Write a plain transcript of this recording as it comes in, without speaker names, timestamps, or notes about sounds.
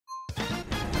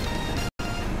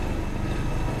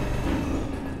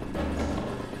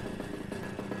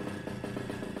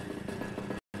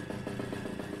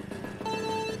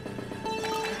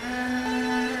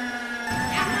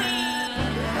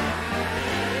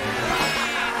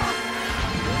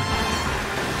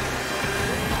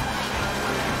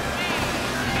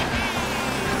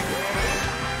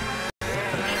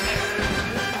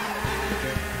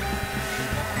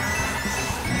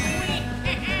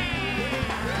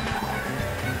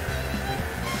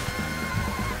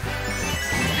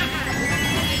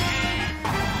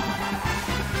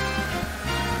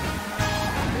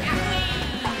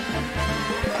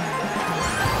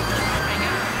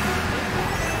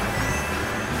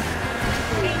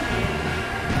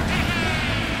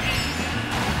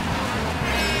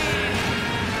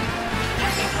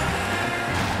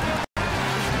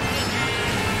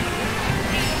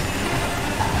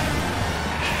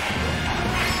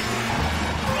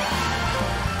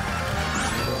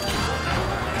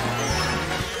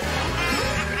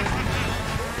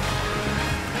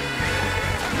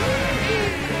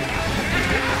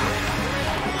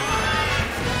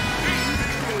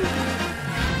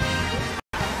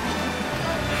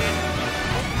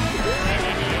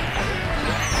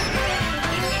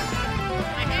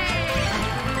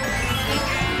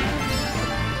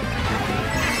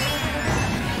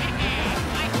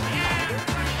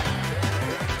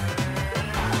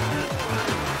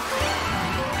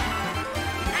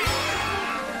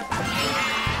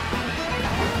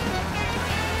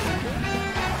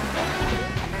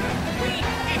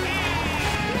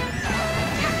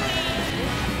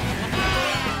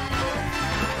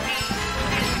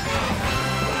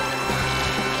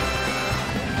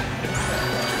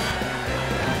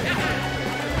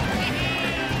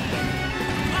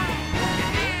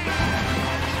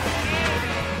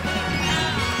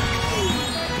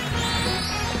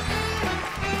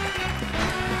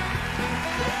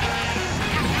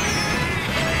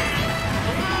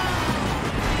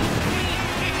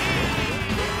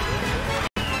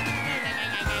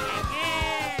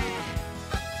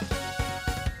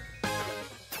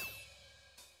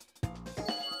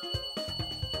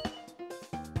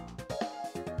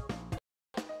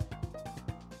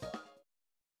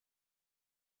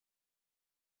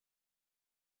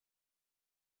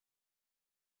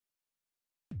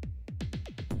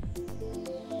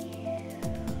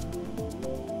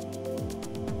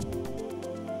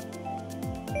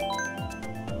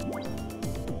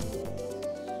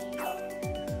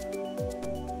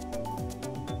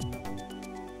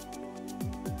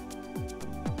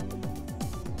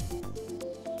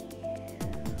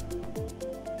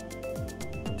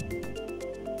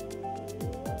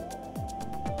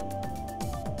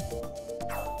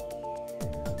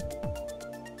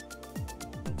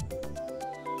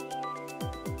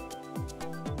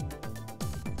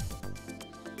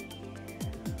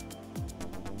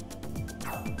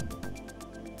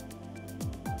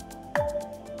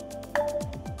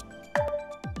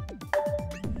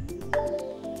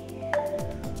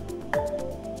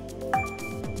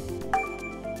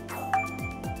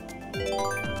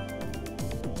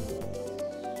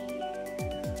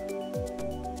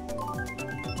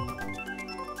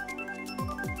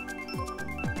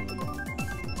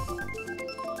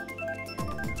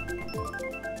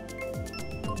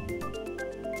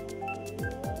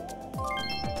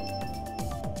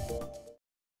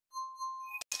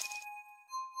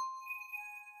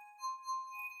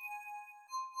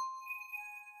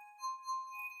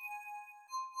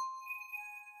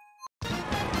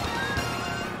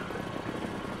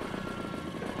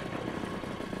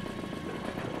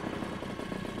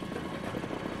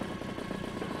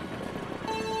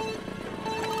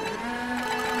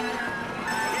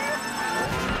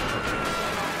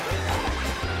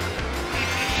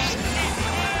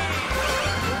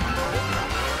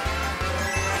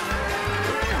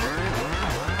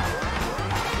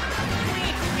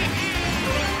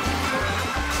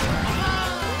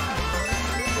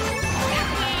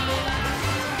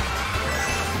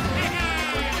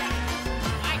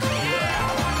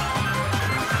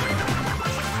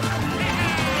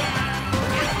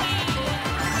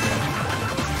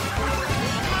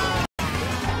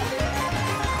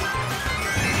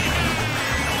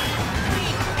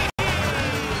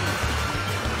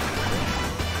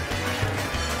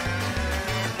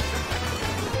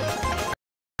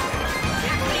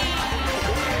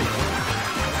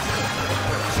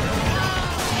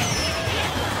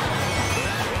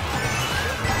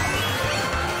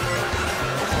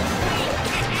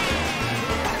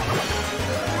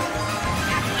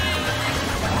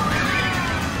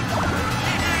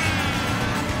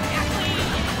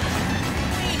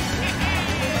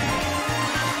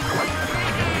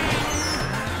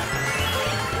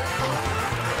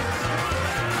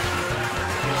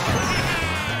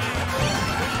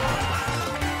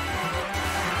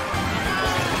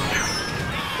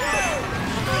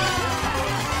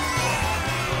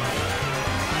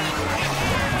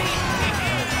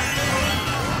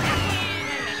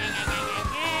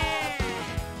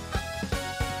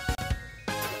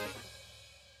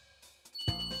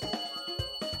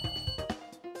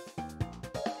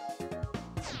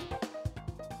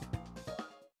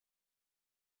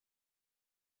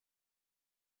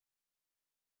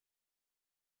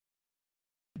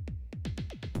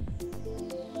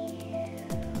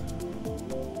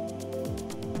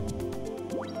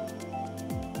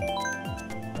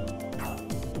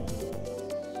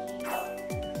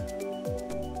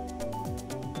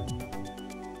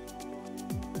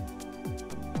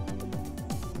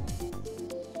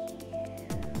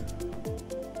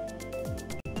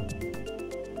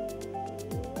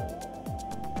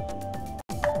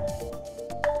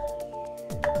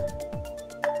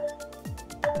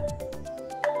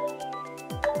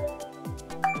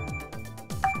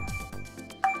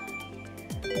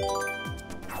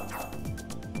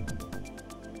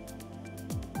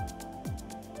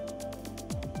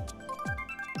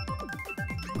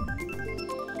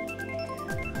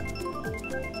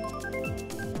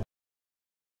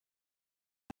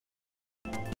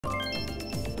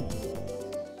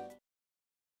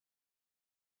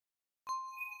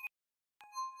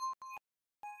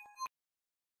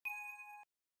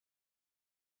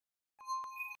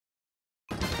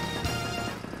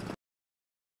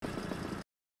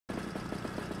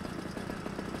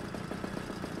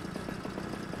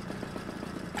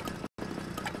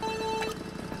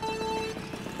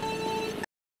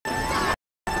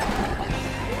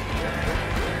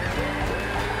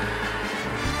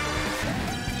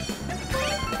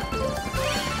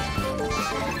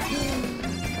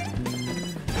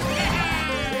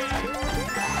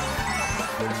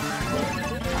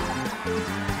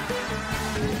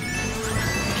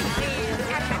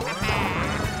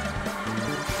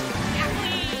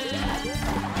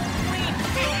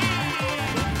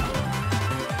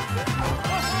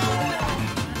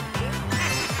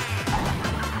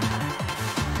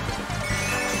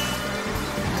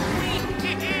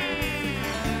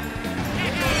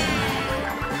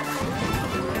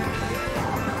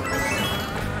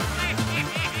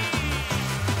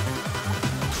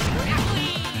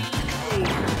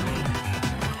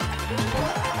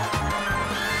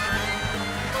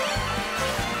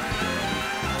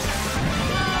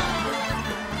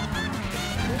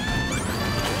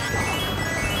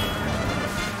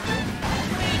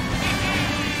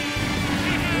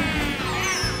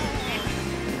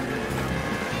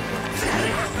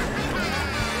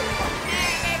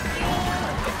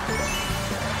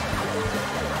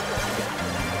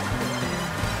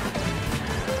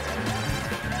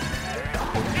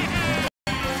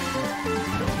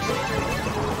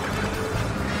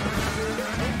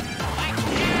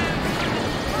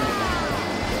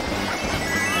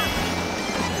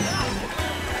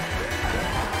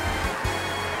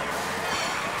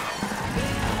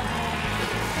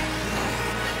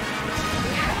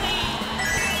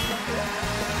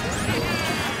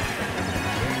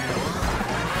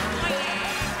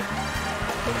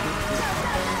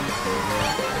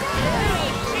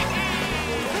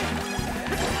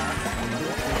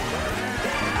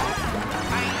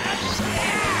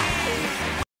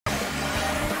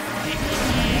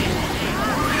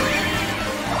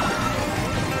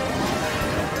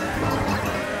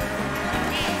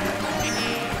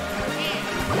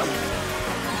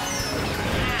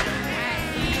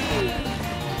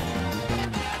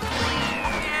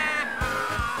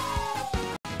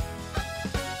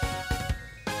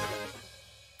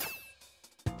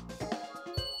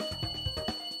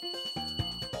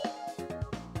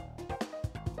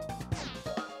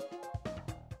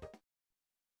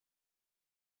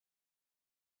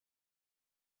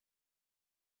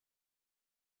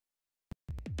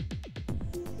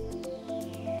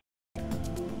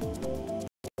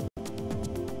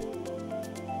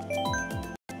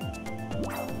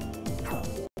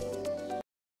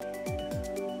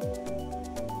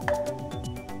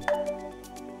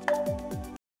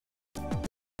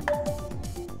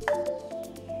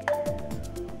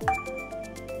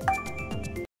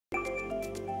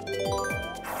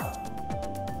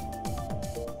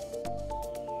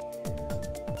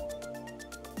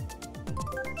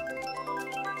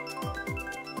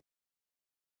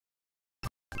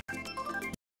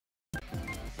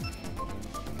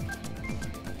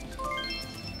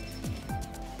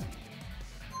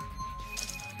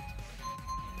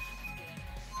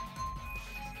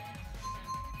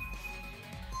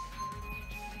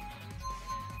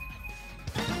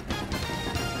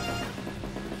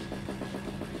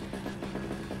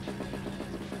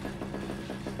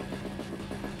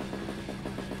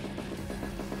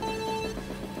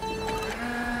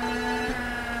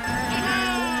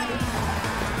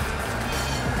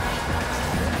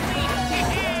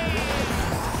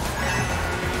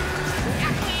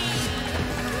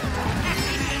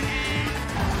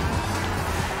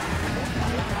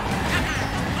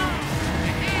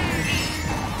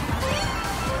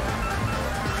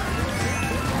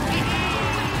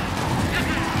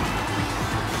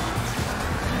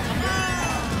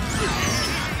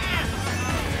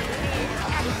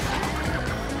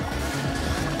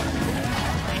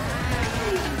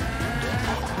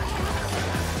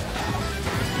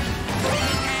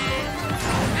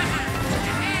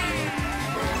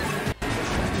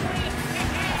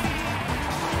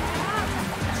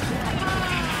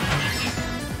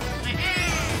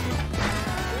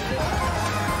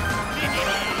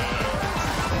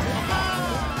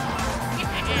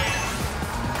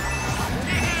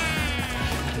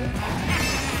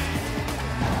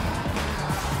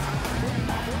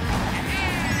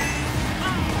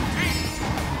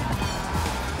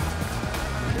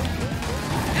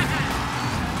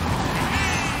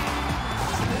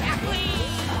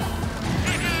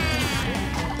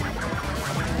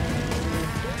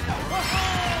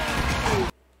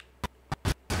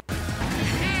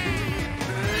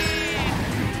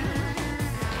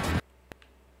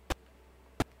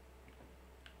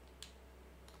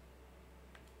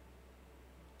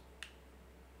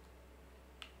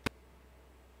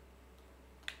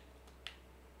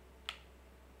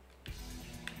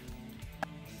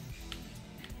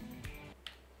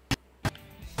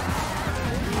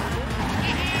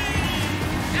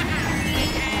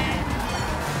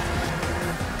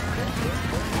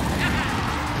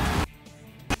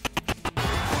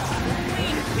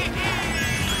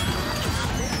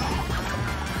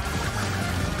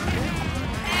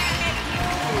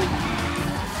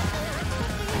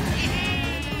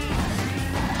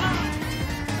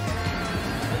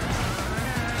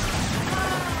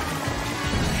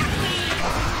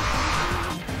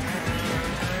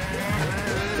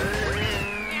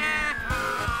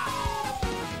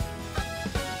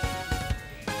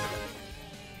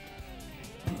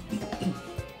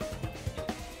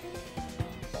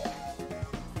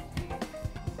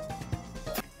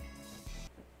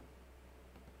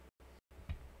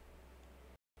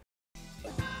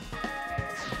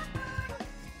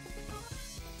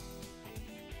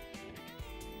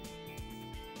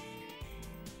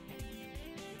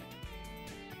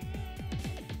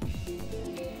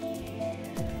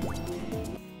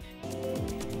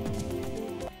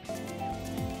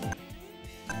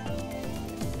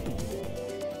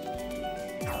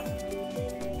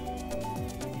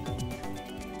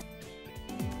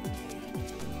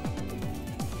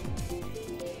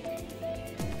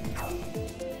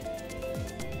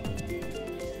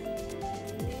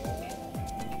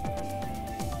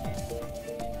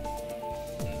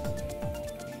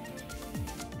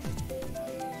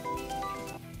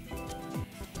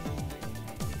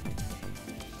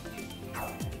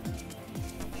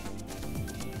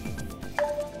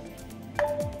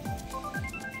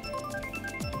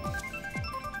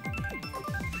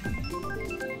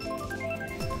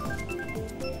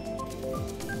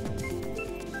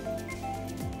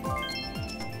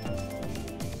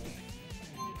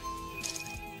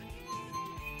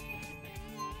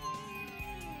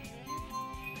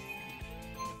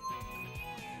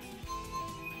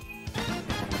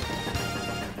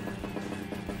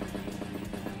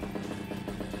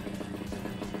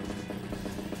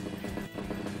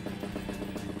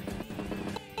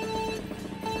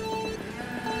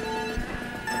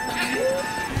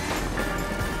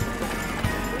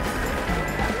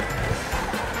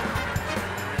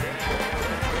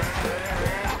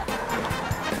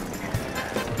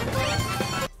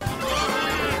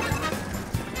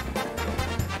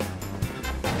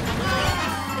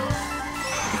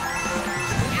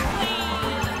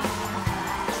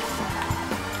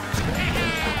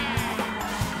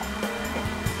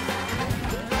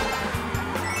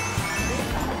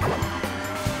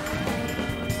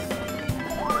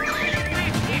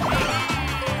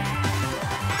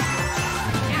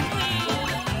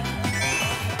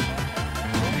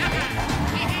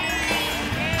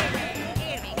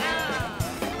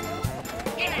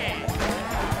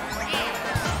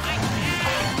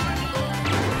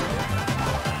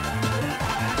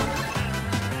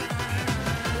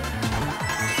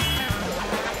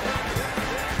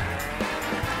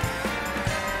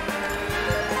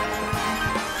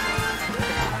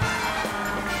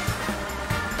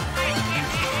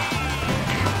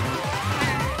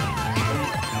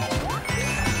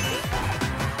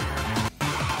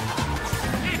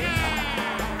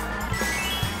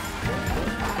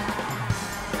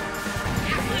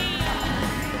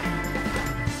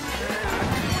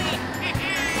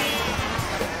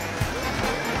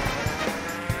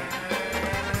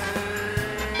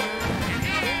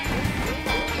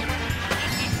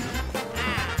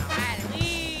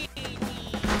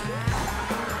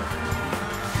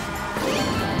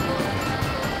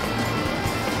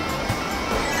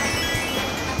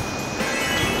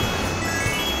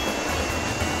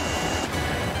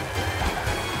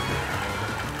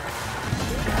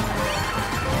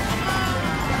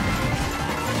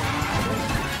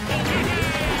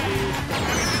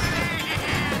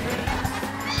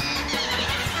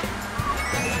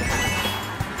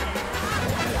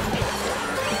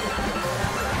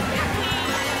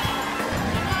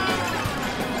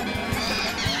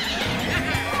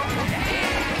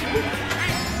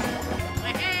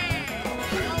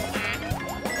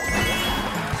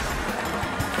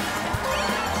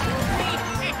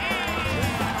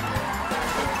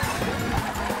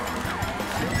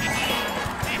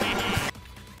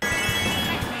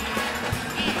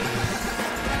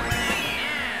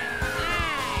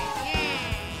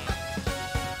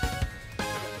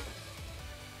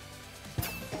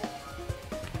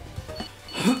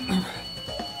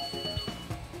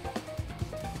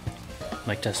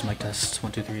Mic test.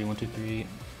 1 2 3 1 2 3.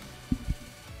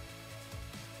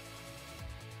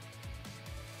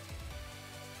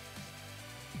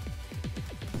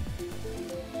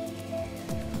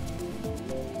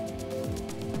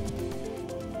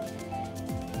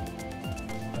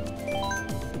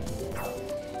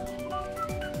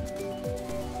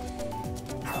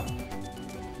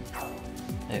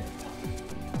 Hey.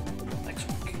 Next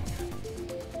week.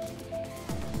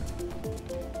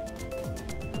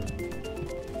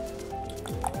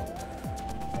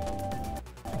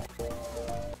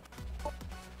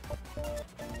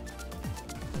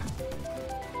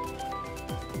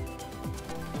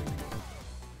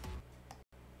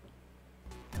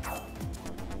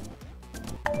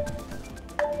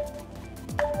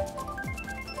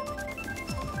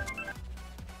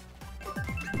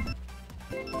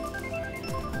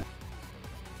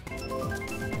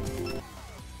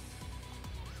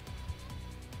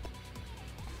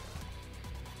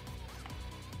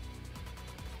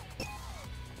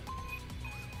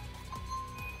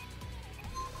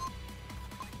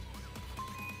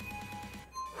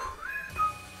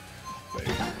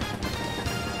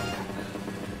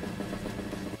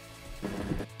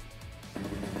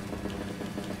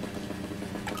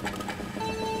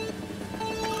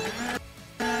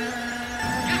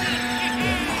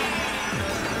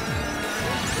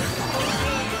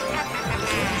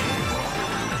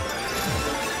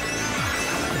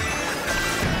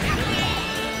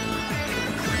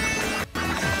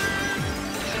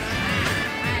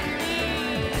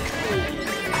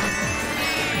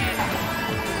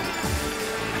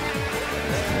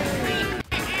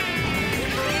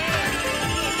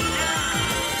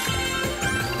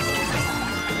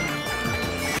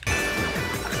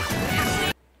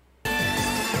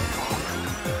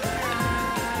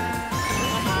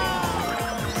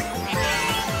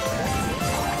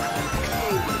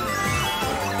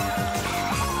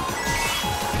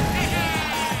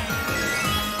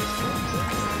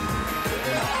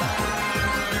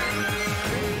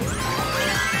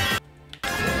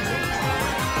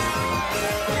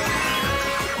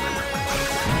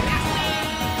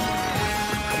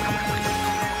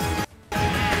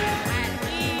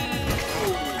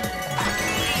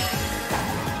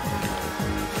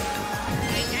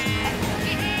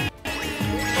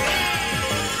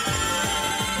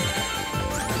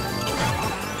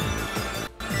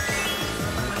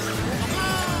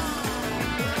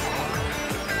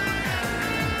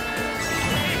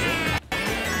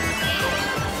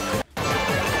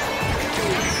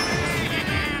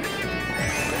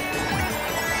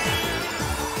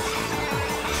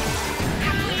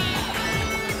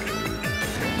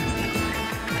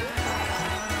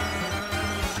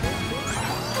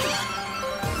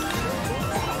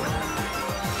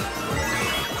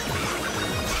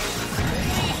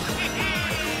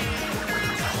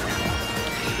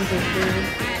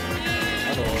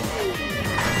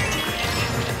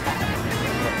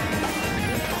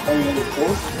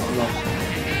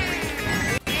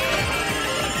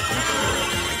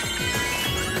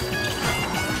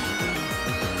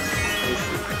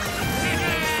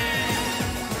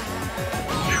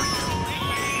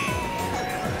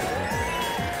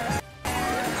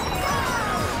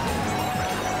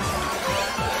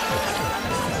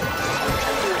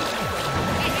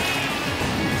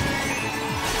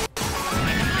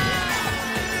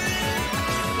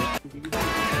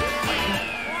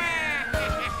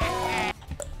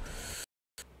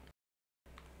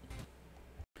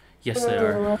 Yes, they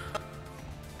are.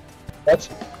 What?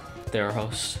 They're our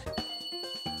hosts.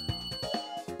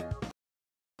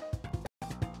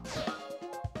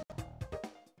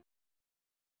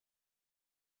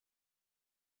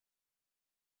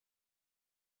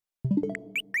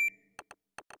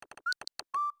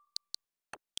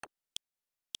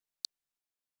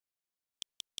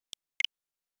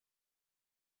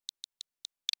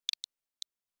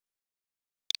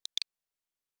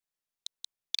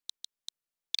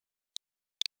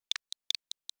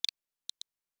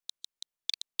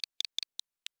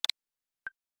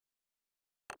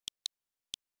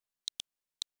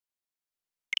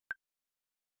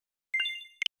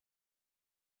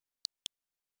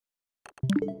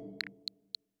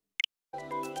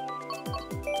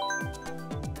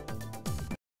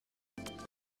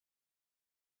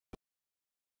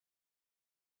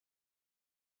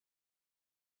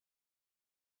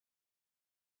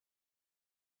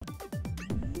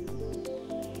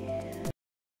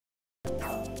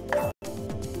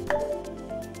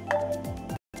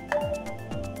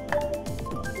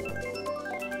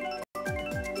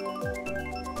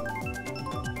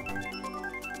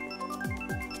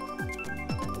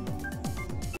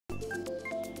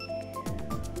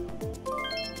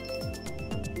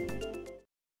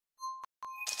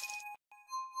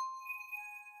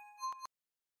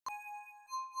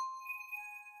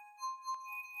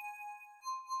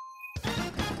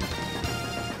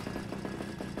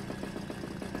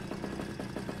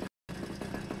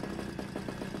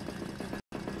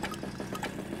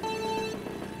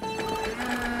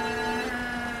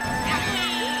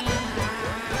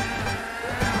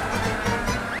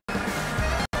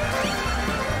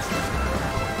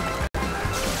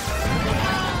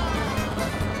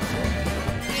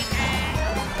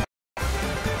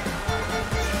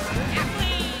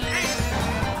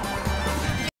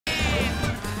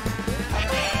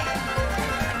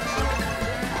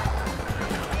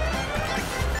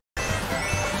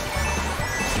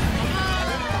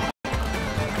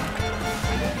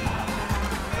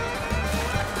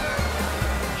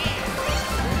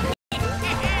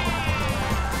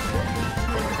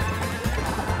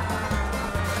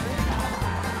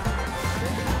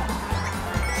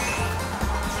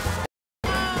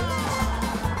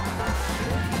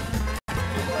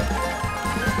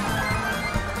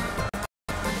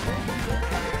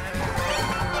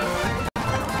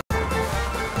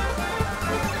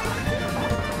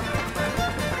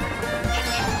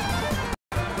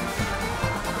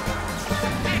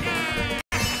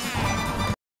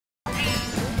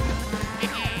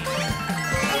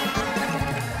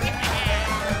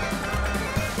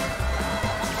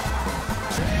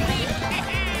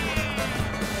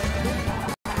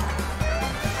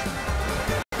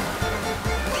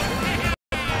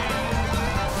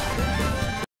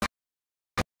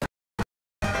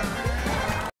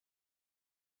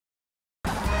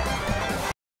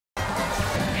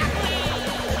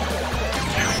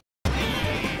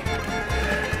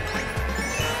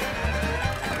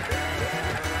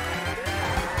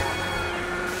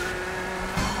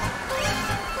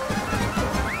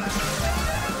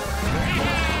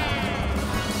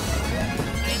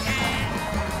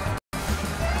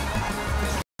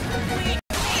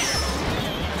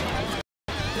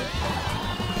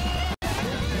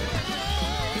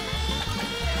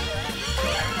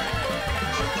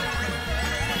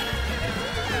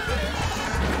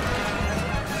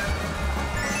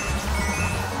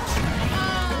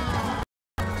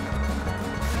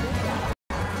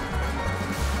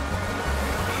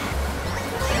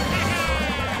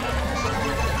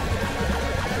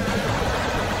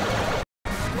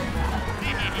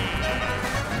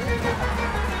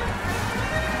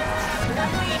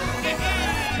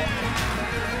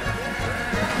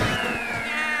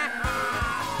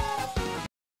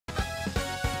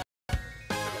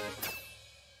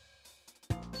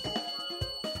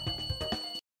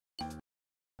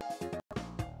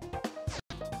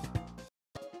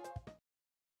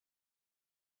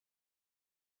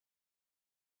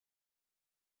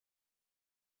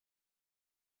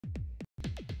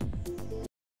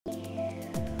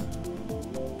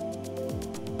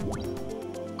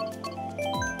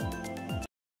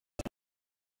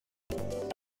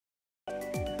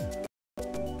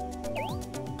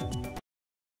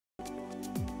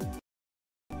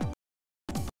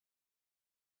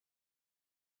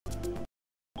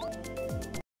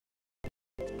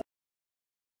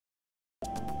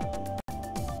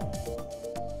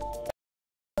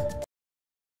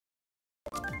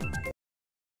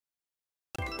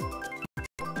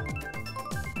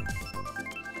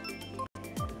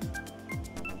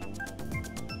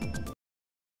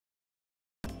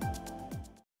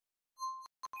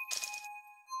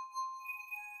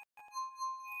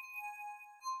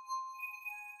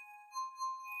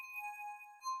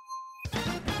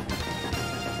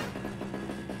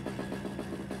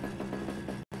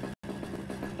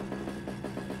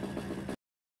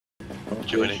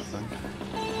 Joining.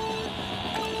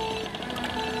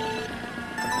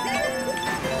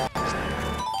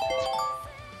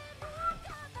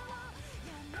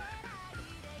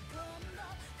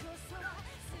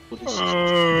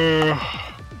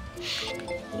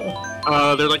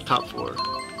 They're like top 4,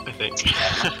 I think.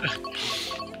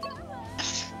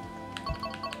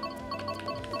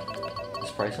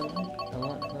 Is Price on the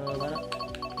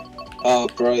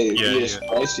lineup? Price, Yeah, yes, yeah.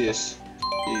 Price, yes.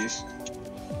 Yes.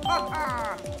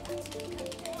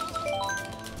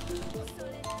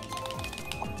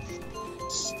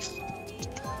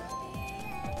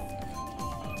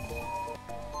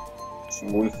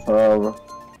 We have...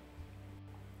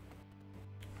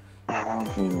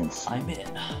 I'm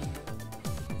in.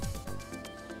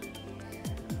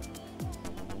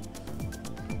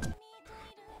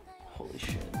 Holy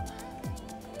shit.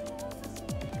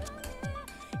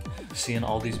 Seeing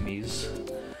all these Miis,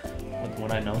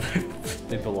 when I know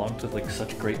they belong to like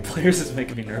such great players, is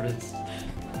making me nervous.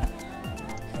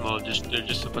 Well, they're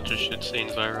just a bunch of shit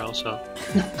stains IRL, so.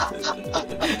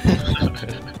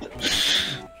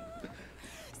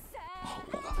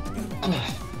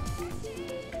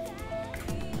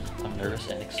 I'm nervous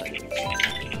and excited.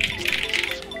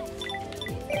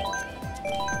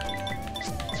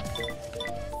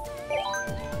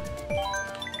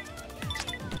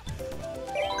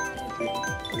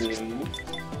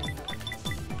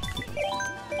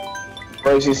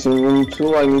 Price is in room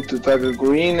 2, I need to tag a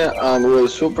green, and well,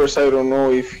 Supers, I don't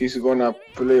know if he's gonna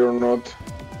play or not,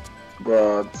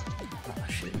 but Oh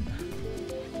shit.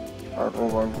 I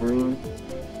roll a green.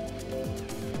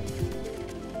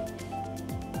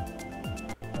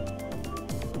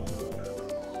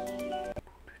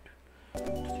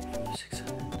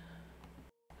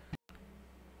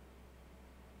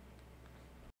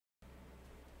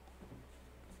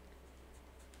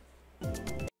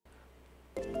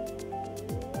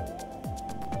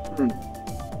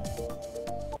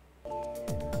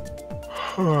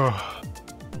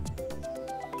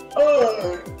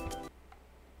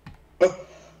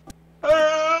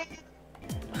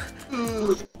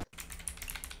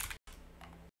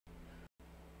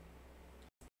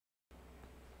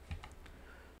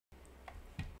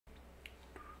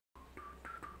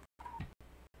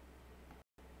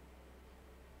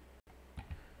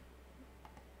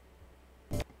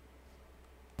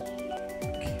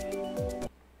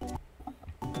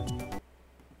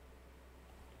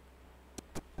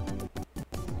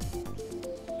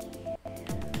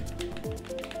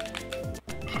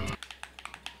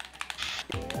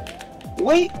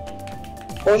 Wait,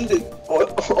 all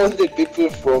the people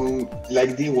from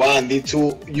like D1,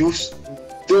 D2 use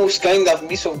those kind of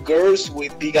mix of girls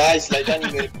with big eyes like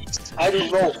anime. I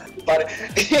don't know, but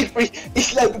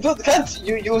it's like, dude, can't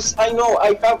you use? I know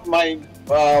I have mine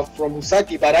from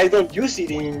Usaki, but I don't use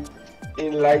it in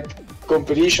like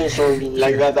competitions or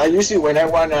like that. I use it when I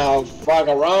wanna fuck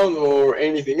around or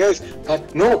anything else.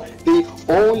 But no, they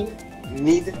all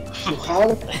need to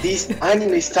have this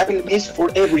anime style mix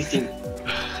for everything.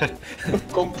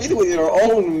 Compete with your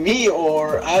own me,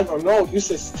 or I don't know, use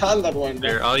a standard one.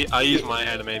 There, I'll use my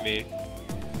anime me.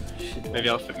 Maybe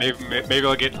I'll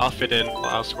fit in.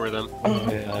 I'll score them.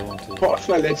 Yeah, I want to.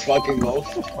 Oh, let's fucking go.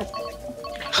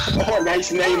 Oh,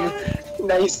 nice name.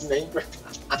 Nice name.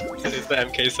 It's the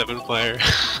MK7 player.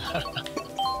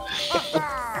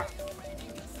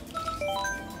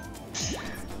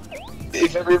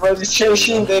 If everybody's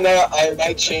changing, then I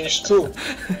might change too.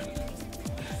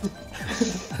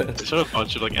 There's sort of a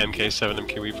bunch of like MK7,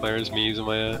 MKW players, me using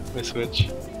my Switch.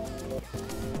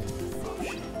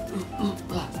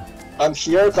 And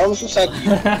here comes Usaki.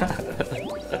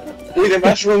 With the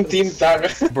mushroom team tag.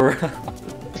 Bruh.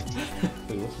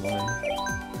 Wait, what's mine?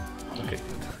 Okay.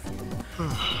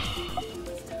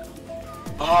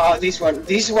 Ah, this one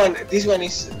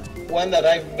is one that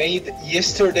I made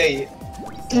yesterday.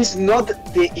 It's not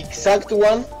the exact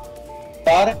one,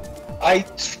 but I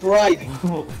tried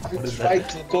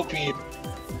to copy it.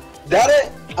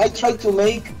 That I tried to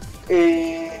make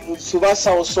a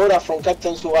Tsubasa or Sora from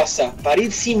Captain Tsubasa, but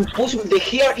it's impossible. The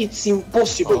hair, it's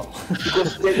impossible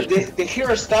because the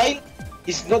hairstyle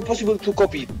is not possible to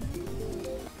copy.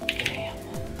 Damn.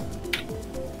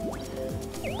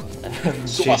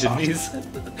 Changing these.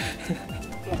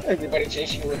 Everybody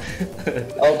changing.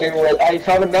 Okay, well, I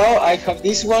have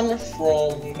this one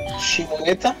from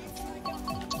Shimoneta,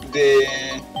 the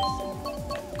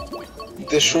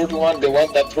short one, the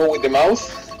one that throw with the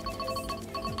mouth.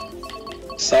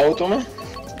 Saotome.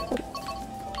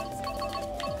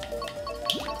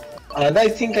 And I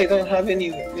think I don't have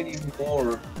any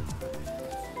more.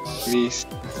 Please.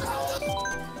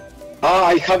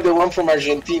 I have the one from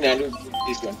Argentina. Look,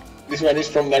 this one. This one is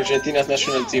from Argentina's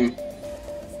national team.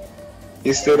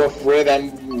 Instead of red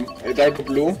and dark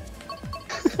blue,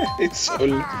 it's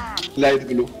all light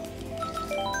blue.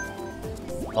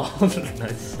 Oh,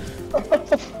 nice.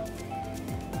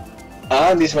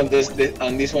 And this one,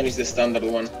 and this one is the standard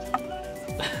one.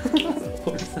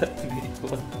 What does that mean?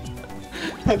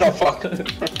 What the fuck?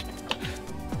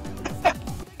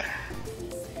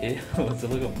 Ew, what's it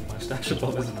look like a mustache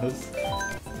above his nose?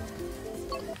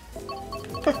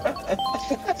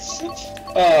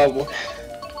 Oh boy.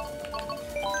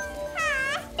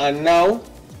 And now,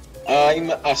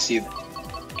 I'm acid.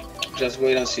 Just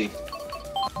wait and see.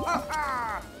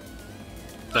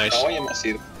 Nice. Now I am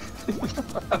acid.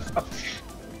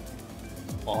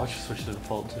 Oh, I should switch to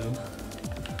default too.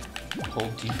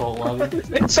 Hold default lobby.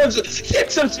 Let's all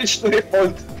switch to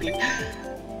default, please.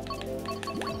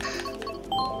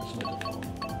 Where's my default?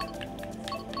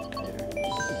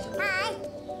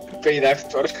 Paid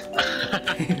actor.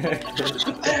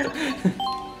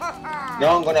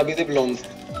 Now I'm gonna be the blonde.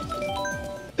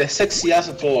 The sexy ass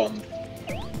blonde.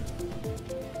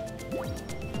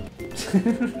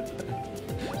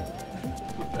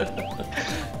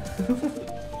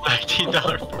 $19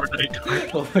 Fortnite card.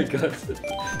 Oh my god.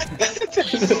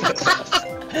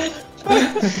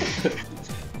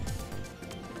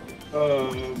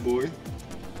 Oh boy.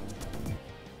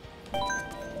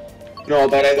 No,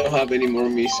 but I don't have any more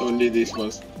miss, only this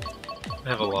ones. I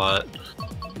have a lot.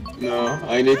 No,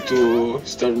 I need to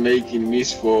start making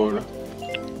miss for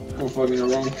fucking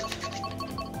around.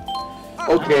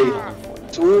 Okay.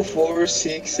 2, 4,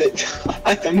 6, 8.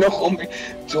 I don't know how many.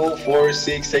 2, 4,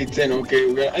 6, 8, 10.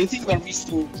 Okay, I think we're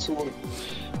missing 2.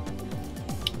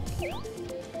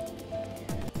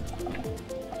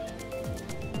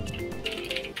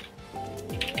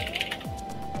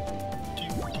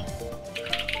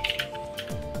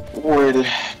 Well,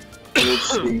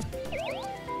 let's see.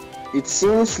 It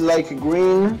seems like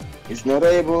green is not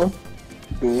able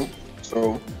to,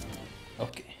 so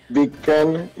Okay. Big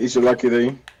Ken is your lucky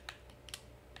day.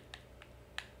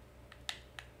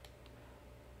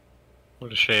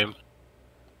 What a shame.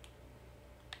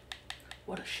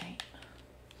 What a shame.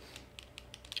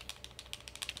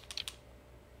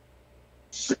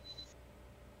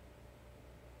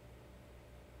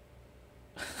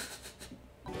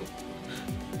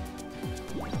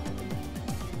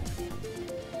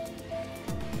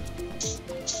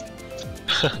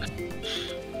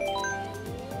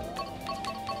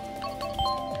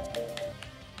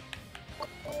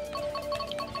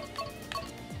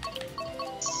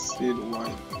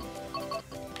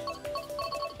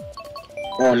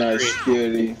 Oh, nice,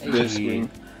 scary. This green.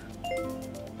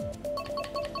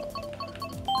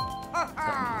 That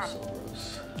was so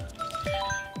gross.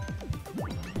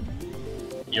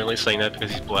 You're only saying that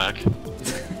because he's black.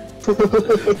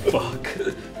 Fuck.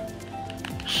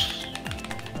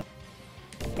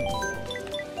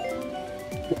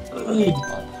 I need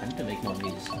to make more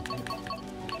meats.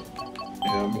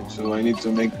 Yeah, me too. I need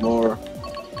to make more.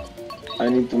 I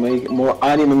need to make more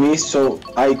animes so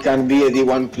I can be a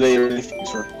D1 player in the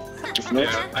future. If not,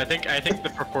 Yeah, I think the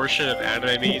proportion of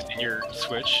animes in your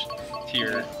Switch to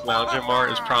your lounge MR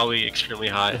is probably extremely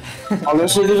high.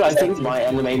 Honestly, dude, I think my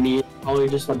anime me is probably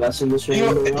just the best in this you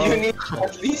game. need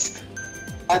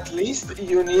at least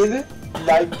you need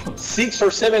like 6 or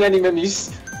 7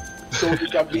 animes so you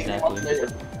can be a D1 Exactly. player.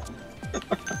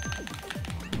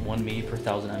 1 me per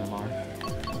 1000 MMR.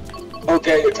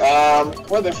 Okay,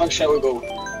 where the fuck shall we go?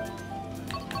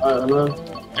 I don't know. Do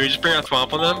we just bring out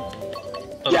Swamp on them? On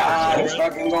the Yeah, first let's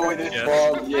round? fucking go with this Yeah.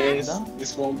 swamp, yes, this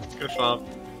swamp. Go Swamp.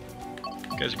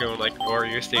 You guys are going like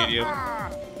Wario Stadium,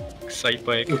 Sight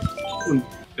Bike.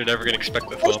 They're never gonna expect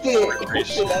the Who's Swamp the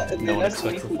race. No one last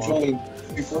one expects who the swamp. joined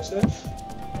before that?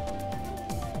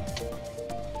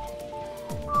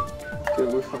 Okay,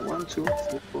 we have 1, 2,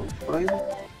 3, 4, 5.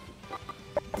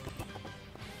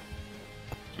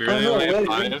 We really Oh, no, only have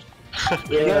well, 5.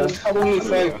 Yeah. Only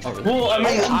 5. Oh, really? Well, I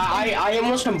mean, I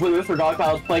almost completely forgot that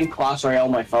I was playing Clash Royale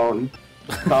on my phone.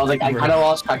 So I was like, I kind of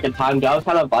lost track of time, dude. I was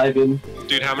kind of vibing.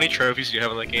 Dude, how many trophies do you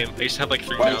have in that game? I used to have like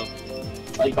 3 Like- now.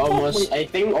 Like almost, I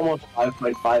think almost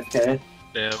 5.5k.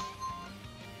 Damn.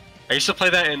 I used to play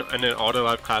that in an auto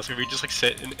lab class where we just like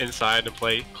sit inside and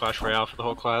play Clash Royale for the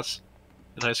whole class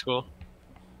in high school.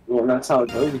 Well, that's how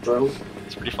it goes, bro.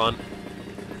 It's pretty fun.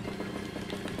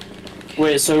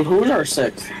 Wait, so who's our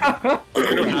 6? I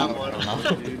don't have I one. don't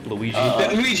know.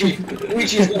 Luigi.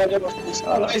 Luigi's gonna go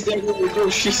why is there with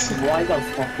Yoshi's? Why the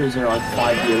fuck is there like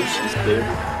 5 Yoshis, dude?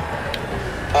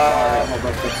 I'm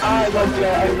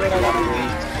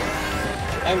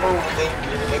going with the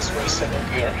next race, I don't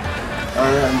care.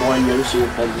 Alright, I'm going Yoshi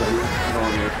with them.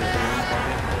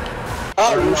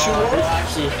 Ah, Yoshi No, World?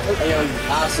 actually, hey,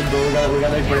 Acid, bro, we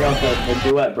gotta bring out the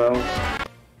duet, bro.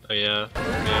 Oh yeah.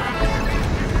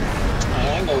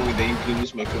 Yeah. I'm going with the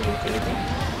Influence, my favorite character.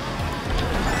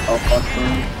 Oh, fuck, bro.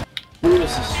 Who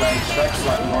is the Strike? Strike's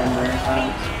like going very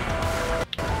fast.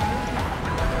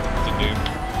 It's a noob.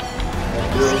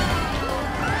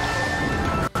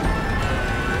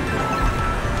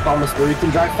 Thomas, bro, you can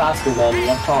drive faster than you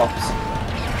have tops.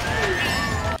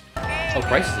 Oh,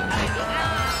 Bryce is in it.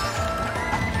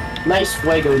 Nice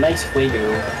fuego, nice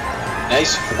fuego.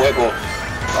 Nice fuego.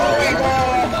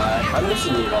 Oh, I'm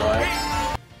missing you, boy.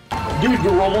 Dude,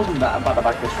 you're almost about to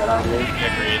back the shit out of me.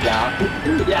 Yeah, great.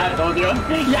 Yeah. Yeah, I told you.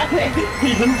 Yeah, he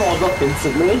even falls up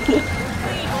instantly.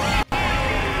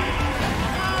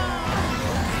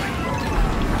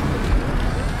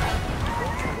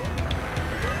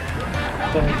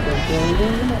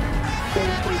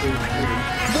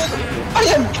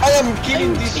 I am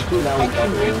killing this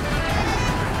fucking ring.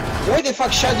 Why the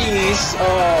fuck Shaggy is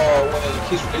well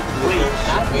he's really good,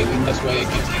 maybe that's why I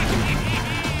can't kill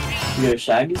him. Yo,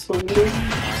 Shaggy's over there?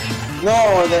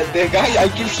 No, the guy I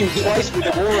killed him twice with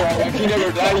the boomerang and he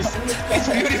never dies. It's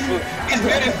beautiful. It's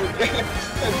beautiful.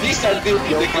 These are the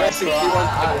classic I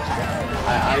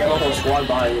got a whole squad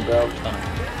behind you, bro.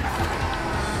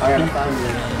 I gotta find you.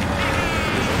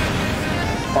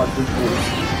 Fuck this dude.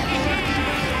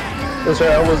 That's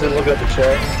right, I wasn't looking at the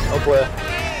chat. I'll play.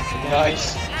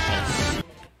 Nice.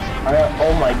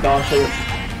 Oh my gosh,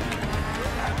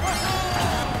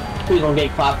 please don't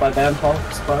get clapped by Vampire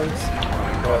Sparks. I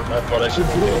thought I should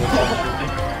be doing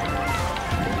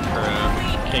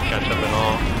Can't catch up at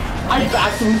all. I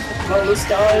backed him from this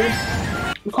guy.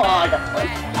 Oh, I got one.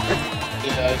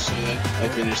 Yeah, I saw that. I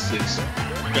finished 6.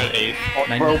 We got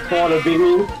 8th. Bro, wanna beat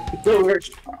me? Do it.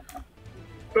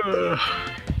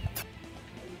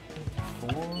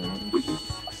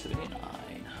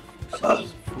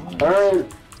 479. Alright.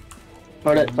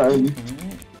 Start at time.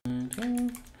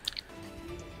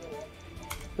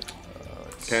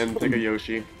 Ken, pick a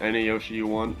Yoshi. Any Yoshi you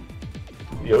want.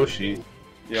 Yoshi.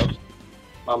 Yep.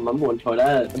 I'm going to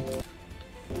that.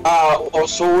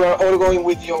 So we're all going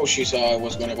with Yoshi, so I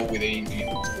was gonna go with the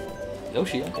Indian.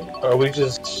 Yoshi, okay. Are we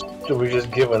just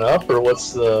giving up, or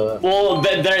what's the? Well,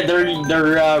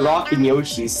 they're rocking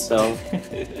Yoshis, so.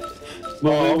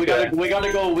 Well, we okay.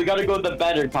 gotta go the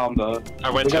better combo. I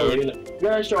went We Toad.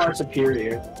 gotta show our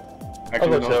superior.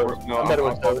 Actually, go no, Toad. no, I'm better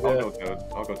with I'll Toad, go yeah. Toad.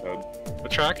 I'll go Toad.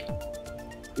 What track?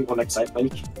 We want Excite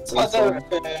Bike. Excite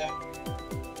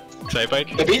Bike?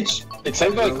 The beach?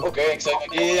 Excite bike? Okay, excite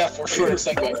bike. Yeah, for sure,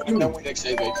 excite bike. I'm done with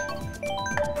excite bike.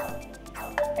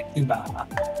 We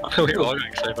all got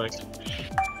Excite Bike.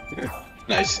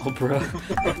 Nice. Oh, bro.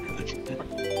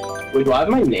 Wait, do I have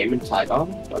my name and tag on?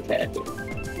 Okay, I do.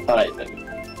 Thought I did.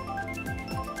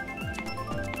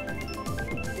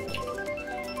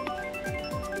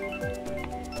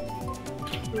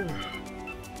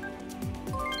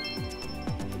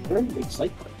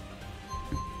 Excite Bike.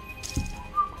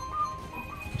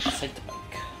 Excite the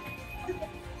bike.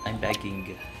 I'm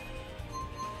begging.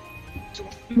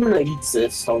 I'm gonna eat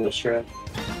this on the shrimp.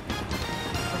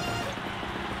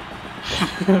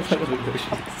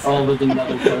 Oh, there's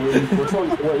another code. Which one?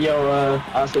 What, yo,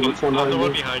 after which one I'm are the you?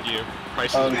 one behind you.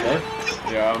 Price Oh, is okay.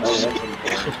 Yeah, I'm Okay.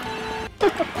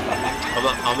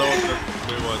 I'm the one with the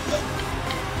blue one.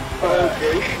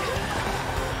 Okay.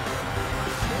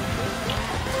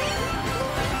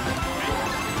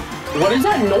 What is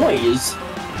that noise?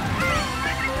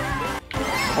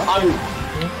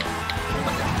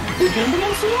 Did you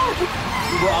even see that?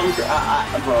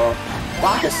 Bro,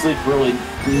 lack of sleep really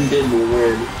did me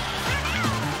weird.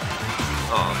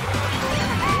 Oh man.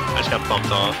 I just got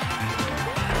bumped off.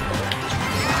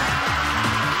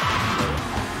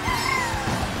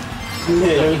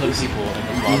 There's those people in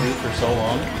the lobby for so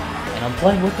long, and I'm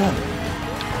playing with them.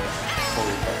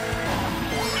 Holy fuck.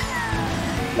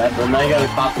 Never. Now you gotta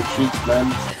pop the cheeks, man.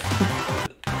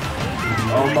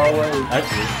 On my way.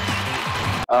 Actually,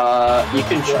 You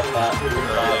can check that.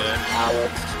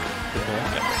 Alex. okay.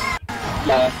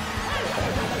 Yeah.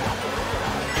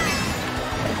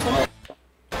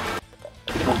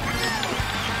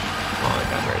 Oh, I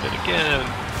got raided again.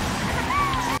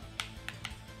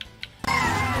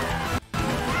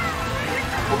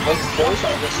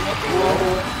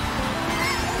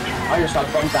 I just stopped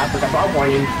from Africa. I'm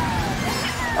warning.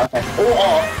 Okay.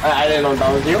 Oh, I didn't know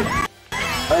that was you.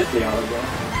 I didn't know that was you.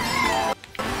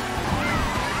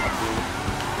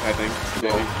 I think.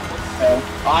 Maybe.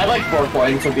 I have like 4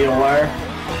 points to be aware.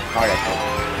 I got that.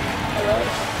 Alright.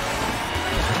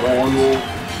 Roll one rule.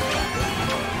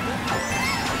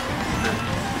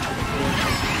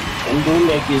 I'm doing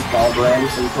like these dog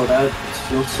ramps and put out. It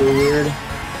feels so weird.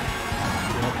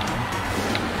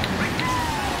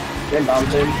 They're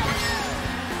bouncing.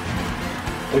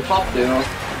 They pop down.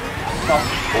 Pop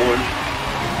forward.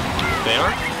 They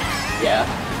are? Yeah.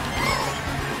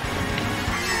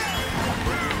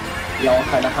 Y'all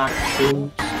kinda hack shoes.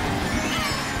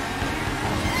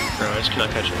 Bro, I just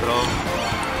cannot catch up at all.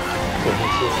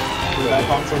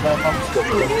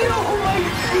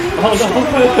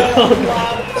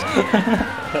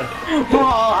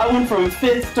 Oh, I went from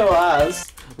 5th to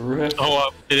last. Rip.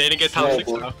 Oh, did they get top 6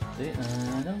 now?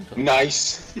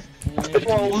 Nice.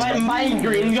 Well, my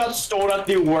green got stolen at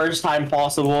the worst time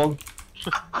possible.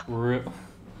 Rip.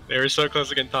 They were so close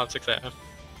to getting top 6 AF.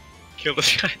 Kill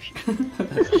this guy.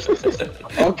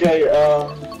 Okay,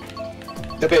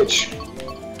 the bitch.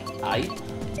 I.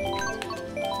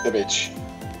 The bitch.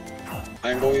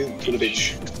 I'm going to the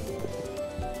bitch.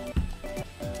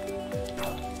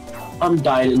 I'm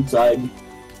dying inside.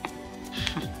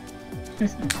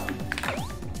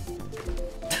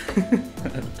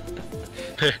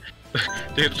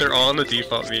 Dude, they're all on the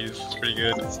default V's. It's pretty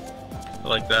good. I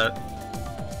like that.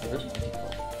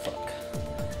 Fuck.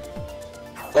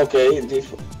 Okay,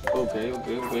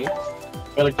 okay.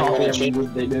 Gotta copy every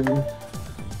move they do.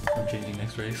 I'm changing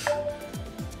next race.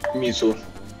 Me too.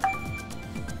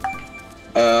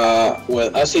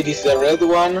 Well, I say this is the red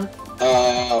one.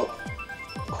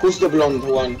 Who's the blonde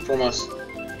one from us?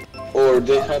 Or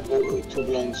they have 2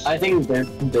 blondes? I think they're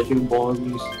two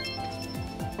bones.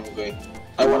 Okay.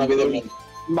 I wanna be the blonde.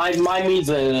 Mine means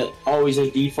always a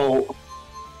default.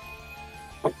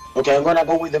 Okay, I'm gonna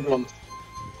go with the blonde.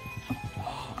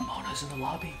 Mona's in the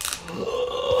lobby.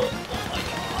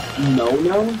 No.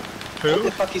 What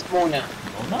the fuck is Mona?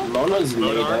 Mona? Mona's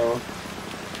NATO.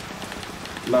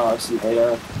 No, it's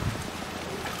NATO.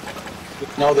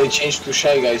 Now they changed to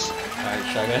Shy Guys. Alright,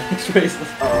 Shy Guy next race.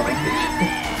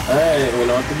 Alright, we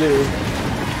know what to do.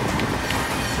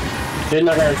 Didn't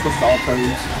know how to switch all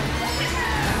turns.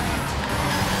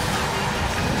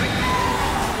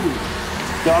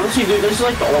 Yeah, honestly, dude, this is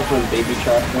like the ultimate baby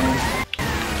trap thing.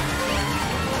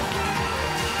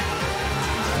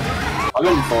 I'm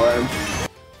in form.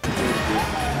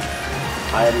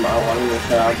 I'm not wanting to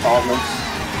say I promise.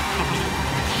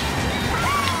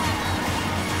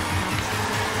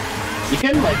 You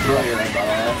can like throw your leg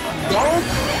off.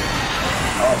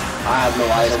 Oh, I have no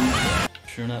item.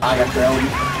 Sure enough. I got thrown.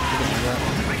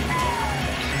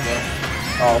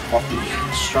 Oh, fucking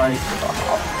strike.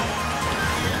 Oh.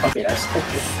 Okay, that's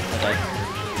okay. Like,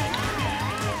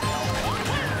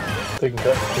 Taking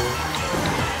cut too.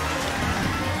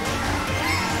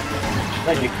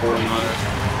 That'd be cool.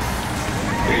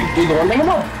 Dude, the one thing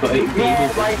about baby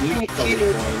is like you need to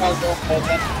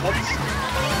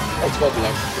That's what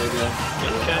luck. Okay.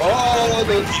 Oh,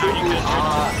 that's Sure, you can.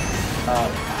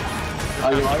 I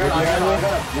got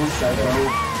a blue shot, bro.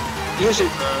 use it.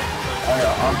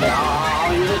 Okay,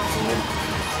 I'll use it soon.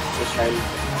 Just trying.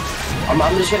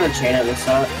 I'm just gonna chain it this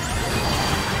time.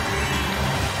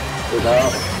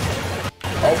 Without.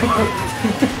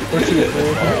 Where's she at, man?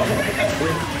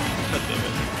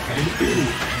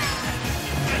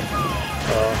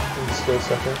 Still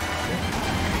second.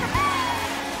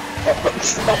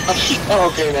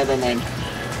 Oh, okay, never mind.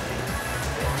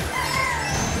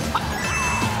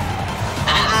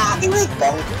 Ah, they were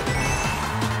bunk.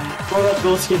 Oh, that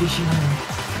goes skitty shit.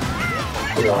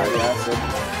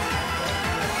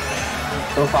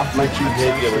 Go pop my cheeks.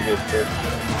 Maybe get a good hit.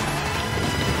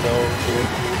 No, good.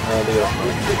 They got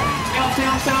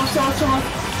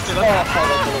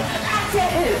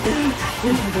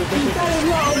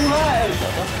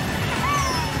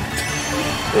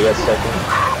They got second.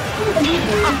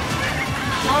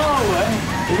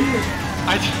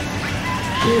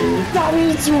 That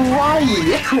is right!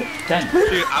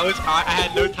 Dude, I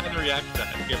had no time to react to that.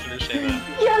 You guys understand that?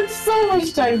 You had so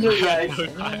much time to I had react. no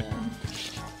time.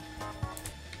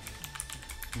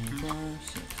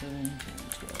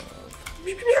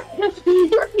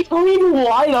 You're going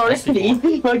wide already.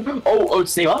 Like, oh,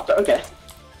 stay up? Okay.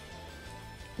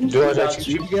 Do I got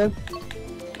you again?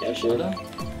 Yeah, sure.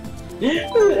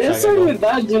 It started with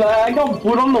that, dude. I got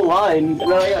booed on the line,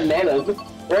 and then I got nanoed.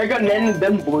 Or I got nanoed,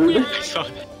 then booed.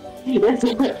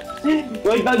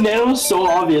 Like, that nano was so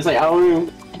obvious. Like, I don't even.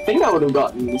 I think I would have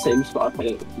gotten the same spot, but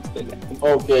it didn't.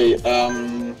 Okay,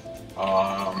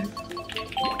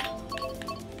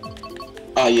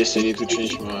 yes, I need to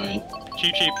change my...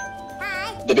 Cheap.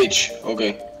 The bitch,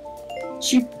 okay.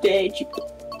 Cheap day, cheap day.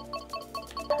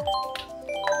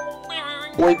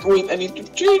 Wait, I need to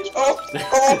change. Oh! I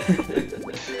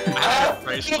had a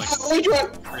price in like Which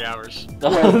one? 3 hours.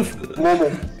 Momo.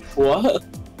 What?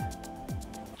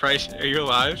 Price, are you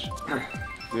alive?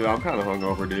 Dude, I'm kind of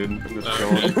hungover, dude. I'm just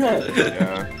chilling.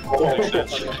 Yeah. Makes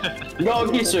sense. No,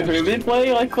 okay, so who did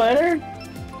play like Planner?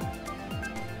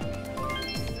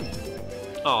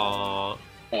 Aww.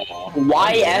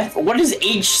 YF? What is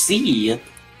HC? You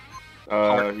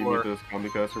Hardcore. need this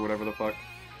Combicus or whatever the fuck.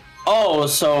 Oh,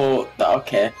 so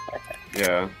okay.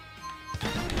 Yeah.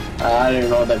 I didn't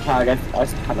know that tag. I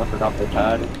kind of forgot the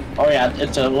tag. Oh yeah,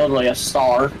 it's literally a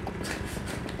star.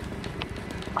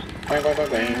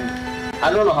 I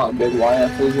don't know how big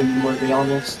YF is anymore, to be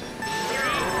honest.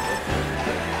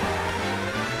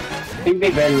 I think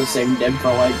they've been in the same div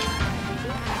for like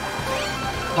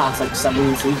past like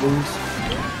 7 seasons.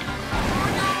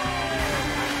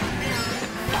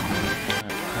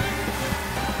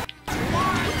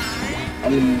 I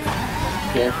mean,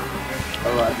 here,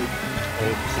 11.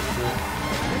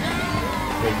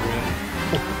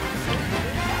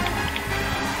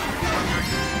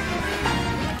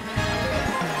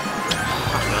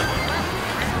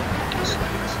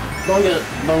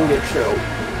 Don't get chill.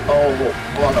 Oh,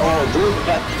 what? Oh, dude,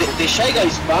 the Shy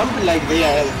Guys bump like they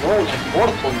are, like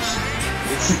Mortons.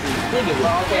 It's incredible.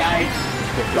 Okay, I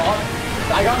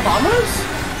got bombers?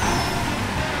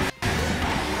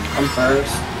 I'm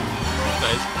first.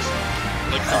 Nice.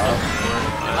 Like,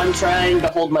 I'm trying to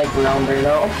hold my ground right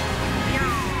now.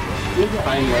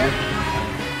 I'm there.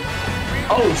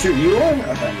 Oh shoot, you are?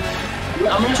 Okay.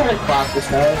 I'm gonna try to clap this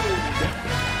now.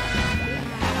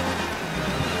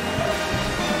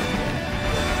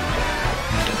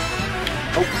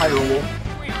 Oh, I roll.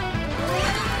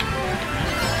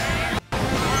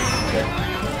 Okay.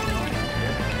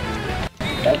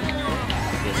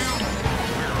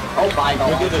 Oh, bye, go.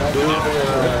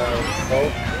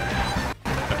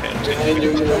 Who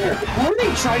are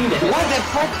they trying to hit? What the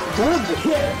fuck, dude?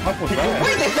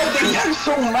 Why the hell they have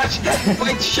so much that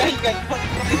fight Shy Guys?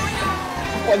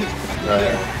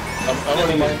 I'm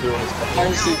only doing this.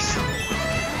 Round 6.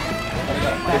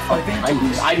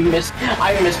 I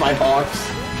miss my box.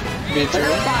 Me too.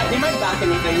 They might back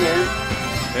anything here.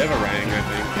 They have a rang, I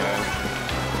think, yeah.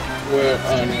 Where,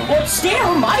 no. Well, stare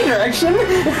in my direction!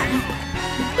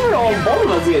 We're all both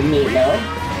of us getting hit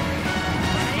now.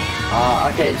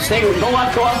 Okay, stay, go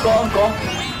up.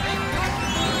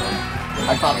 I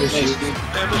caught this shoot.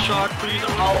 and the shock, please.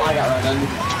 Oh, I got run in.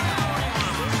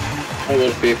 I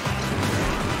will pick.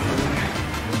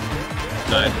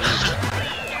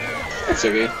 It's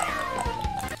okay.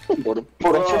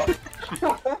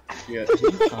 Yeah.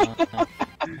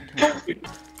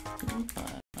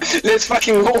 Let's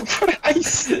fucking go for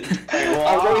ice.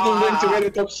 I'm already going to get a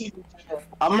top seed.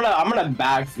 I'm gonna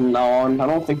back from now on. I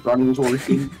don't think running's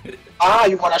working.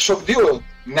 You want a shock duel?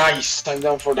 Nice, I'm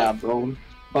down for Yeah, that. bro.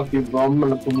 Fuck you, bro. I'm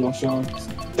gonna put more shots.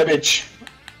 The bitch.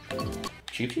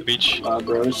 Beach.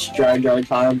 Bro, it's dry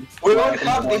time. We all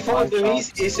have default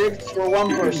enemies except for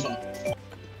one person.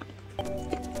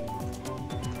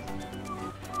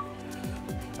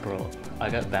 Bro, I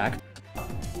got back.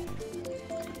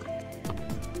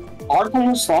 Our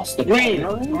almost lost the Green,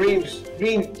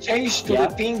 change to the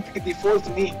pink default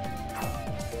me.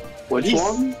 Which Please.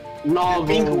 one? No,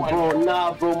 The pink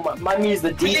bro. Mine is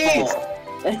the Please.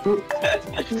 default.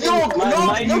 Look,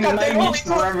 Mine is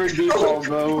forever default,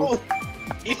 bro. Look.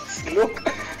 It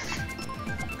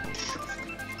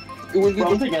will be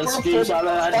I'm taking a screenshot of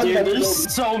that, dude.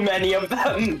 There's so many of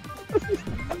them.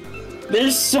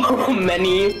 There's so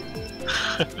many.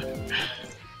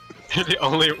 You're the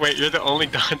only. Wait, you're the only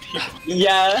Dante.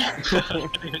 Yeah.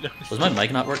 Was my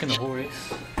mic not working the whole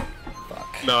race?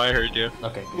 Fuck. No, I heard you.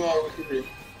 Okay. No,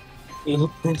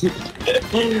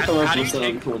 How do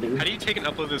you take and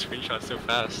upload this screenshot so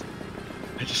fast?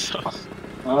 I just saw.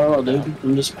 I don't know, dude.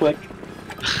 I'm just quick.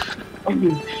 I don't know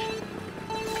what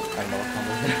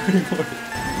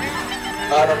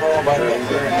I don't know about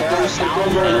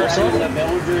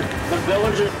The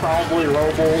villagers probably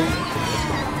robo.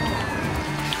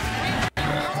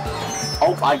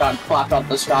 Oh, I got clapped out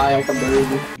the sky like a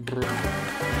bird.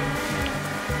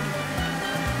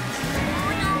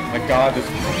 My god, this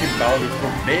fucking ball is so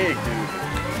big, dude.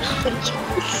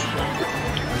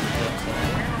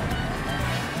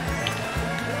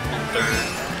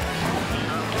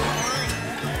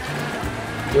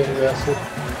 Yeah, so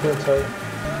that's right.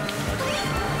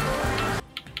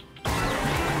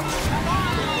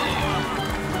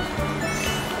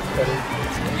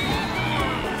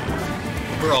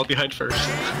 We're all behind first.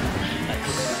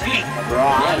 Bro,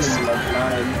 I'm in like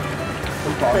 9.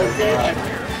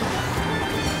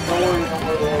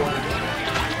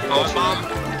 Oh, mom!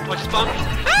 Watch his bomb!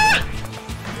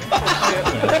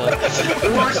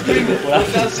 Worst thing.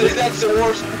 That's the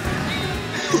worst.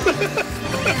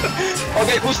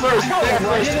 Okay, who's first?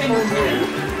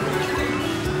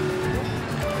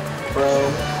 Bro,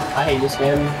 I hate this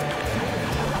game.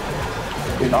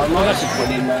 Dude, I'm not just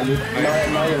winning, man.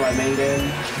 Not even my main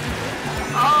game.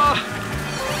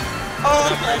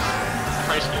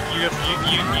 Price, you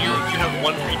have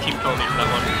one free team penalty for that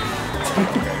one.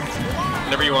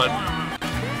 Whenever you want.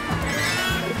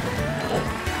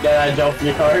 Get that jump from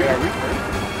your car. Yeah.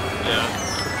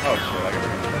 Oh shit,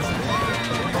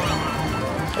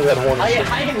 I got one. I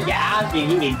can get happy,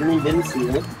 he get green didn't see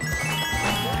it.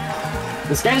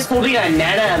 This guy's holding a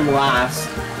Nana and last.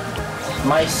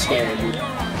 My scared.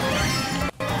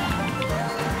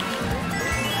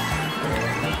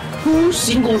 Who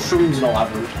single shrooms in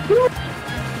 11?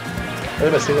 I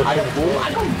got a single. I don't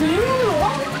blue.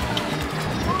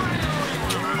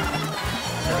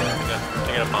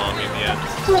 They're gonna follow me in the end.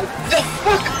 What the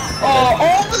fuck? Oh,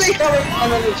 they have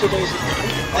another 2 days.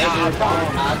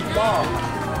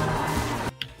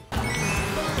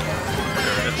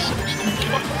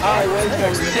 I went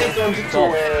from second to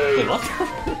Wait, 8th. what?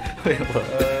 Wait, what?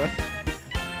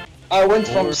 I went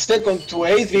from second to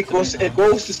 8th because a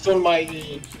ghost stole my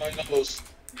nose.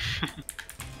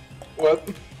 Well.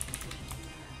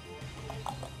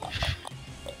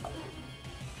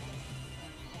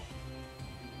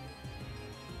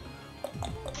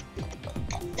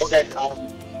 Okay.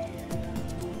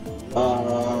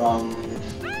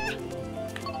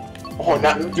 Oh,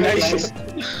 nice.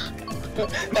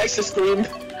 Nice scream.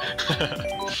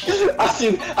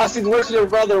 Acid, where's your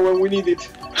brother when we need it?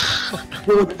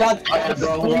 That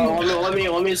Bro, let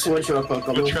me switch real quick.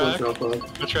 What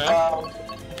track?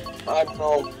 I don't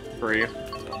know. free.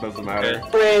 Doesn't matter.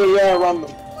 Play, yeah,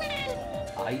 random.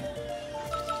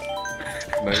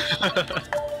 Nice.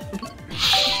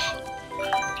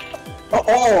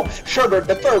 Oh, Sherbert,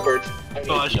 the pervert.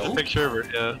 Oh, I should have picked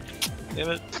Sherbert, yeah.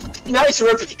 Damn it. Nice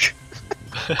replic.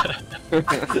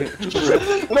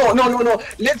 No.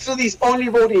 Let's do this. Only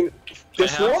voting the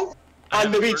swamp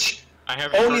and the beach. I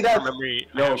have Only that. memory.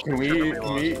 Yo, can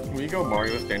we go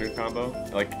Mario standard combo?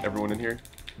 Like everyone in here?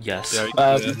 Yes. Yeah,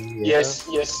 Yes,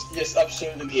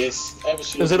 absolutely yes.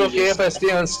 Absolutely. Is it okay yes. if I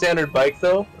stay on standard bike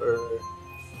though? Or...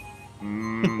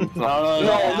 No,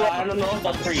 I don't know if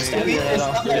that's pretty standard at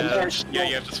all. yeah,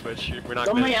 you have to switch. We're not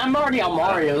I mean, good. I'm already on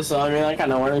Mario, so I mean, that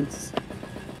kind of works.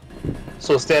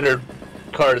 So standard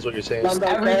card is what you're saying?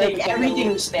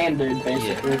 Everything's standard,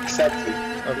 basically. Exactly.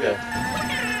 Okay.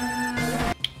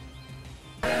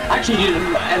 Actually,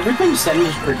 dude, everything's standard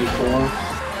is pretty cool.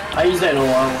 I used that in a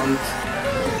while once.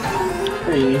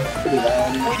 Pretty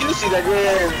bad. We use it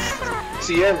against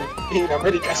CM in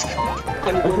America's Cup.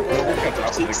 And we went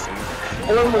top 6.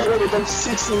 I almost went top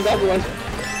 6 in that one.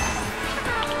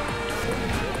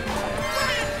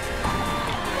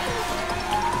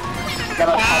 Got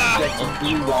a top 6 of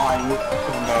EY.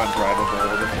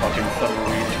 Non-drivable, this fucking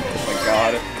submarine. Oh my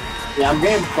god. Yeah, I'm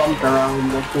getting bumped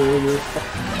around the pool.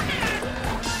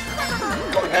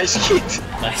 Oh, nice hit.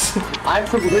 Nice. I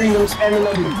put green them spamming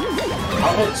them.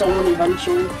 I'll hit someone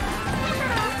eventually.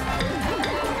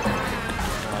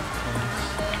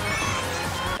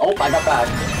 Oh, I got back.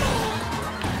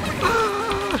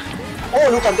 Oh,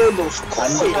 look at those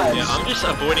coins. Yeah, I'm just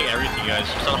avoiding everything, guys.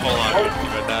 There's not a whole lot I can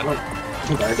do about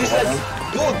that. This is,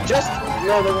 dude, just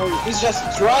no. It's just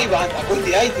drive and avoid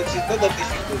the items. It's not that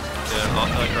difficult. Yeah,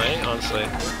 like, right? Honestly.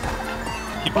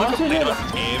 People who complain about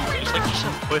this game, just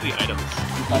avoid the items.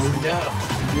 Yeah,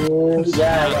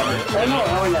 I got it. Oh, no,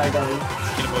 yeah, I got it.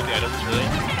 You can avoid the items, really?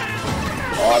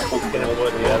 Oh, I fucking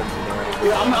avoid the attitude.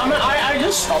 Yeah, I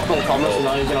just stopped all comments and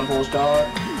now he's gonna pull star.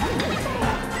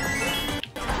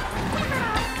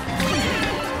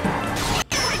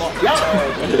 Yeah,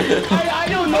 I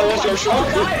don't know. That was your shot.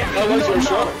 That was your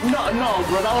shot. No,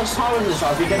 bro, that was Thomas'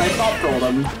 shot because I stopped rolled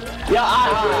him. Yeah,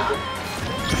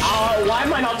 why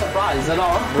am I not surprised at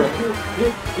all?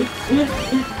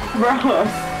 Bro.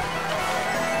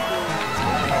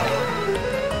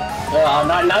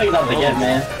 Now he's out to get,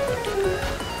 man.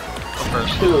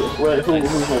 First. Who's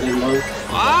holding those?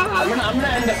 Ah! I'm gonna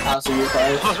end up passing you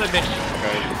guys. How's my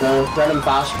bitch? The random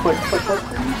pass, quick.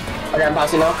 Okay, I'm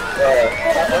passing now.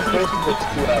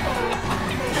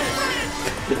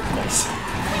 Nice.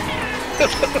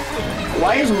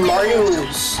 Why is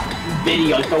Mario's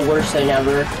video like the worst thing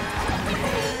ever?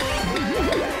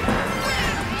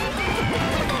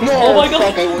 No, Oh my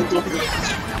God. fuck, I went to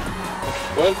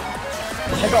What?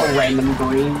 I got random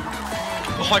green.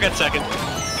 Oh, I got second.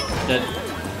 Dead.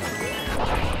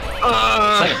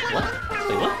 Second. What?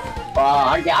 Wait, what?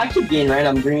 I keep getting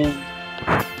random green.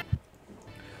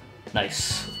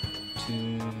 Nice.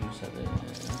 2, 7,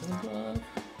 5.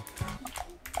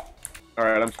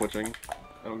 Alright, I'm switching.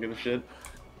 I don't give a shit.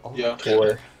 Yeah.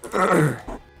 4.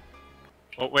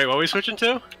 Oh, wait, what are we switching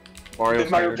to? Mario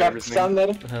Mario standard, Kart everything.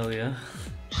 standard. Hell yeah.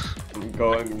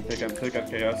 Go and pick up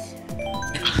chaos.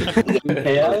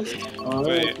 Chaos?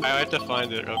 Wait, I have to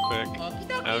find it real quick.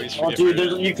 I always Oh, forget. dude, where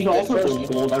it is. you can also put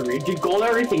gold everything. Dude, gold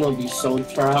everything will be so Oh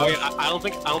trash. yeah, I don't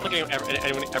think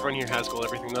everyone here has gold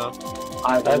everything though.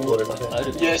 I I have gold everything. I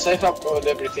did. Yes, I have gold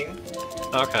everything.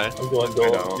 Okay. I'm going I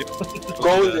gold. know.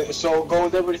 Gold, so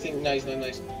gold everything. Nice.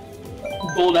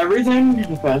 gold everything.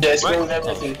 Okay. Yes, What? gold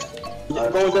everything. Yeah,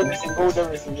 gold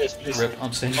everything. Yes, please. Rip,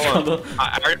 I'm saying Hold on. combo.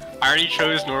 I already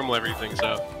chose normal everything,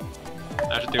 so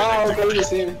I have to do it Oh, next okay, the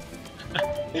same.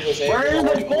 It's the same. Where is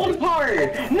the gold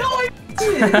part? No, I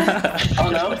didn't. Oh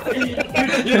no,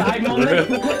 dude, I'm on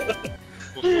the.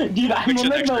 Dude, I'm Fix it on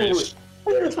next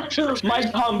the. race. My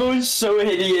combo is so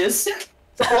hideous.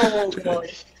 Oh boy.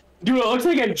 Dude, it looks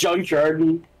like a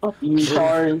junkyard. Fucking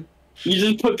car. You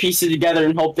just put pieces together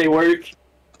and hope they work.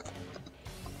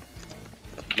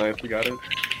 Nice, we got it.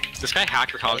 This guy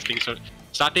hacker college being so.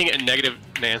 Stop being a negative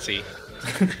Nancy.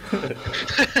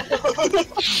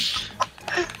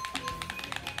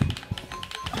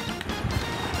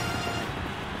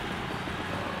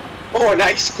 Oh,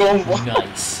 nice combo.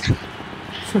 Nice.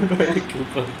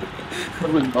 I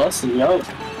was busting up.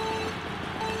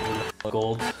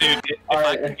 Gold. Dude,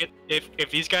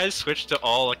 if these guys switch to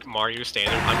all like Mario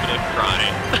standard, I'm gonna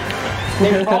cry.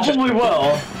 They probably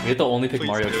will. We have to only pick Please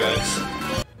Mario do it. tracks.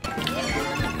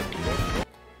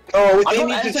 Oh, I they don't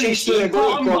need to actually change to the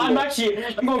gold I'm combo.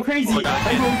 going crazy. Oh my God.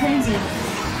 I'm going crazy.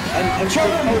 I'm trying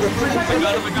to hold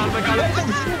I got it.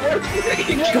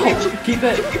 Go! Keep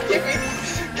it! Keep it!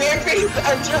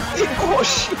 I'm just in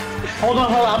push! Hold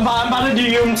on. I'm about to do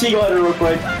UMT glider real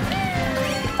quick.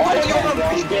 Oh, I No, can't,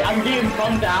 you're bro. I'm getting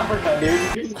bumped to Africa,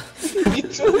 dude. Me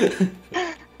too!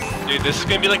 Dude, this is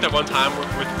gonna be like that one time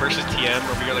with versus TM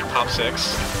where we got like top 6.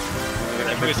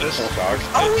 Who is this? Full shocks.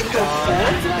 Oh, we can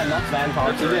Yeah, that's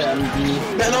fantastic.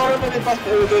 Yeah, No, they passed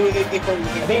they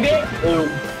I think they. Oh,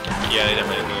 Yeah, they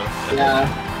definitely do. yeah.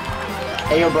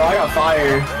 Hey, yo, bro, I got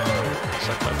fire.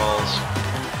 Suck my balls.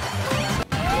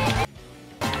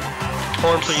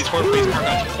 Horn, please, horn, please.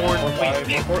 Horn,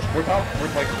 please. We're top a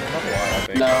lot, I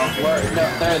think. No,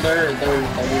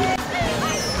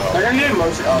 they're gonna do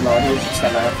most. Oh no, he was just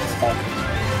gonna.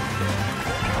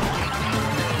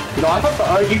 You know, I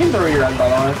thought you can throw your red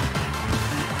ball on.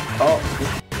 Oh.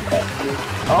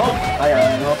 Oh, I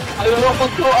got it. I don't know what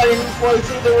to do, I didn't want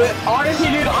to do it. Honestly,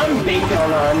 dude, I'm baking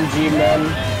on RNG, man.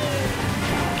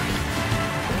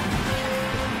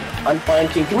 I'm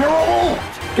planting. Come here, roll!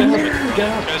 Get out! Get You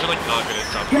out! guys are like not good at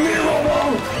top. Come here,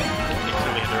 roll! Because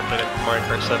we never played it Mario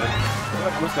Kart 7.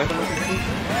 What's that?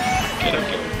 Get up,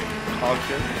 Oh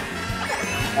shit.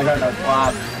 I got no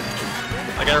flop.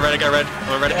 I got red.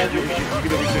 I'm ready. You can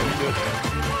do it.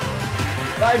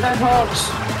 Guys, that helps.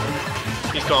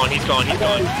 He's gone.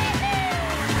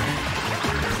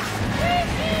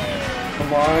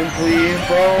 Come on, please,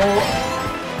 bro.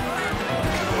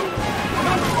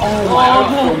 Oh my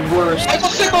god, the worst. I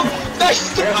got second!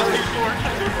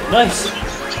 Nice!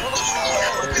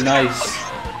 Nice.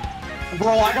 Bro,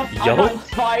 I got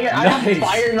fire. I got Nice.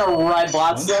 fire in a red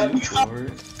last 1, 2, set. 4,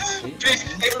 8. Please,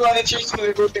 everybody change to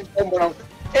the golden combo now.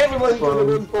 Everybody to the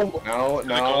golden combo. Now, The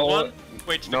gold one?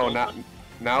 Wait, no,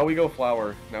 now we go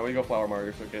flower. Now we go flower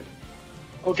Mario Circuit.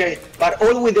 Okay, but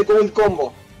all with the gold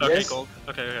combo. Okay, Yes? gold.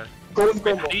 Okay. Gold Wait,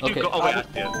 combo. how do you do Okay. gold? Oh, wait,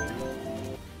 yeah.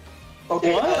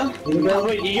 Okay. What?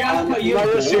 Wait, you have to put you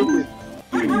Mario gold? Circuit.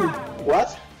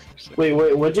 What? Wait,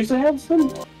 what'd you say,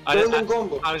 Hanson? Golden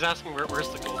combo. I was asking where's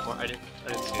the gold one? I didn't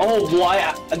see it. Oh,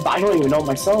 why? I don't even know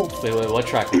myself. Wait, what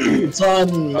track? It's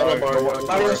on Metal Bar.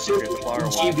 Mario Circuit. Flower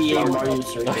one. GBA Mario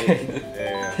Circuit. Okay.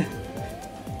 Yeah.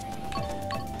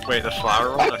 Wait, the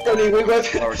flower one? Okay. Actually, we got.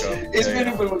 Flower go. It's Yeah, yeah.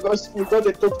 beautiful because we got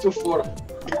the top 2 4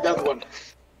 in that one.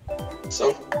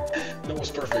 So that was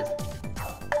perfect.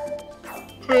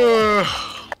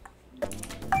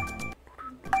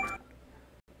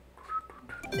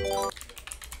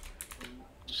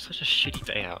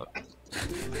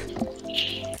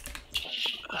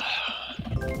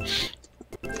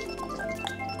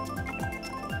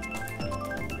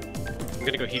 I'm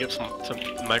gonna go heat up some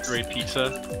microwave pizza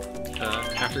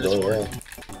after this Oh, one. yeah.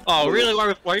 Oh, really?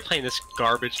 Why are you playing this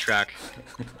garbage track?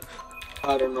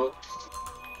 I don't know.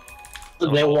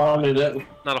 They wanted it.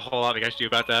 Not a whole lot you guys do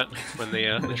about that when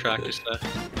the track just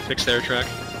fix their track.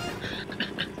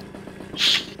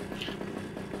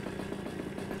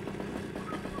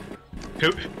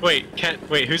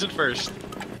 Wait, who's in first?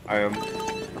 I am.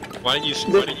 Why didn't you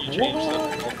change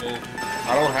the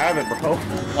I don't have it, bro.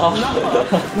 Oh,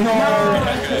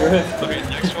 Okay,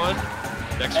 next one.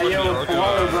 Next Hey, one, yo, we'll do,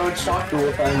 Water Road Shock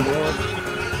Duel time, bro.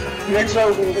 Next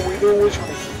one, we do which one?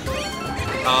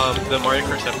 the Mario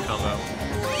Kart 7 combo.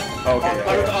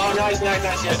 Okay. Oh, nice,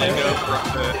 yes. And then go for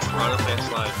the Toronto Fan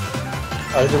Slide.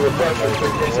 I was a refresher.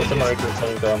 What's the Mario Kart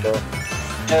 7 combo?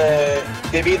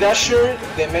 The B-Dasher,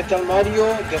 the Metal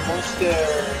Mario, the Monster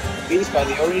Beans by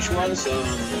the orange ones, and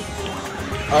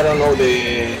I don't know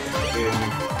the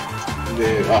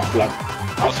black.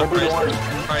 Also,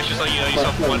 Bryce, just like you know, you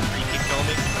saw one free kick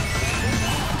element.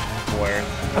 Where?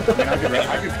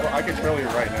 I can throw you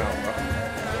right now, bro.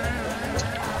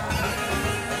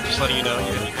 Just letting you know,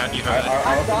 you have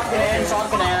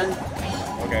Sock and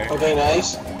Okay. Okay,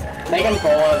 nice. They can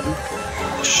pull it.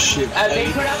 Shit.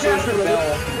 They put out their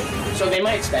bell, so they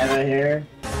might stand right here.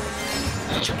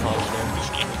 that's your college there.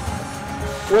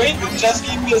 Wait, just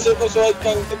give me a second so I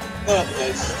can.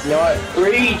 Nice. You know what?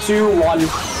 3, 2, 1.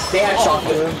 They had shock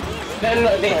too. Then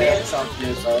they had shock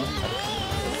too, so.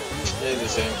 They're the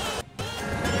same.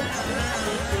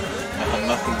 I have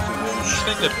nothing to Just lose.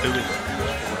 make the booty.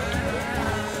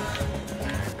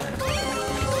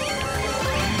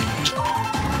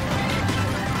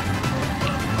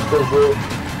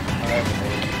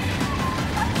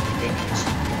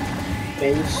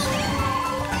 Base.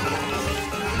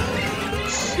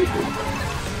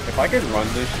 If I could run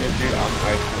this shit, dude,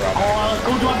 I'd drop it.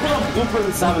 Go do I put a blooper in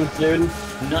the 7th, dude?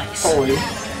 Nice. Holy.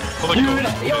 Oh my Dude,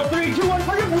 god. yo, 3, 2, 1,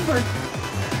 fucking blooper!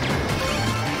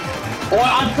 Oh,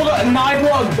 I put a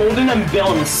Nibel, Golden, and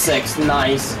Bill in 6th.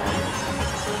 Nice.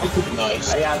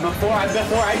 Nice. Yeah, before I just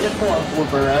pull a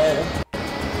blooper, right?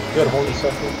 Good, holy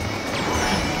second.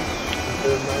 I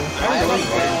like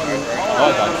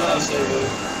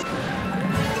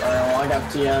Alright, well, I got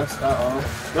TS. Uh-oh.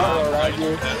 Uh-oh,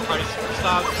 Reggie.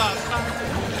 Stop.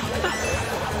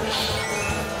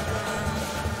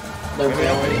 They're Wait,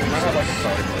 failing. I have like a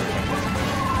card.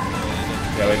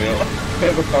 Yeah, they do. They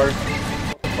have a card.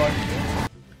 Fuck.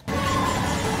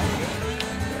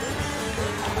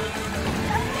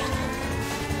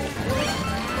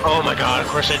 Oh my god, of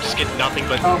course I just get nothing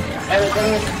but Oh,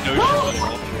 everything. no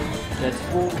That's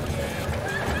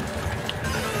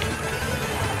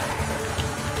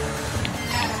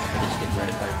Just get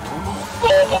right back.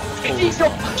 He's so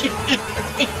fucking.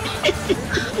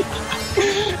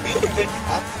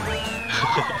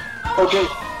 Okay,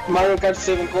 Mario Kart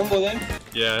 7 combo then?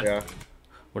 Yeah. Yeah.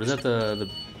 What is that? The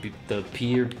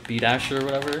P or B Dasher or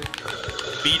whatever?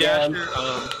 B Dasher,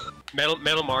 Metal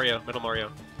Mario. Metal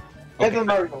Mario,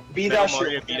 Metal B-Dasher,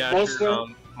 Mario, B Monster, Dasher,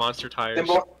 Monster the, Tires.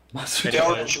 Monster the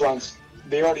Tires. orange ones.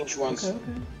 The orange ones. Okay.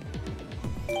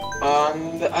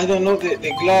 And I don't know the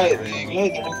glide,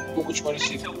 which one is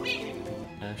it?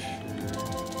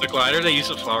 The glider, they use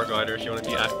a flower glider if you want to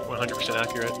be 100%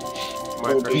 accurate.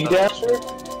 My The first B-Dasher?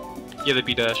 Yeah, the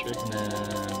B Dasher. And then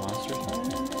Monster Tires?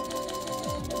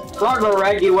 Frogger,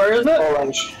 Reggie, where is it?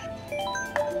 Orange.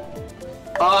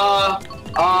 Oh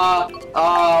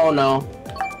no.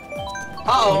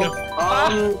 Uh-oh.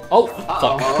 Oh, Uh-oh.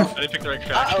 fuck. I didn't pick the right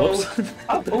track. Whoops.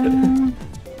 Uh-oh.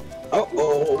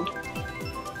 Uh-oh.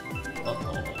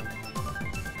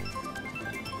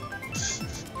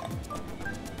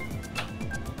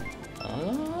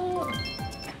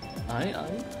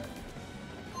 Aye.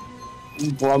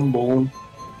 Grumble.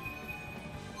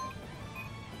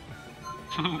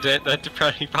 that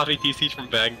probably DC'd from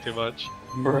bagging too much.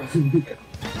 Bruh.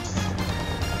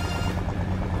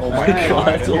 Oh my Hey,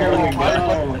 god. here we go.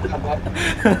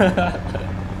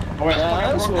 Oh, wait,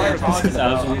 Yeah, that's what I'm This is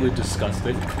absolutely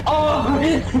disgusting. Oh!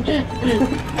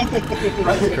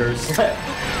 Cursed.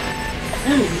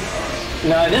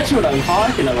 No, that's what I'm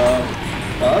talking about.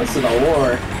 Oh, this is a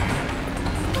war.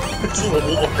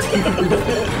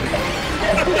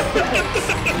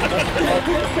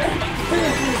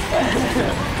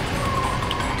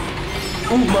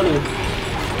 Ooh, money.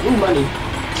 Ooh, money.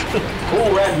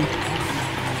 Ooh, red.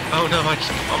 Oh no, I just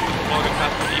bumped the log and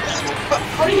passed the people.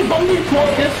 How do you bump your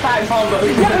smoke this time, Combo? I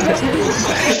don't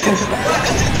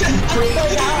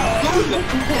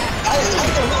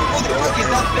know who the fuck is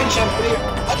that Belgian player.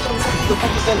 I don't know who the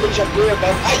fuck is that Belgian player,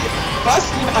 but I passed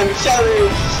him and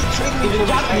shouted straight You into just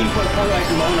got me my for a color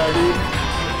like Mona, dude.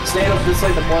 Stand up just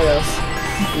like the boy us.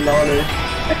 Lauder.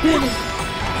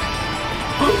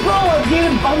 Bro, I'm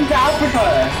getting bumped to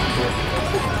Africa!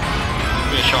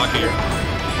 Give me a shock here.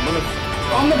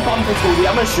 I'm gonna bump this movie,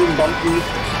 I'm gonna shoot and bump you.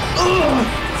 Ugh!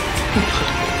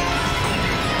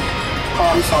 Oh,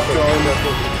 I'm stop throwing.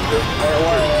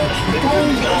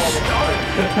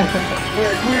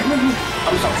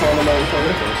 I'm stop throwing them over.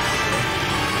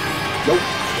 Nope.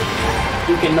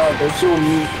 You cannot, they'll soon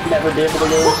never be able to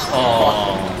lose.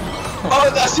 Oh. Oh,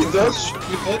 that's it, does.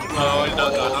 Oh, no.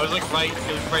 I was like right,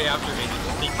 it was right after me.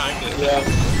 He timed it. Yeah.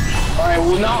 Alright,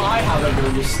 well now I have a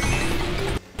boost.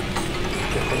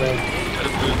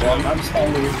 I'm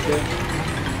standing with shit.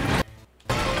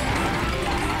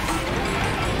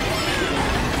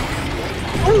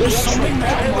 Oh, there's something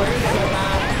bad.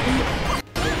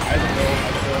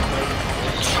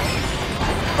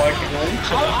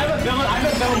 I have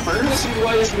a villain first. Use it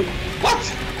wisely. What?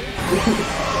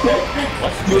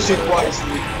 Use it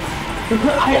wisely.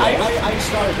 I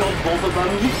just gotta build both of them. I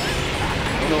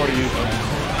don't know where to use them.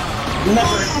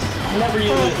 Never use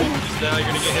it. Now you're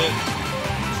gonna get hit.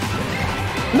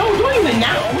 No, don't even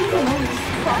now.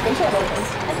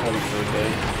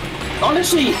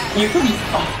 Honestly, you could.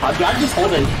 I'm just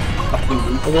holding.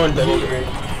 I'm going double green.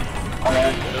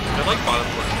 Alright. I like bottom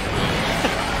floor.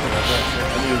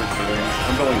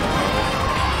 I'm going now.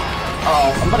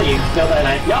 Oh, I'm gonna get killed that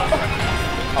night. Yup.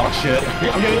 Oh shit.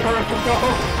 I'm getting hurt. Go.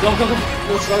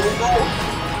 Let's go.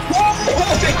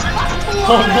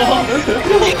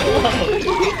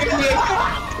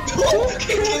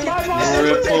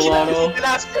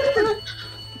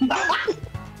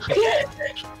 I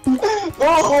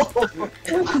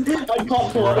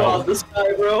can't pull it off this guy,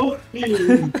 bro.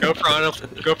 Go Piranha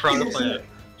Plant.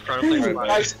 Piranha Plant.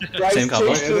 Right, Same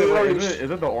combo. Is it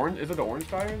the orange? Is it the orange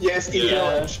tire? Yes, it's Yeah.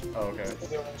 orange. Oh, okay. It's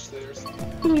the orange stairs.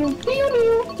 Where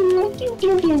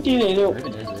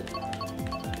even is it?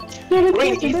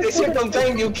 Green, it's the second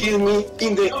time you kill me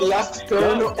in the last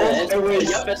turn of a race.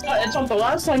 Yup, it's not the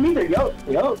last time either. Yup.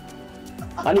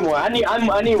 I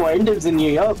need more Indians than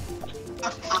you. Yup.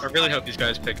 I really hope these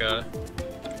guys pick the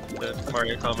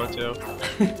Mario combo too.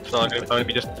 So I'm gonna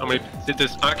do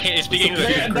this. I can't speak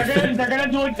English. They're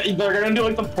gonna do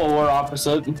like the polar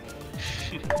opposite.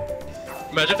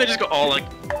 Imagine if they just go all like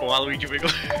Waluigi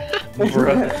Wiggle.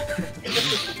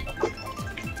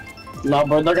 No,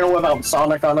 bro, they're gonna whip out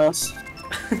Sonic on us.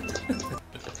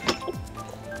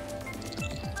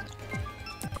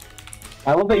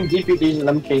 I don't think DPD's an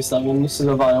MK7. This is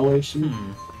a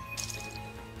violation.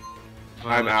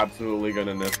 I'm absolutely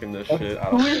gonna nisk in this shit. I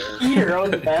don't care. Eat your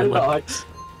own band dogs.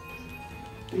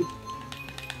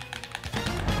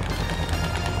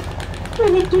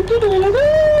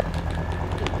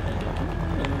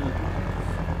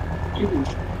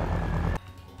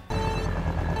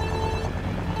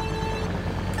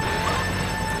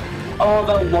 Oh,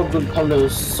 that London color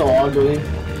is so ugly.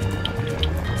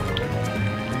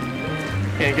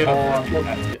 Can't get him.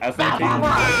 I think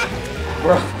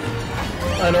Bro.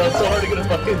 I know, it's so hard to get a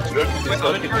fucking joke with this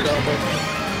fucking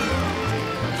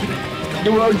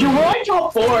You were on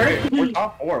top 4! we're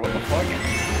top 4, what the fuck?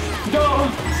 Go!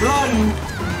 Run!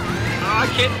 I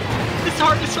can't. It's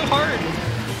hard. It's so hard.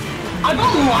 I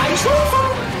got live so far!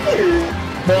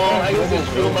 No, I was just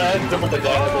feel my head double the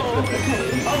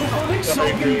I'm so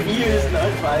confused,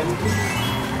 that's fine.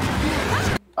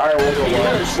 Alright, we'll get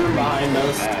another shroom behind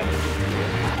us.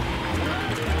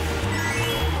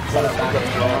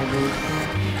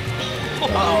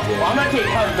 Uh-oh, well, I'm gonna take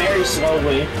her very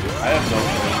slowly. I have no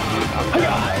clue.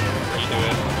 You do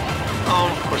it. Oh,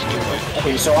 of course you do.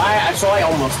 Okay, so I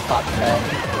almost caught that.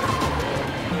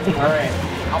 Alright,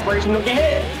 Operation Look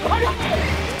Ahead!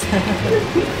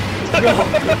 I'm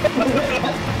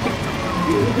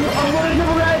gonna give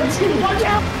a red! Watch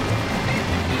out!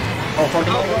 Oh, fuck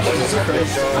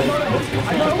I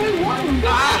got only one!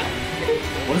 Ah!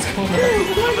 What is going on?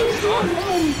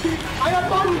 I got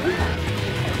bomb!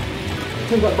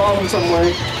 I got bomb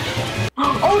somewhere.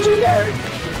 Oh, she's there!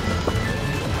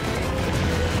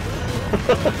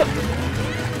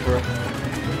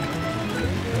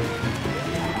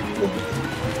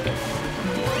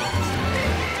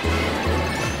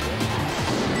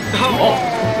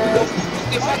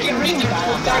 The fucking ranger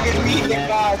will target me in the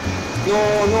back. No,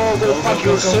 go fuck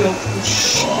yourself.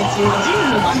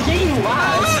 I'm getting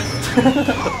last!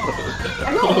 I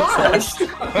got last!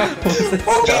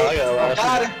 Okay,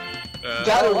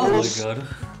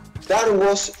 that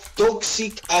was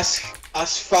toxic as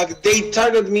fuck. They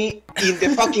target me in the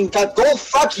fucking cat. Go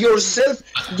fuck yourself,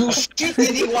 you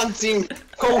shitty one team.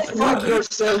 Go fuck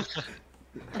yourself.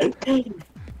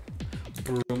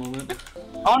 Brutal moment.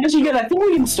 Honestly, good. I think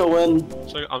we can still win.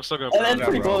 So I'm still gonna. And that's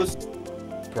pretty close.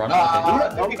 Piranha.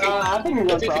 I think we're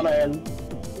going Piranha and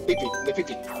The PP.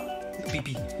 PP.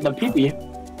 the peepee.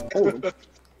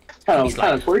 Oh,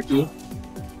 kind of quirky.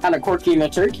 Kind of quirky in a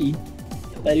turkey.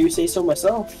 That you say so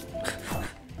myself.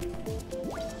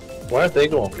 Why aren't they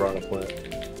going Piranha Plant?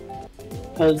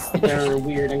 Because they're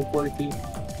weird and quirky.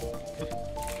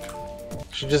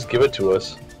 Should just give it to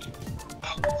us.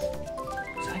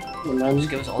 And then Just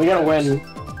give us all we gotta tracks. win.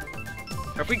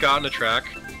 Have we gotten a track?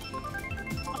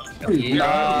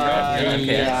 Yeah.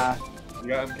 Yeah. You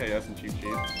got MKS and Cheap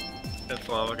Cheap. That's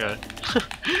long, okay.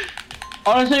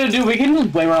 Honestly, dude, we can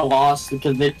just blame our loss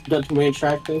because they got too many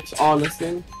track picks,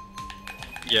 honestly.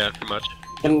 Yeah, pretty much.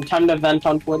 And time to vent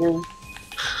on Twitter.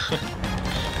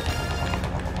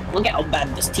 Look at how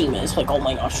bad this team is. Like, oh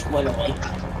my gosh, literally.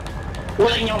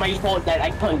 Really, not my fault that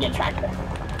I couldn't get track pick.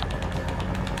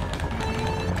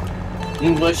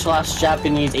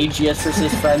 English/Japanese, AGS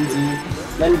versus Frenzy.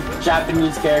 Then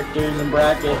Japanese characters and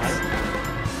brackets.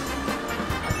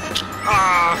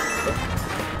 Ah!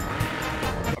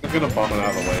 I'm gonna bum it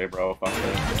out of the way, bro. Fuck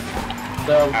it.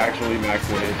 So, Actually, max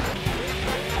wave.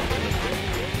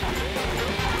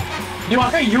 you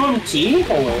want to UMT?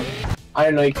 Or I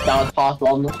don't know if that was possible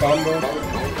on this round, bro.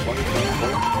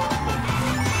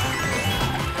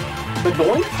 But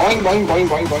going? Boing, boing, boing,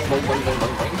 boing, boing, boing, boing, boing,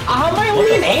 boing. How am I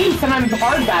only an 8th and I'm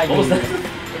hard bagging? What was that?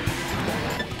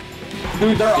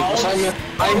 Dude, they're all. Because I'm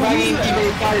bagging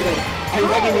even harder. I'm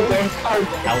bagging even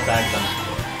harder. Outbag them.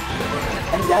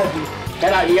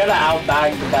 You gotta outbag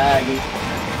the bag.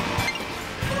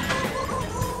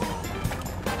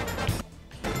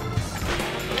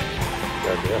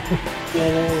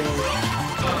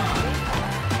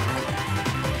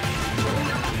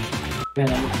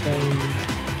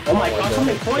 Oh my gosh, how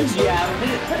many coins do you have?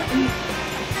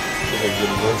 I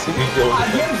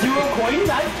have 0 coins?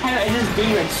 I just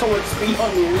gained like so much speed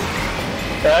on you.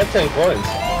 I have 10 coins.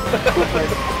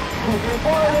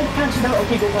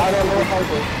 Okay, go on.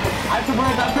 I have to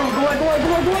run, go on.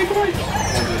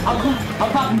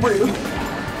 I'm popping for you.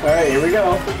 Alright, here we go.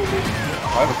 I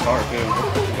have a car too.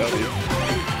 W.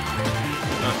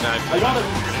 Oh, nice. I got it.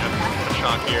 A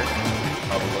shock here.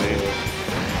 Probably.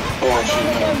 Oh shit,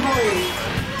 no.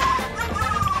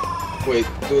 Wait,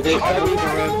 do they have me? I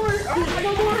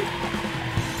got more.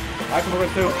 I can run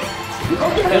too.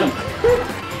 Okay.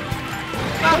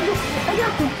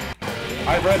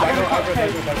 I've read.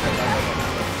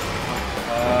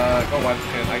 Go once,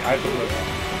 man. I have to look.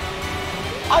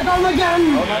 I got him again.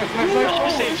 Oh, nice. Oh,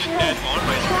 Sage's just dead on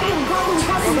my screen.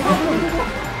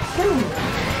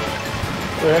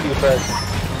 We're heading to bed.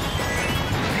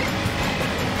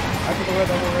 I can go red.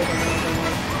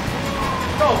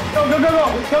 Go.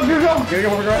 Here you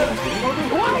go, we're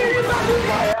Why are you not doing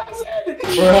my ass?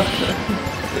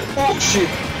 Oh shit.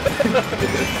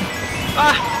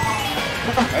 Ah!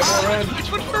 I have red. Which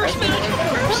one first, man? Which one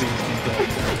first?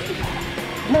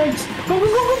 Next. Go.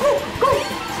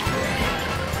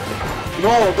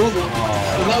 No, dude. So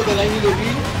now that I need a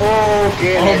beat.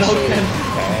 Okay, Oh, next no, one.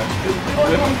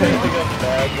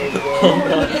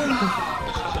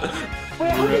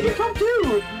 Wait, how did you come to?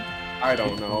 I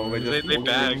don't know. They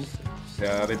bagged.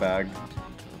 Yeah, they bagged.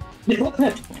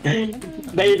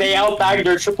 They outbagged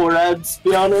their triple reds, to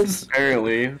be honest.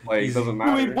 Apparently, like, it doesn't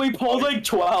matter. We pulled like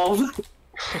 12.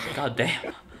 God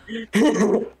damn.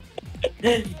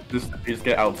 Just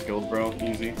get outskilled, bro.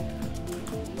 Easy.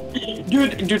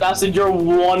 Dude, I said you're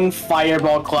one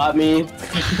fireball clap me.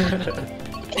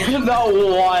 Not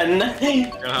one. You're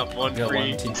gonna have one Got free.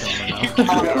 one team coming now.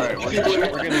 Alright, we're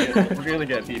gonna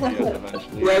get PPS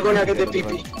eventually. We're gonna get the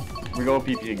PP. We go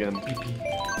PP again.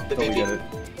 The Until we get PP.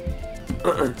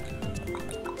 it.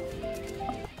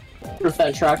 If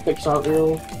that track picks aren't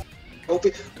real. Go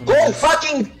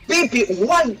fucking PP.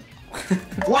 Why?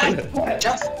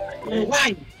 Just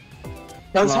why?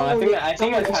 No, I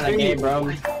think that's kind of gay,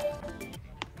 bro.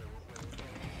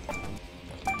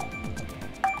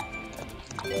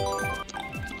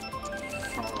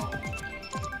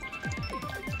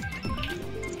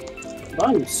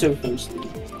 I'm so thirsty.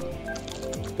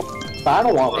 But I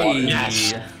don't want water. Hey.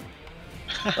 Yes.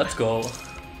 Let's go.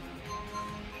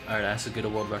 Alright, that's a good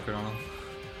world record on him.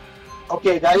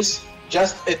 Okay, guys,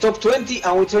 just a top 20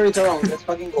 and we turn it around. Let's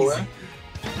fucking go, eh?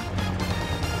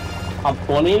 Top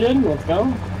 20 then? Let's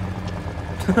go.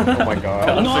 Oh my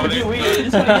god. No, dude, we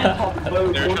just gotta get top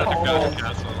vote. They're trying to go to the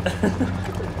castle.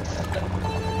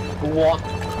 What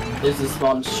is this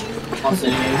launch? I'll see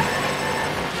you.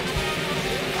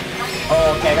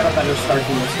 Oh, okay, I got a better start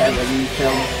than this guy that you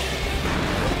killed.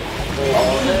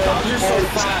 Oh, the dogs are so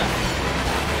fat.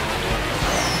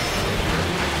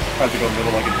 Tried to go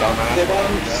middle like a dumbass. The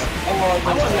bottom.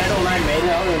 I want Metal Knight main.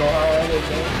 I don't know how it is.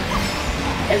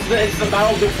 It's the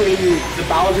battle between the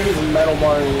Bowsers and Metal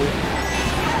Mario.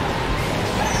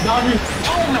 Bowsers.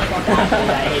 Oh my god,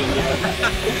 I hate you.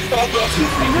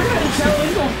 You're gonna tell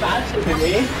me so faster than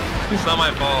me. It's not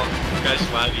my fault. This guy's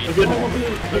laggy. What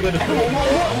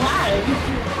lag?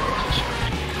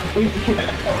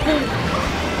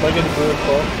 Like in the blue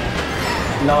call.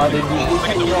 No, dude, you Look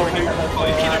at the war here. Oh,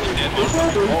 you can't understand this.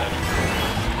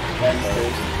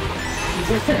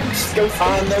 just go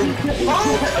find them.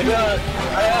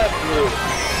 I have blue.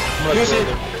 Use it.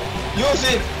 Use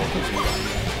it.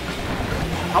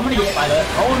 I'm gonna get by that.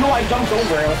 Oh no, I jumped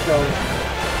over. Let's go.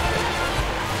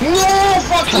 No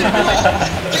fucking.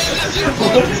 That's your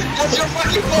fault. That's your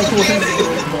fucking fault, kid.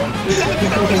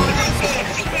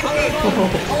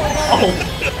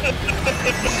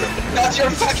 That's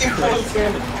your fucking fault,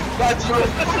 kid. That's your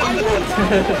fucking fault.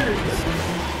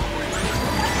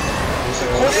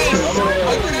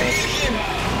 I'm gonna hit him.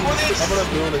 I'm gonna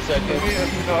blue in a second.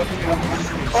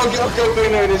 Okay, we're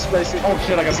gonna this place. Oh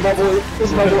shit, I got My boy, this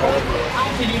is my boy.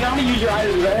 Did you know how to use your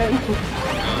items, right?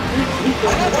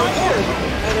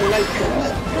 I don't like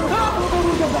this.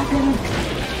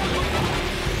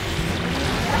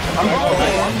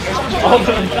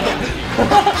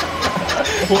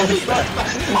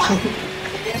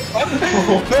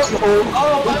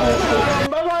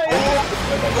 Bye-bye.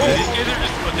 These kids are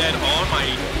just dead on my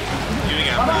viewing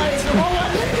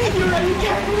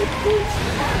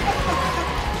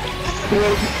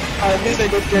At least I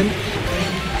got 10.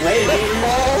 Wait.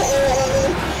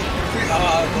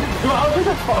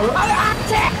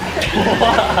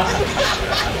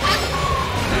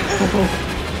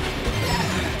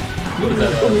 What is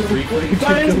that? Free click?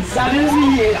 That is the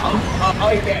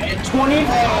like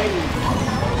 25.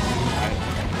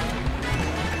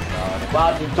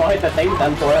 Wow, just don't hit the thing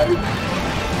then for it.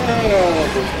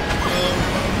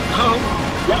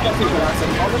 Yeah, that's a good answer.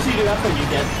 Honestly, dude, that's what you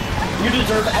get. You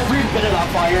deserve every bit of that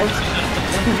fire.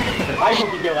 I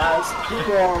hope you get last.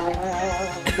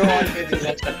 Go on,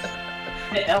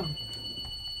 It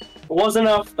was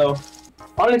enough though.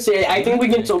 Honestly, I think we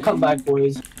can still come back,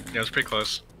 boys. Yeah, it was pretty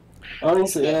close.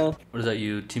 Honestly, yeah. What is that?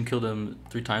 You team killed him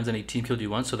 3 times and he team killed you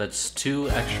once, so that's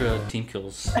 2 extra team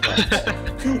kills.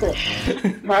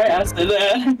 Alright, after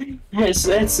that,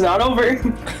 it's not over.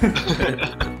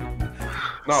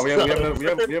 No, we have another 12,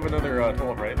 right? We have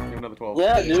another 12.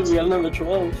 Yeah, dude, we have another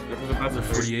 12. That's a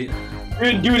 48.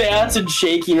 Dude, acid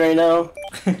shaking right now.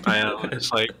 I am.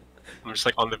 I'm just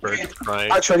like on the verge of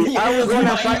crying. Actually, I was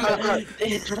gonna fight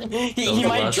He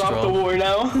might drop the war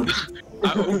now.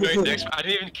 Wait, next. I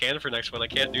didn't even can for next one. I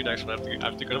can't do next one. I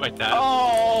have to go to my dad.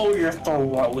 Oh, you're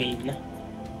throwing.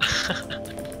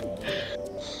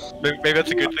 Maybe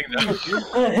that's a good thing though.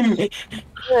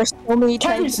 There's so many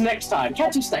Catch times. us next time.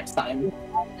 Catch us next time.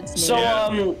 So,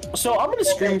 Yeah. so I'm gonna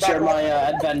screen share my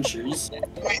adventures.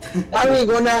 Are we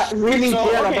gonna really So,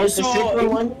 care okay, about the so second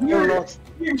one? Or not?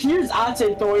 here's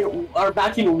Acid throwing or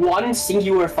backing one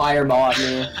singular fireball at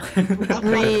me.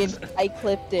 Agreed. I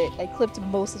clipped it. I clipped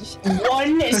most of the shit.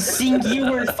 One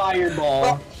singular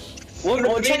fireball.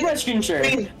 Well, check my screen share.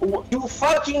 You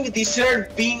fucking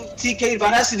deserve being TK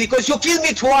Vanassi because you killed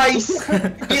me twice!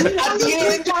 At the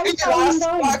end, in the last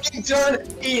fucking turn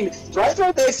in Dry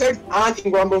Desert and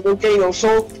in Rumble Volcano,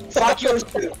 so fuck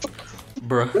yourself.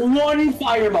 Bruh. One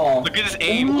fireball. Look at this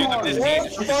aim, dude. Look at this aim.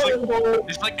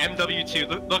 This is like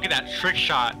MW2. Look at that trick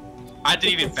shot. I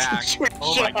didn't even back.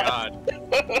 Oh my god.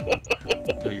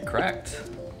 Oh, you're cracked.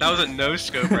 That was a no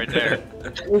scope right there.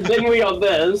 Then we got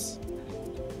this.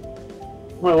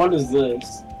 Wait, what is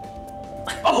this?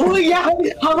 Oh yeah,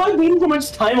 how am I waiting so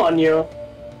much time on you?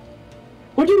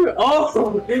 What do you?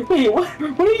 Oh, wait, what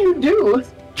do you do?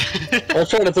 I was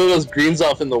trying to throw those greens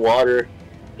off in the water.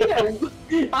 Yeah,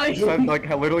 I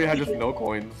literally had just no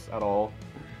coins at all.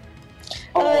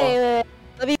 Oh.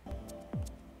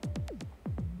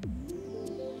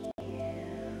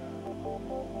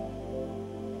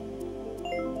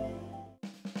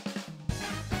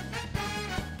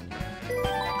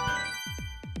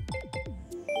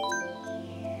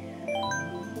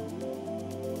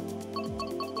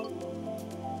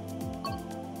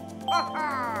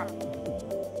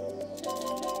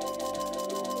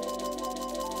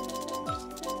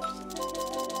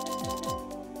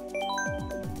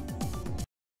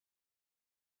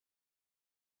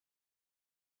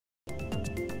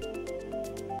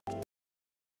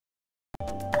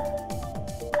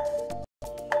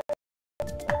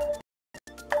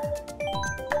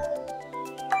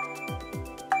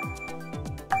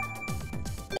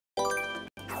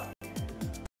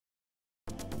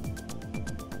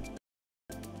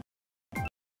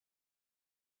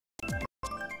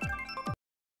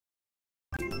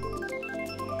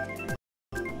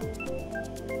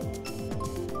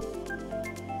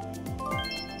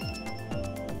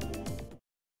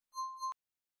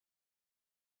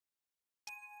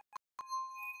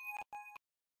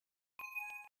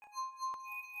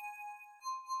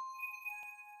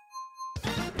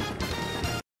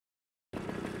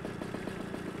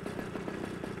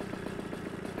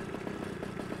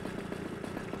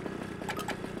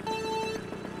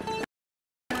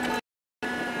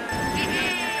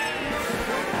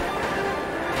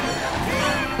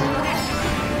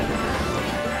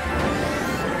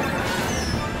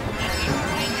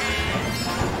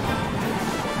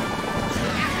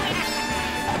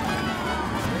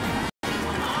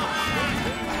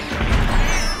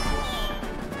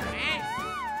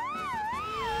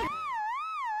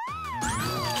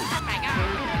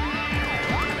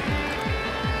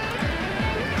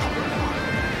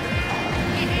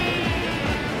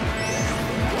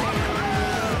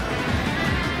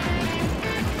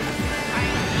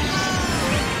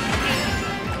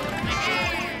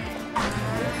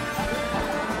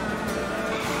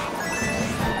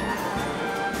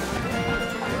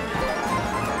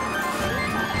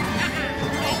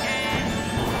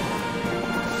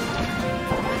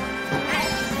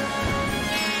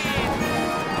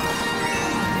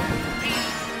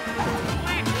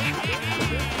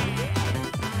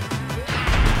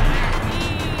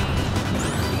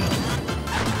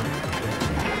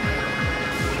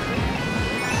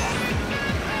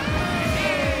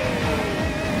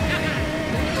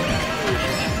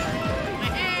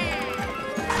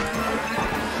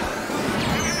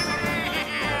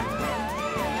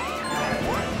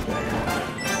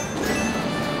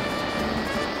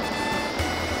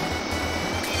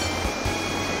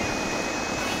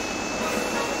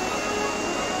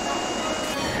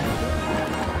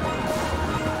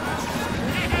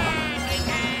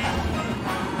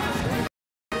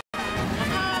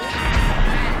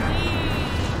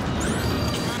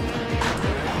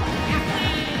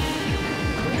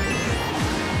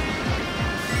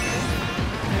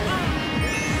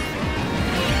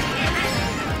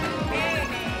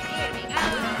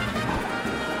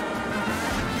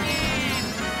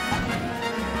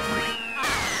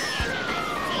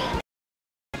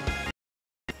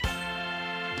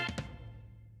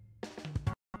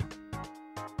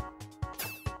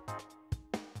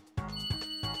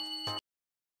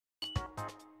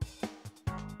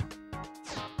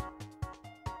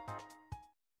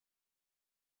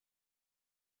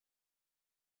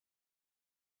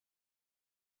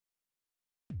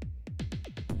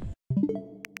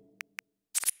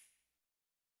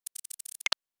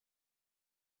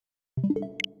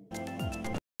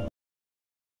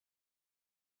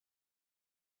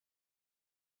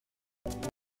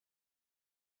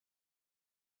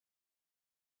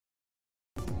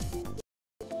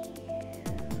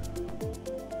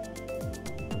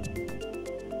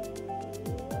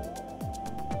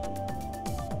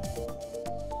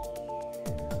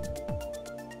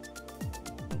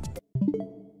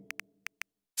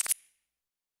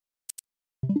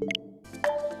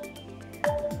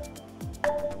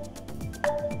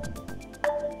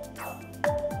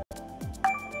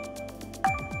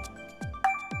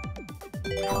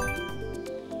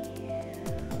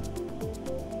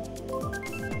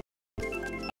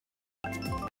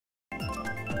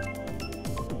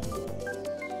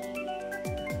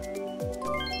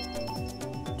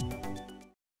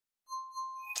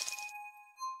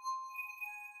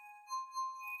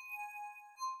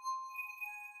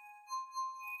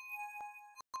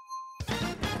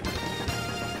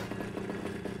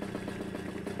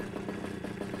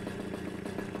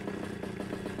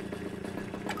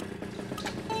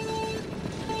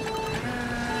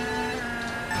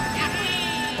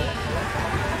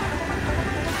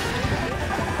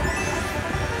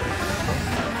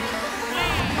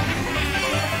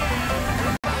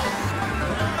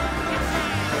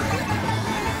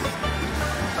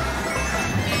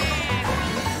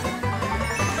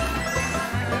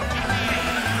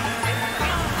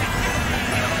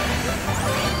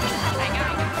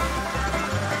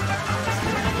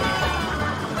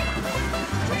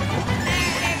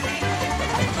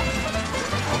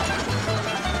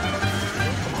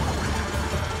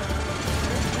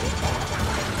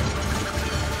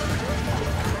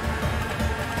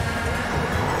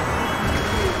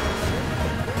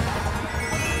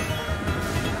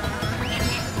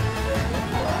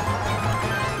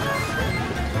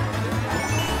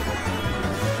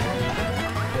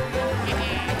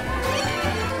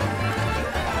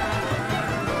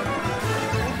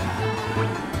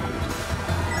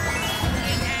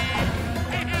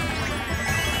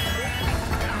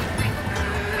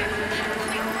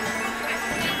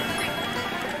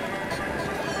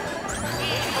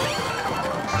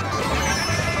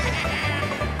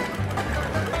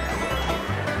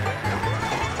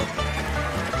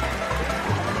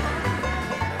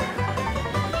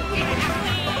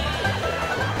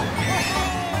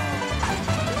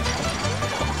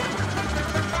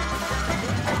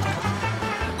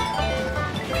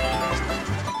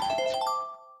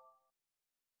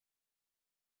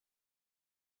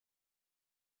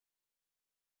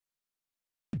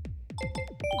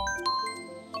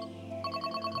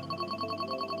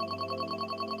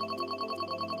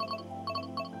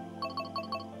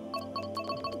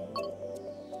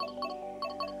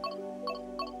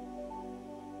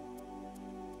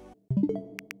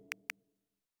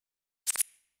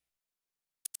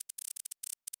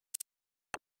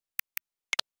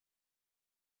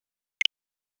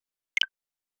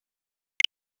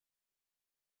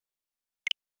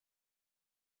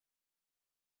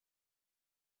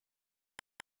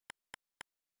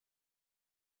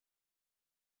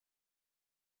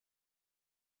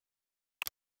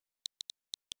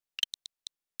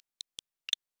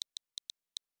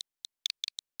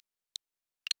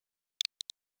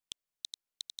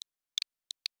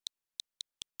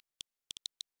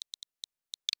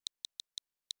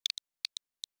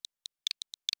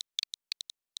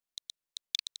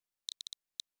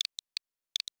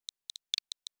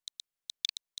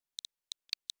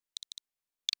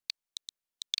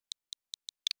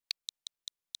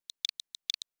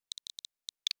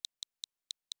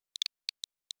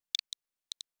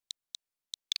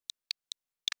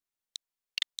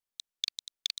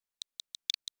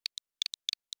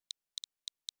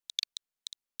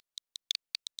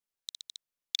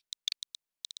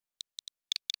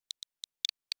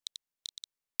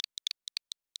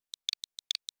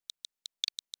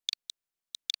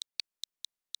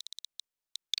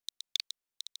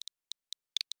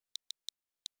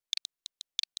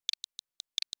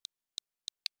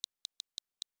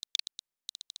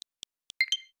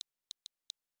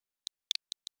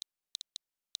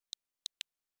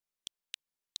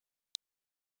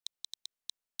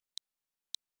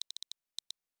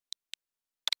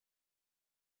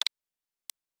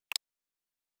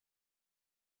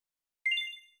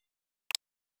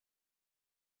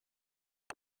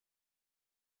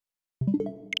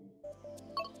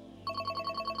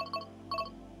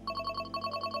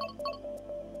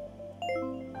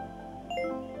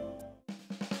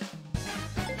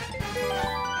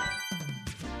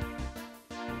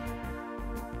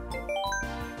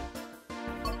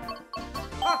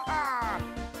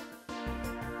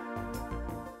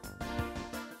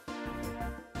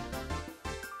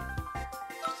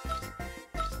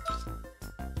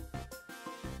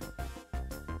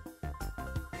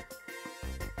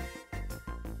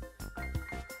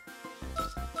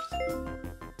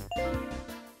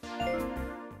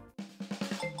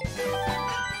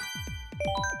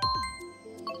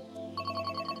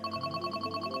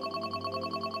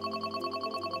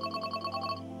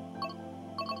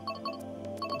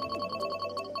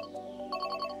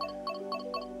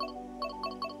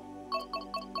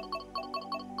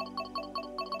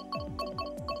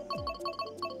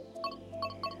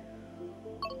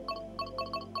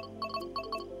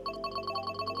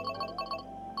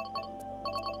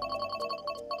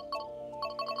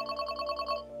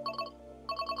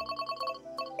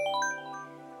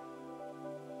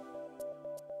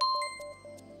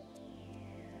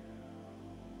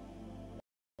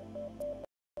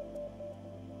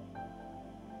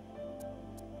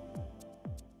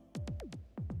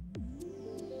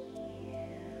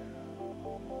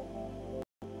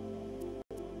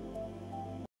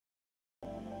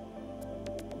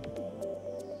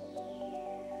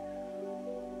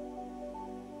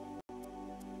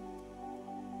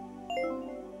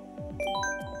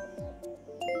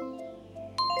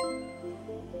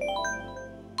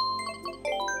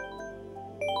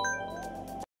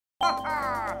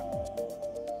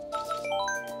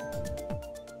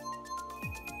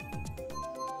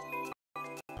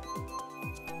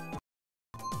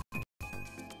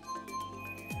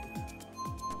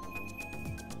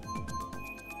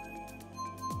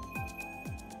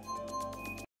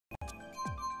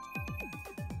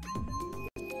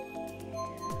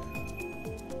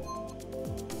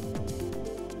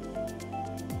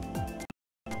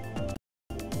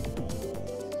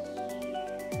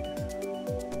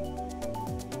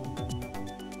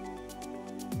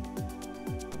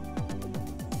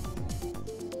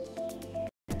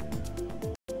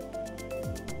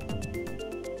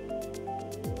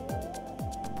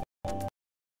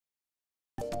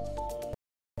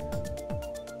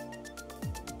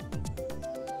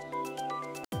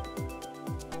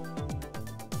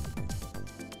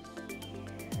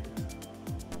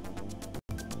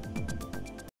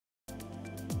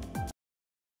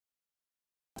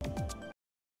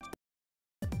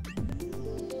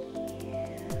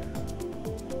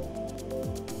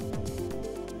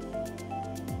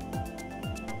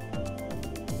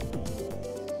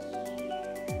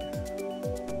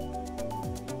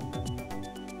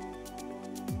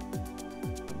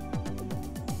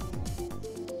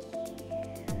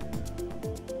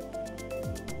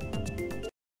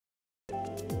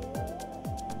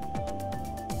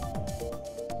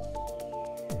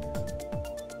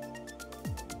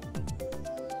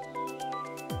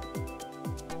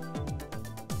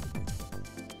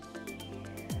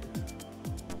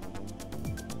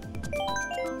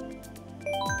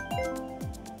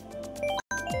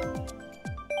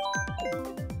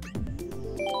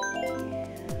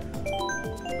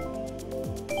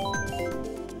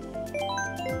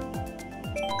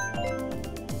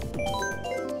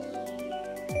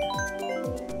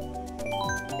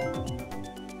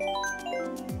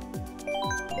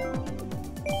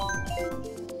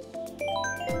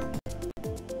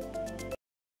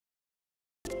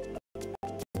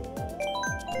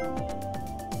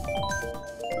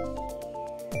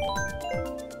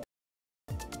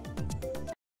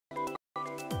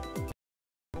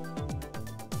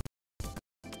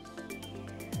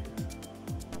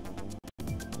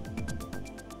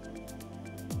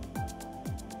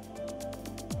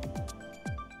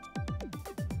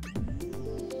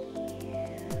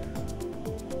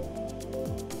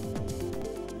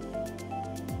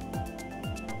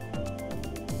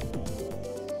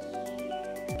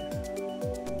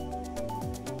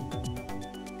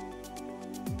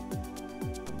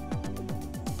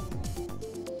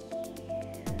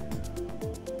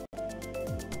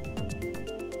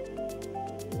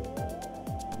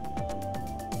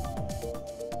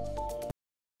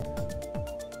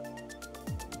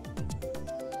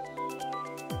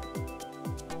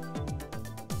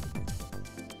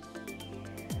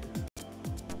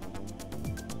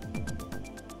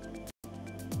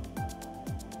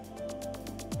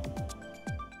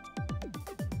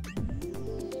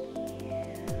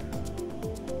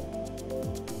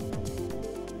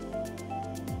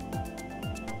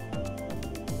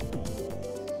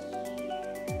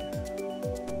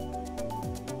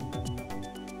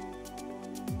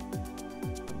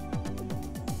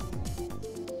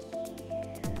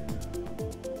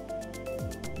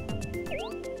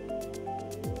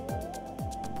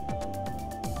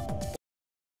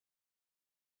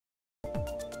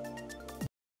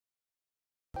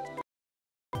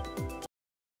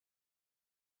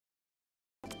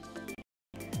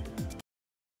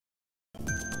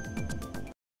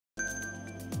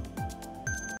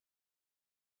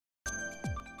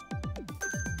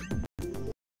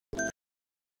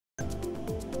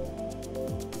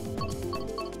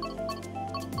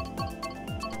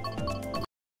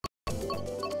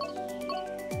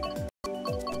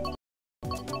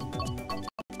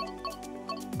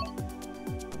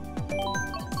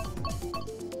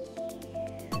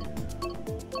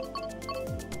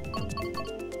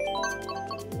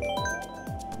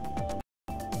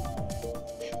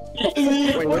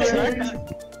 Wait, what's that?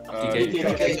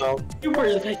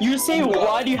 You say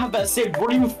why do you have that saved? Where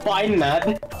do you find that?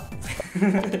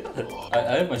 I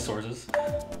have my sources.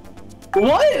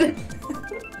 What?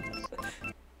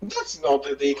 That's not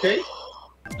the DK.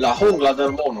 La jungla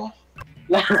del mono.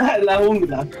 La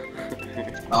jungla.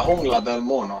 La jungla del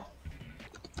mono.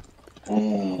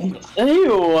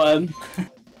 Ew.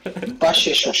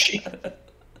 Bashe shoshi.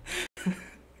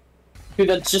 Dude,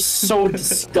 that's just so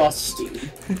disgusting.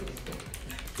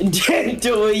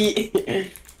 Delete.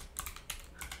 Okay,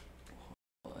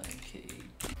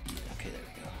 there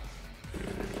we go.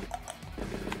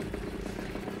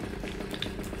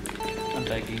 I'm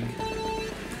begging.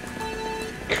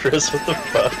 Chris, what the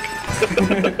fuck?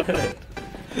 Plenty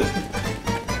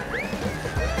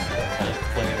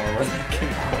more where that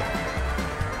came from.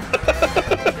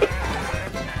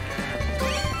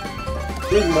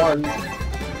 There's more.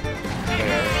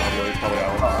 Yeah, probably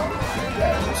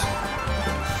Alex.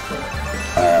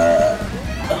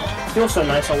 Feels so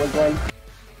nice on the gun.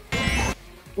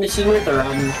 This is with their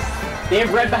they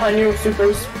have red behind you,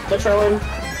 supers, they're trolling.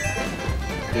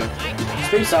 Yeah.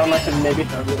 Space out, I can maybe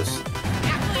throw this.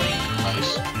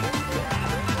 Nice.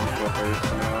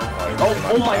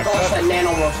 Oh my gosh, that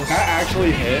nano roast. That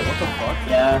actually hit? What the fuck?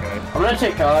 Yeah. Okay. I'm gonna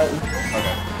take cut.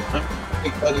 Okay.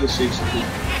 Take that in 60.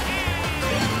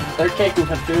 They're taking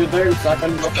cut too, they're in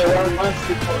second. Okay, we're on 1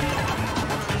 3 4.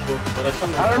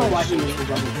 I don't know why he needs to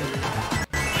go.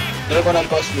 They're gonna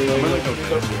bust me. I'm gonna go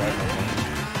get it right now.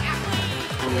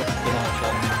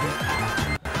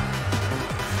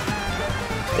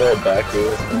 Throw it back,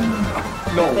 dude.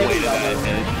 No way did that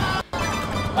hit.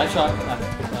 I shot.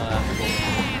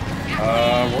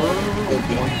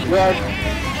 We're...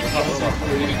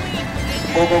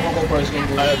 Go, Bryce, go.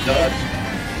 I have dodge.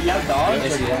 You have dogs?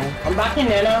 Yes, yeah. I'm back in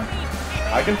Nana.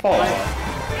 I can fall off.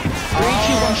 3,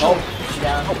 2, 1, shot.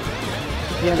 Yeah.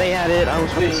 Yeah, they had it. I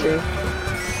was pretty sure.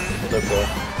 They're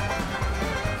both.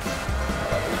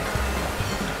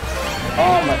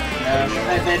 Oh my god.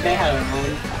 They had it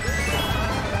on.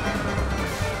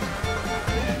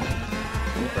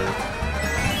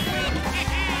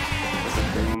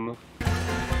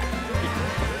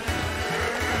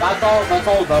 That's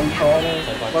all done, Connor.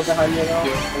 We're behind you now.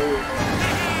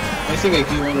 I think I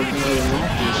killed one of them, I don't know.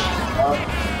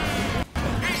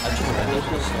 I took a red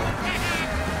this.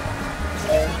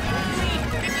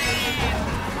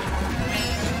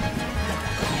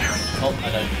 Oh, I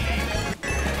died.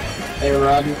 They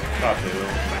run. Top two.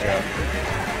 Yeah.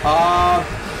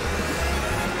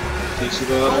 Takes it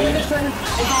Oh, out. this turn is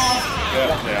off.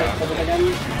 Yeah.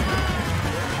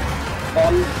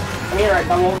 I'm here, right,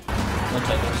 double. One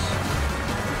take this.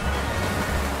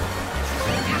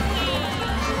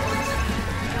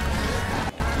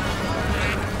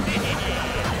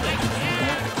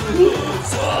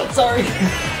 Sorry.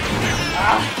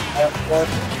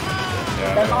 That's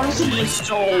Yeah. honestly just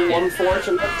so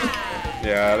unfortunate.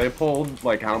 Yeah, they pulled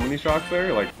like how many shocks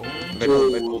there? Like they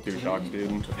pulled 2 shocks,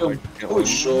 dude. Like, Oh,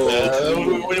 sure.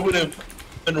 We would have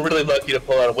been really lucky to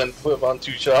pull out a win whip on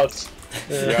 2 shots.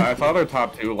 yeah, I saw their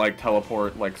top 2 like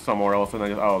teleport like somewhere else, and then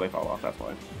they fell off. That's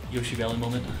why. Yoshi Valley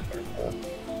moment.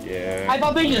 Yeah. I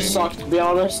thought they just sucked, to be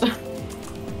honest.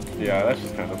 Yeah, that's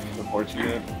just kind of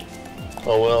unfortunate.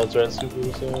 Oh well, it's red super,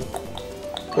 so.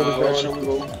 Where should we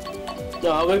go?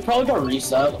 No, we probably got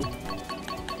reset.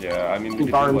 Yeah, I mean, we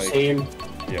could Barn do, like, team.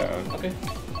 yeah. Okay.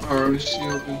 RC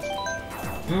open.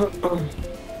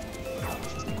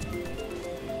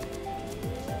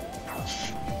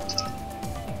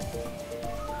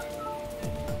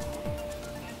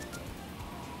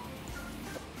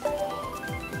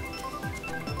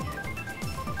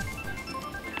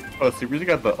 Oh, Super, you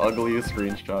got the ugliest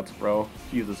screenshots, bro.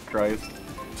 Jesus Christ.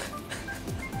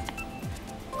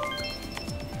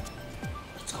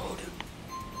 Let's go, dude.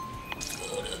 Let's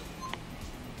go, dude.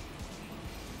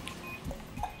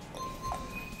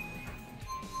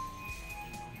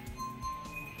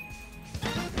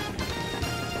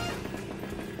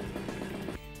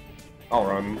 I'll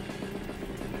run.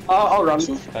 I'll run.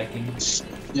 Viking.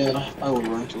 Yeah, I will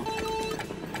run too.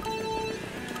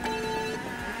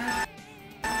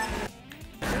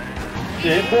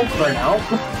 Did it burn out?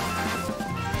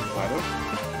 Might have.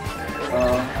 I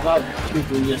thought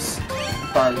people just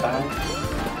burned down.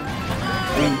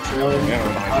 I mean, drilling. Yeah,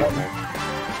 we're behind you, man.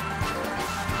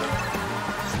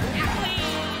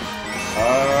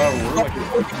 We're like,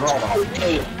 we're all behind.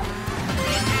 Okay.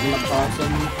 I'm not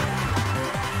crossing.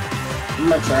 I'm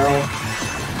not trail.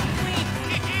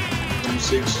 I'm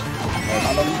 6.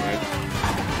 Right.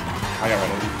 I got rid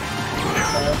of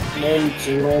him. Main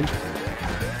single.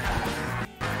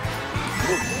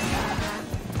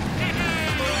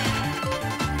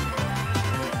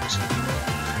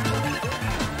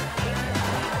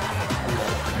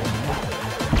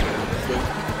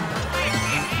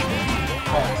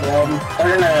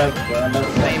 They're gonna.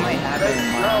 They might have it in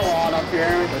They're a lot up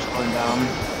here. Just going down.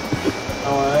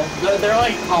 They're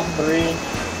like top 3.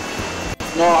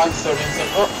 No, I'm 30.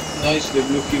 Oh, nice. They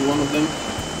blew kill one of them.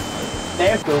 They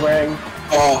have boomerang.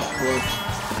 Oh, what?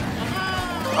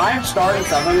 I have started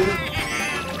 7.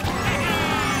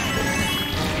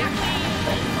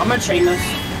 I'm gonna chain this.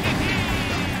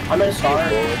 I'm gonna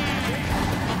start.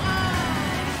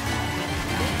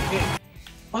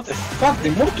 What the fuck? The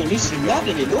motor is in that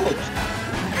in the load.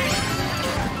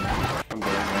 I'm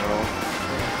going now.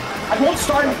 I won't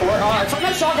start in 4th. It's on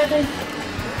that shot, I think.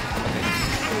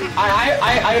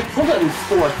 I pulled it in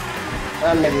 4th.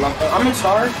 Maybe not. I'm in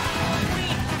star.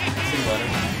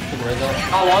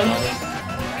 I won.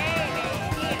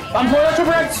 I'm pulling out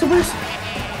Triple Red Supers.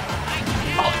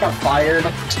 Oh, I got fired.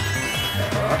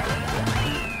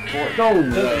 No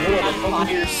way. My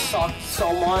fire sucked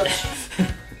so much.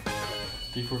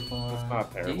 3, 4, 5. It's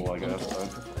not terrible, I guess. But...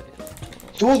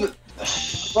 Dude.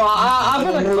 Well, I'm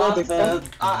gonna clap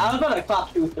I'm gonna clap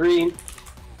 2-3.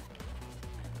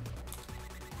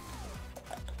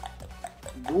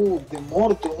 Dude, the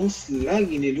Morton is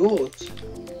lagging a lot.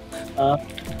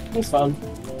 It's fun.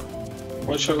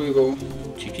 Where shall we go?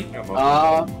 Cheap cheap.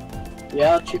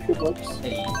 Yeah, cheap books.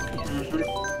 Hey.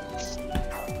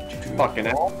 Fucking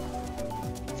hell.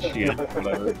 Shit,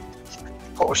 whatever.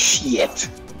 Oh shit.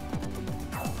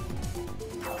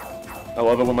 I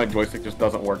love it when my joystick just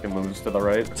doesn't work and moves to the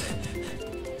right.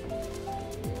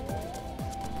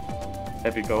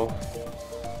 Epico.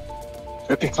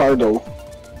 Epicardo.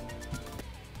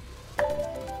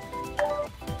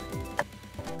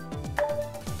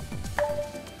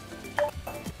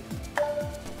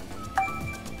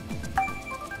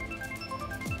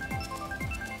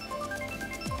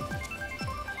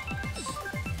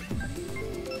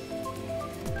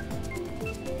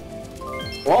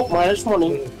 Well, minus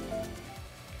 20.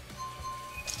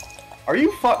 Are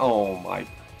you oh my...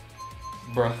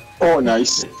 Bruh. Oh,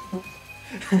 nice. You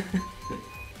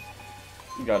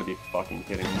gotta be fucking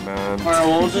kidding me, man. Alright,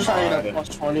 well, we'll just try to get plus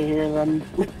 20 here then.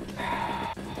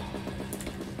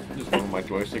 Just when my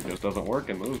joystick just doesn't work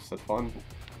and moves, that's fun.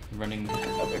 Running.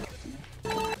 Epic.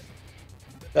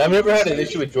 I've never had an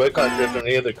issue with Joy-Con drift on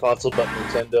any other console but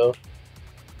Nintendo.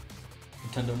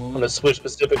 Nintendo movie. On the Switch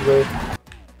specifically.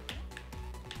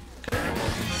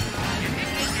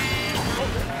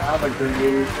 Have a good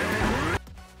move.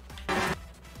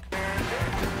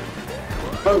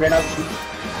 Oh, right up.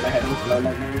 My head was blown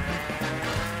up now.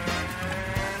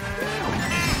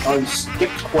 Oh, you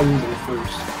skipped coins in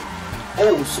first.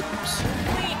 Oh, supers.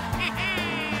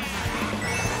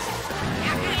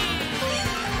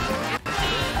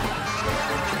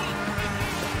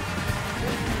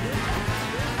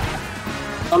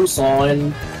 I'm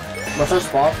slowing. What's our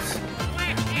spots?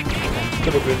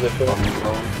 Could agree with that.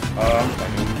 I'm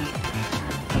second.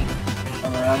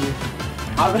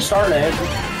 I've been started.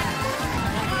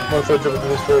 One third of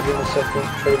this third in the second.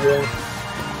 Trade roll.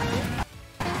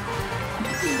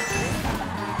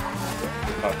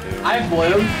 I have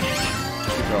blue.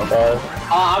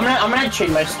 I'm gonna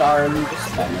change my star and just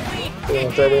spend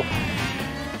it. Trouble.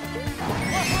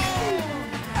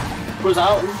 Who's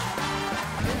out?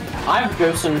 I have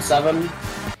Ghost in 7.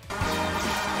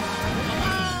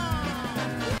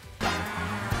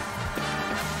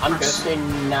 I'm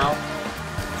ghosting now.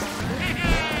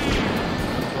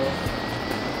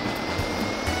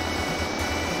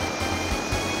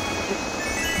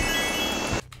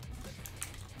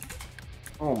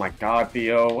 Oh my god,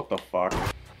 Theo, what the fuck?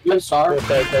 I'm in star.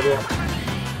 Okay, trouble.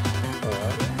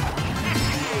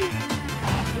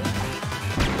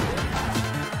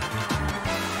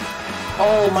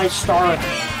 Oh, my star.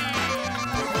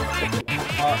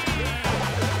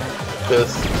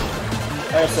 Just.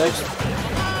 Alright, 6.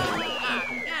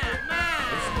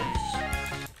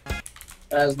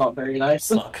 That is not very nice.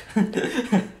 Fuck.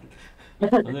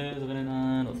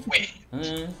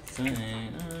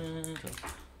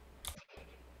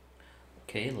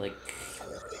 Okay, like...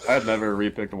 I've never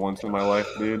repicked once in my life,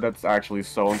 dude. That's actually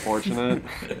so unfortunate.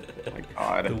 My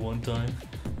god. The one time.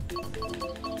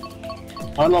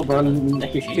 I don't know, bro.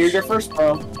 Here's your first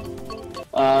pro.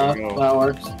 There you go. That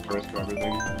works. First for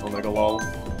everything. Omega lol.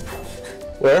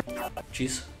 Where?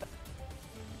 Jeez.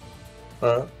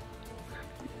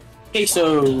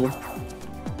 Queso.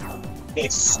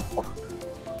 Yes.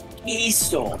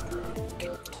 Queso.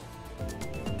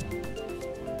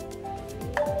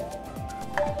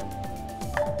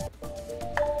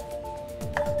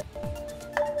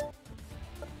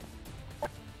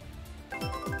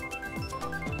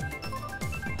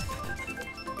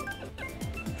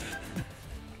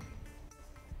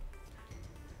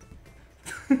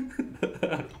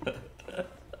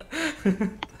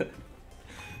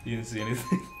 You didn't see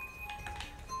anything.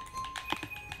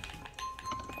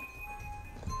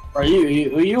 Are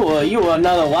you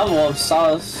another level of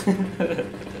sauce?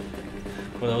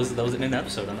 Well, that was in an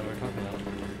episode. I know what we're talking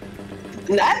about.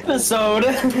 An episode?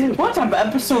 What type of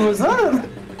episode was that?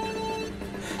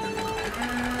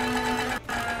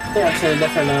 Yeah, it's a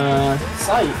different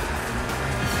site.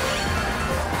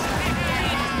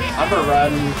 I've a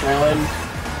red and trailing.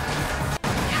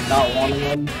 Not one of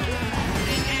them.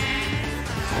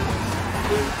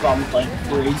 bumped like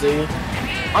crazy.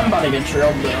 I'm about to get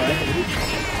trailed though.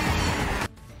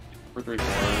 For 3-4.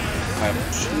 I'm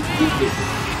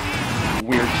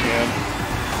weird champ.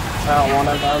 I don't want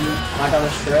them. I got a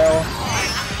trail.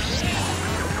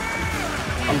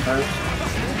 I'm hurt.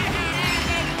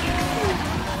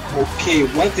 Okay,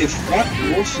 what the fuck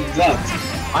was that?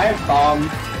 I have bomb.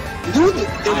 Dude, I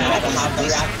had to have the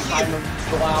reaction time of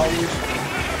clowns.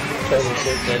 I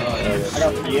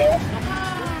got Theo.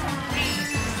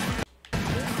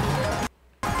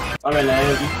 I'm in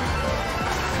aim.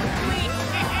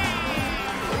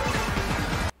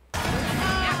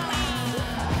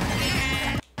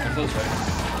 I'm close, right?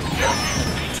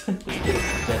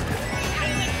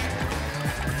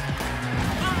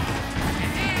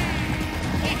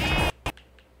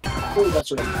 Ooh,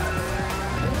 that's what I'm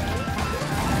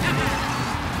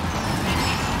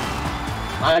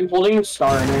I'm holding a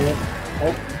star in it.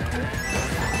 Oh.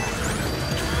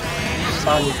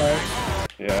 Star in first.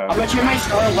 Yeah. How much you my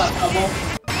star left, Hubble?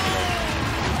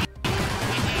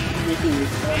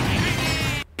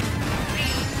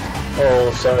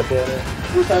 Oh, sorry, Piano.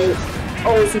 Okay.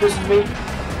 Oh, so this is me.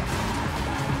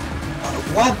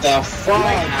 What the fuck?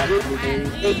 Everything.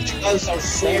 Dude, you guys are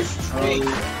so straight.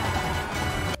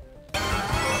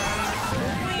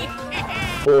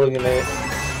 Pulling in it.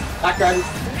 Back run.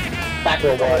 Back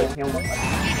run.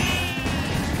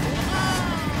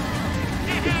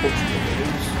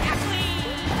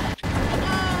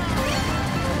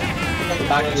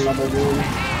 Back to another room.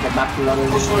 Get back to another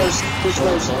room. Push first, push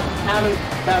first. Have him.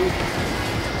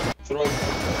 Throw it.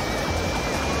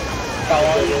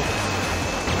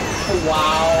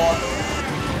 Wow.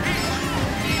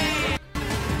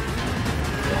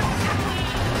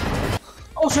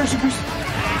 Oh, sure.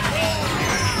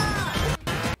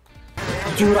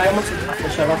 Dude, I almost got the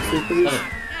shut off sleepers.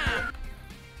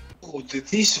 Oh,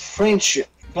 these French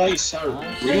guys are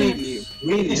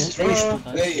really strange to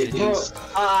play against.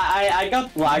 I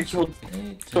got blacked so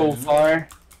far.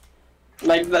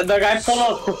 Like, the guy pulled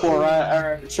out Corpora,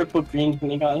 or triple green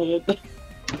when he got hit. 6-8.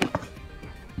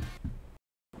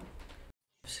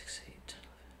 I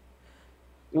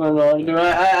don't know, dude.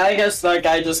 I guess that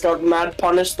guy just got mad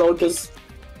punished though, because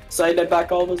cited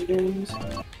back all of his games.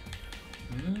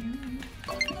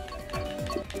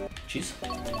 Jeez.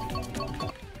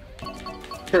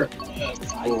 Sure.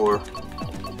 Or...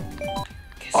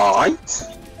 Alright.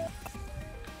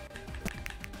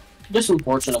 Just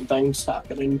unfortunate things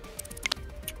happening.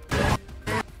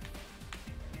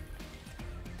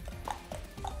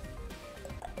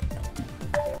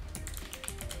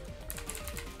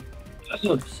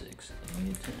 Six,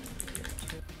 8,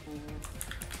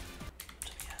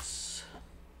 yes.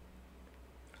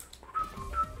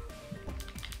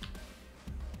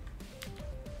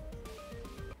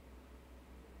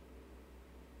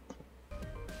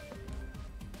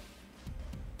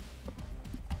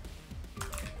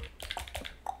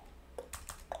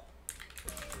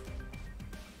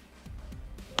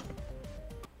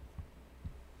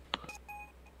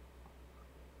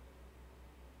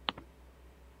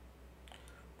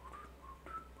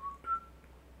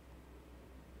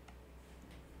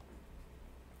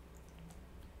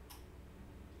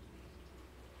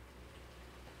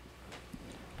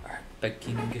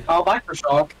 Begging. Oh, back for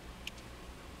shock.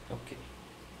 Okay.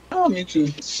 Oh, me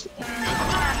too.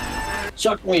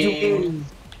 Shock me.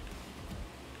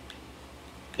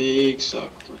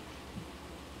 Exactly.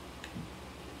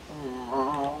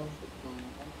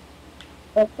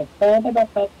 Alright,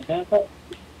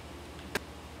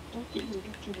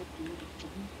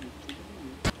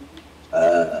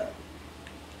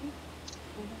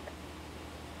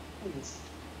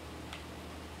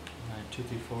 2,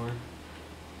 3, 4.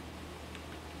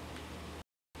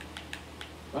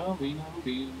 Well, we know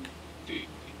we do.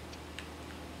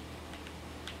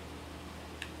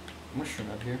 Mushroom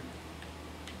up here.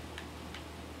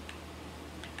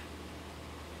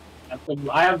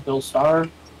 I have Bill Star.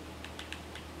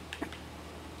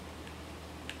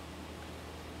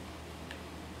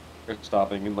 We're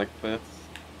stopping in like 5th.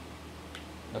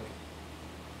 Okay.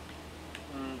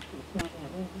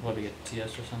 What do we get?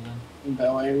 TS or something?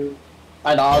 Billing.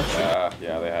 I dodged.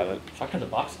 Yeah, they had it. Shotgun the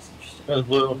box is interesting. That was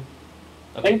blue.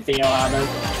 I think Theo had it.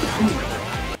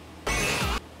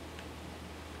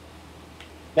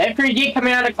 They have 3D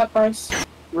coming out of cut price.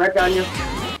 Right on you.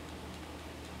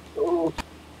 Ooh.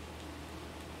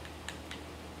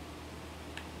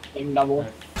 Big double.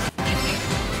 Right.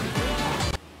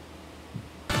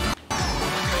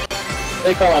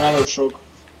 They call another stroke.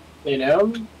 You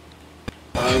know?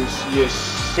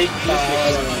 Yes. Big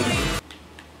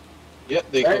Yeah,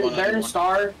 they call another They're one.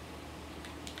 Star.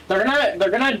 They're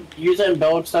gonna use it in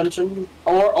Bill extension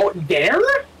or there.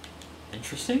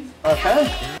 Interesting.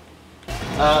 Okay.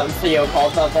 Theo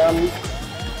calls out them.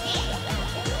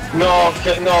 No,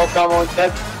 no, come on,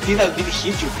 that didn't really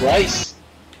hit you, Bryce.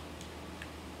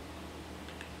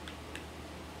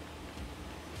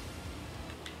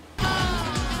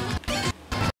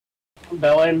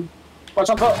 Billing. Watch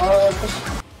out, Alright,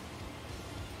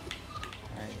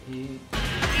 he...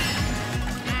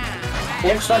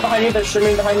 Nick's right behind you, they're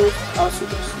streaming behind you.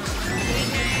 Supers.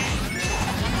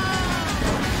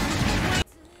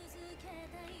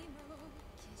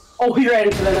 Oh, he ran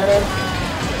into the net.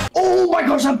 Oh my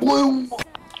gosh, that blew!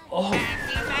 Oh!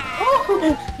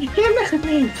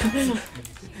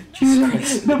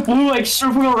 Jesus, the blue like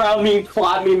circled around me and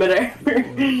clapped me midair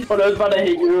when I was about to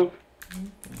hit you.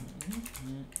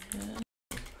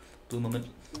 Blue moment.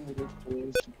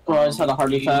 Oh, I just had a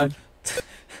heart attack.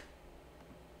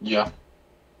 Yeah.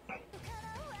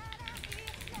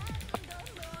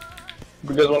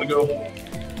 You guys want to go?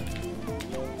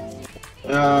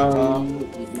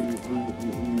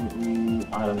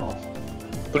 I don't know.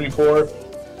 3-4.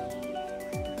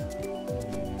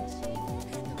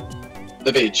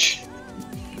 The beach.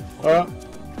 Alright.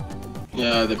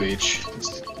 Yeah, the beach.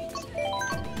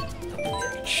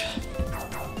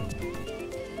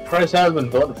 Price has been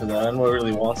voted for that. I don't know who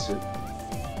really wants it.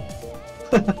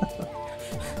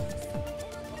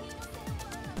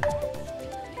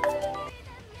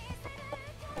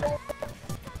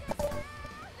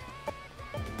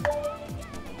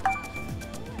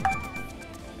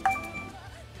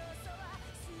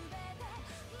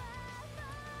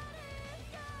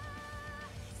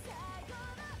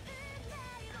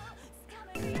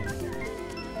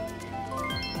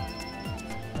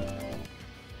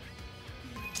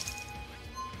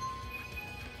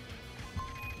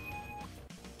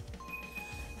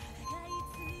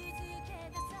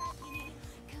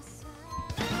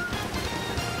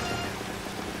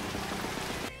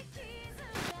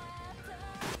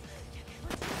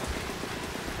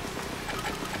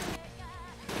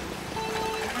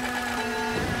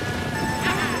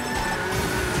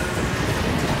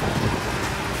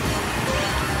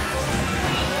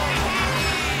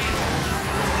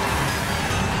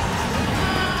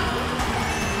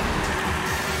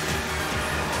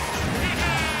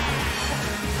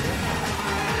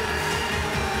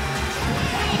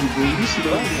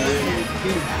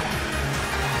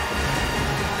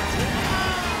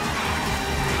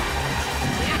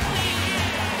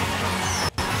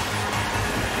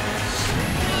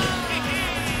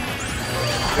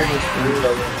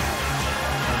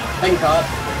 Thank God.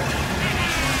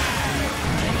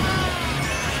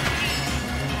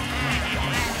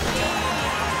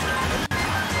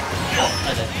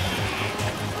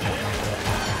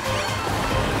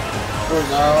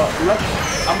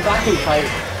 I'm backing tight.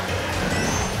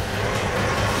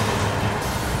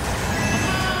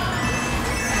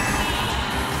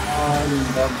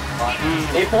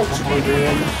 They pulled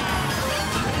children.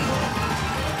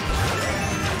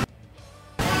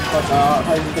 Watch out,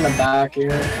 how you gonna back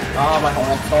here? Ah, my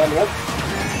hornet's gone. Whoop.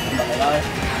 I'm gonna die.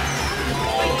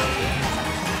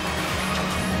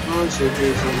 Oh, shit,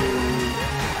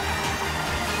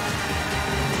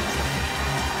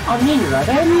 I mean, you're right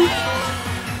at me.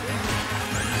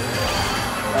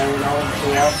 I don't know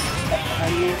anything else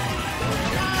behind you.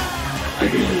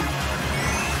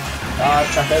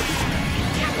 Check it.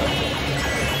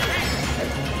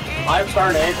 I'm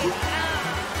starting it.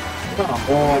 Oh,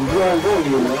 I'm going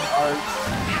to the arch.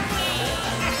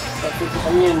 I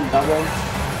mean, double.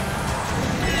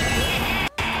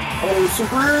 Oh,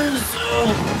 supers!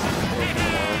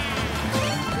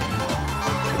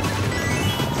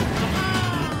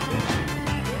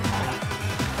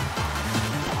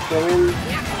 Going.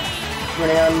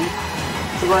 Running on.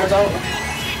 Supers out.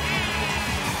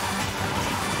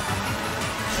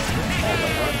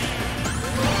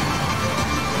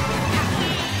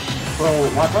 Bro,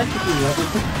 why'd I keep doing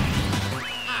everything?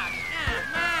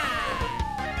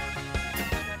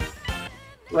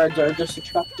 Reds are just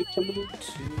attracted to me.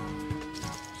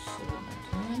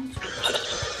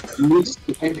 You need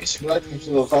to pay this right into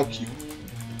the vacuum.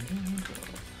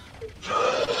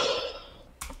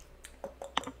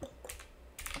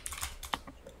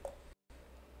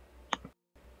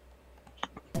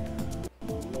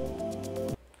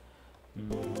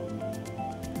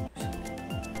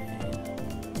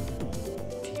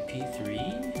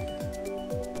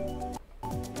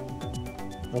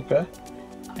 Okay.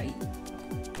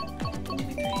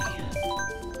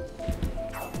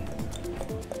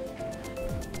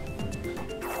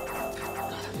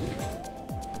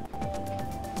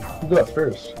 Who got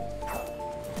first?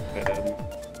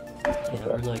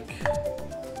 We're like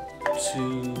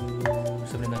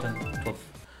 279, 12.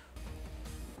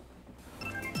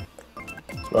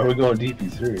 Why are we going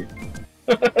DP3?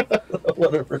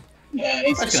 Whatever. Yeah, I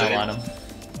it's just gonna line him.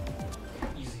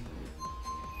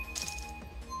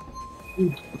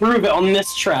 Easy. Prove it on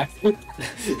this track.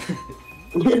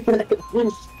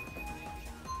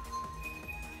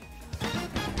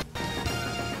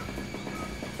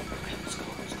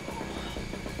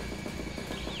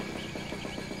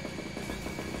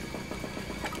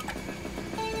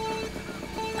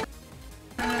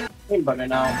 But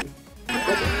now.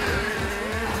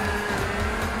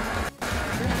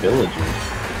 Villagers.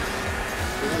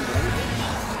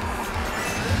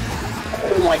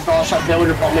 Oh my gosh, that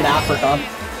villager bomb in Africa.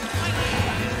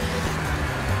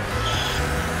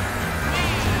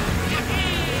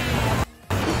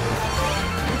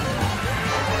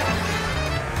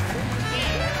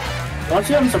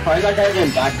 Honestly, I'm surprised that guy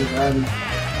didn't back his run.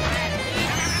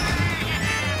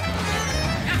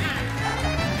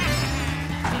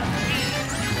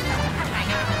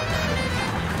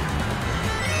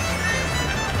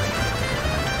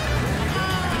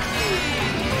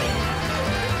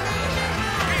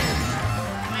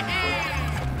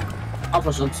 I'll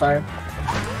push him, sorry.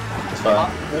 It's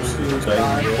fine. This is Okay.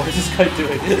 guy. What is this guy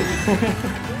doing?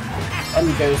 I'm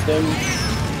ghosting.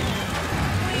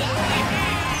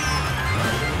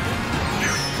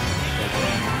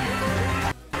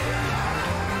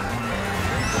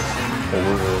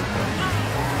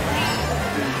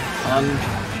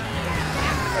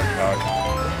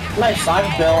 Nice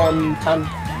side bill on 10.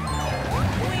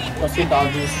 Let's see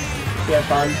dodges. Yeah,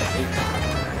 fine.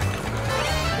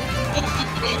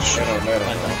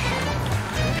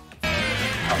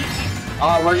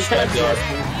 We're just gonna do it.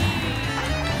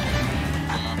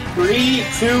 3,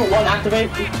 2, 1, activate.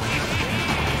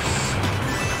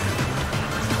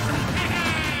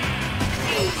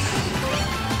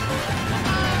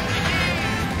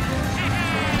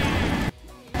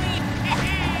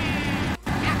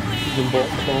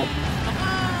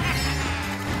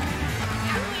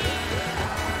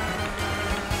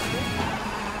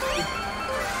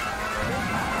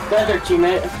 That's their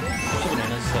teammate.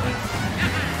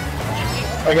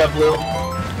 I got blue.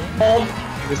 Hold.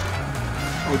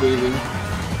 Oh, baby.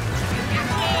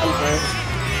 Okay.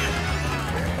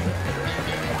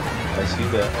 I see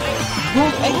that.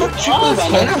 Dude, I got triple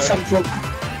bananas and from...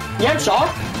 You have shock?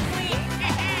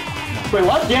 Wait,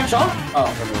 what? Do you have shock? Oh.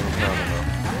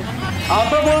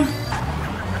 Problem.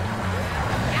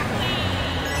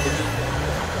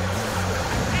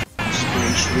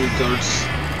 Strange retards.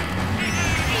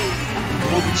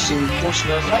 Oh, it's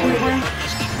impossible.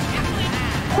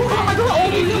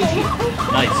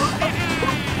 Nice.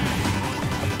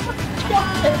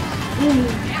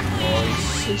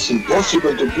 It's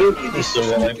impossible to play with this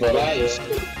stupid guys.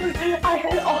 I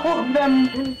had all of them.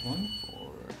 1,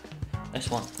 4. Nice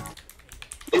one.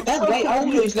 And that guy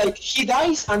always like he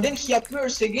dies and then he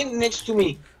appears again next to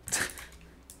me.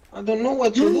 I don't know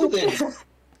what to do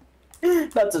then.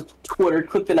 That's a Twitter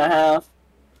clip and a half.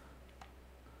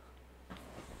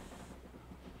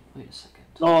 Wait a second.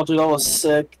 Oh, dude, that was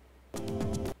sick.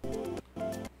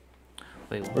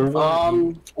 Wait, what?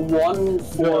 1,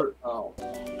 4. Oh.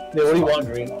 Yeah, what do you want,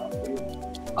 Green?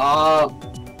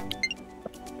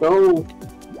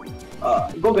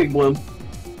 Go big blue.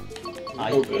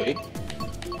 Okay.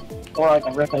 Or I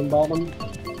can rip and ball them.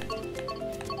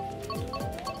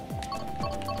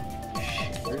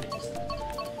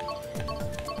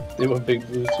 They went big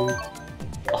blue too.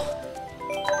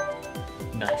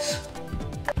 Nice.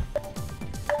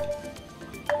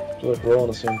 I feel like we're all on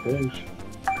the same page.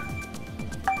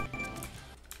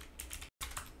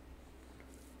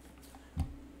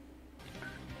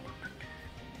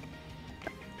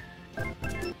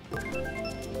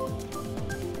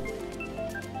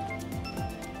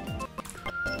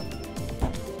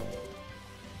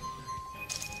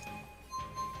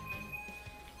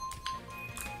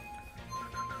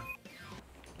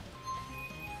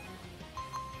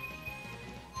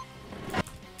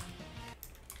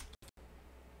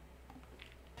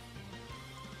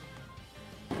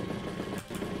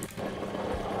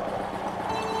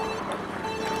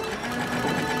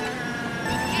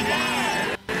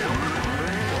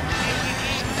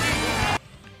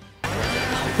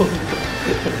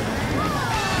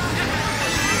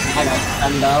 I got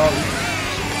stand down.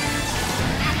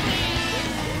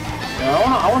 Yeah,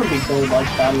 I wanna be cool like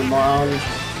that in the lounge.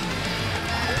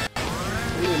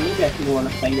 Maybe I can go on a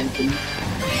fight into.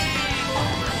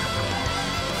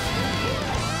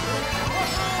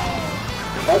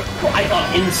 Oh, I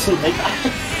got instantly back.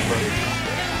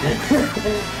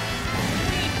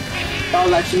 That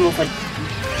was actually almost like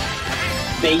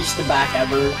base to back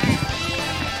ever.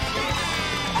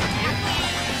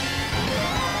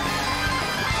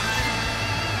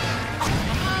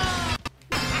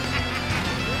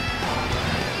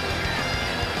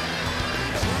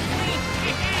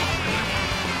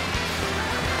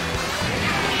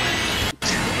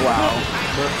 Wow.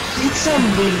 It's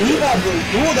unbelievable,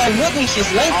 dude. I'm watching his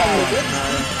life on the web.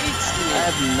 I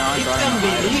have not It's gotten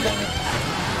unbelievable.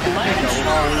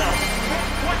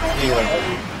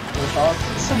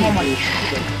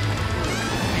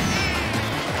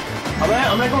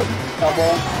 I'm gonna go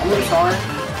double. I'm gonna start.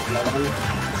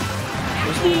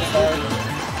 Just need to start.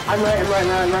 I'm right.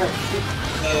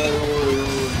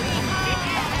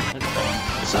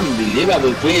 It's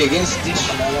unbelievable play against these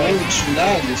French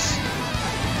lads.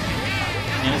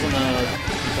 Hands on the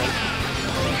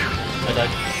I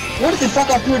died. What the fuck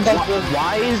appeared that way?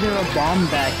 Why is there a bomb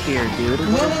back here, dude?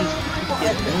 What is this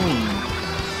shit doing?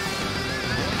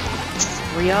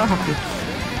 Hurry up.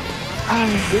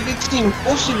 It's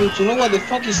impossible to know what the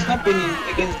fuck is happening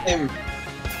against them.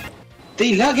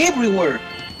 They lag everywhere.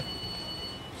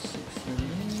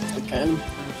 Okay.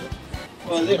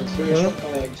 Well, they're fresh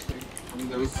lags.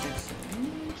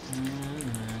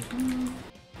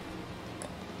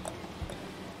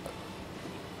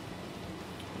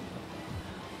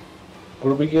 What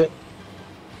did we get?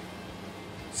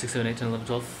 6, 7, 8, 10, 11,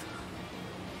 12.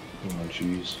 Oh,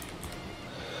 jeez.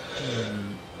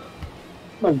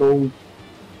 My gold.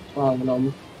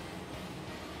 I'm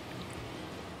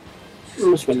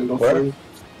just gonna go for it.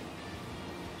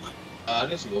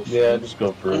 Let's go. Yeah, just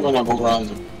go for I'm it. gonna go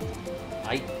random.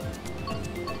 I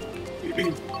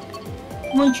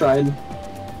I'm gonna try it.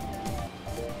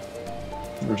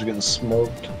 We're just getting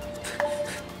smoked.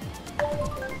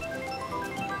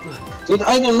 Dude,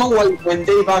 I don't know why when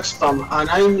they backspam and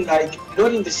I'm like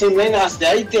not in the same lane as the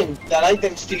item, that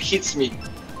item still hits me.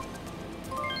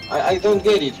 I don't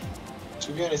get it.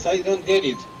 To be honest, I don't get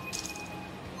it.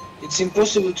 It's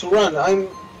impossible to run.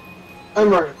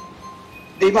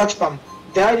 They backspam.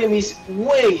 The item is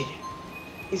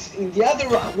in the other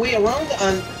way around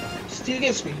and still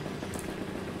gets me.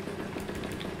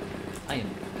 am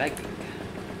begging.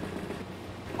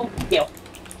 Oh, yeah.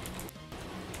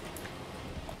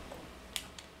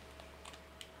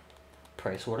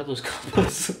 Price, what are those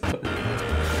combos?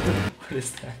 What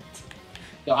is that?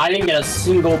 Yo, I didn't get a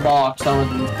single box. I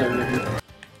was in third.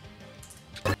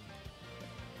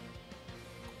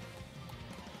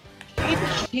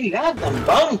 He lagged and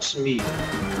bounced me.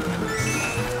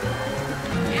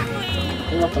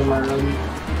 What am I running?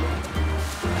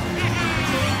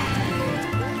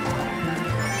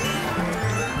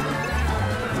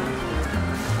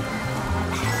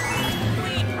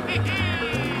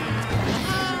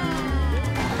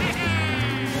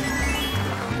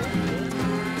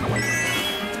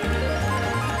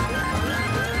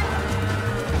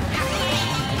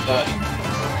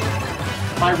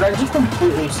 My red just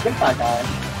completely skipped that guy.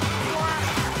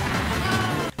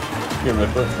 You're my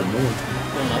first for me.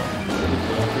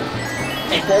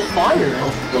 It won't fire.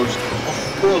 Of course,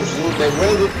 dude. The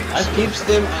red skips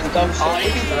them and comes up.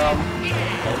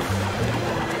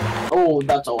 Oh,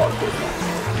 that's a lot of good.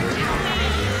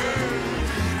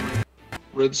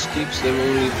 Red skips them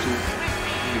only to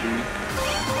hit me.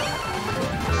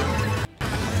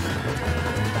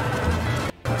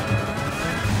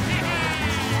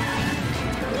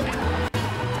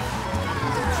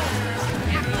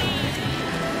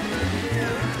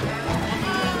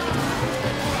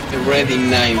 The red in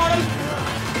 9.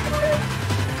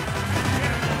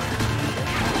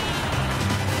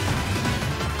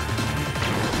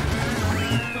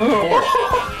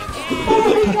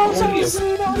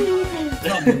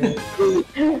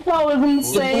 That was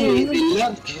insane.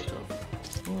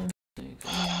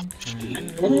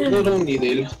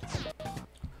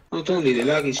 Not only the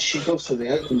lag is shit, also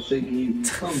the items they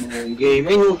give. Come on, game.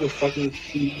 I know the fucking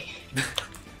shit.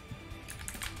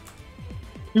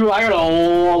 Dude, I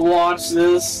gotta watch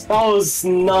this. That was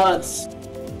nuts.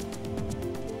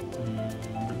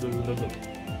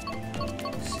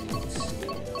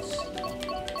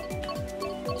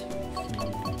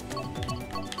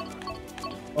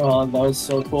 Oh, that was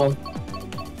so cool.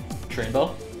 Train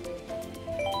bell?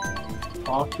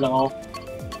 Oh, no.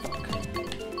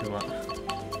 You want?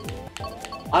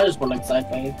 I just want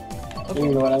excitement. Okay.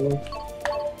 You know whatever.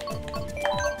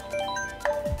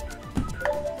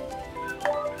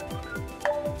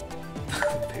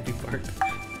 Baby fart.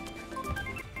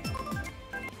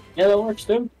 Yeah, that works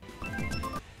too.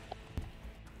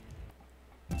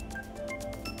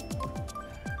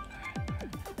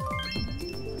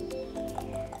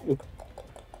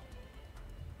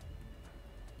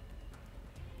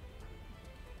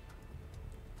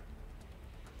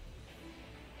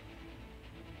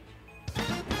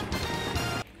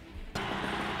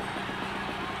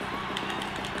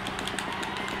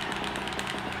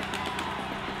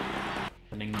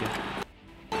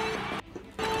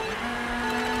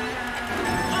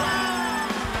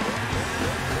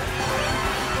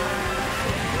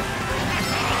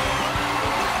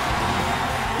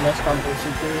 Next combo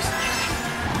supers.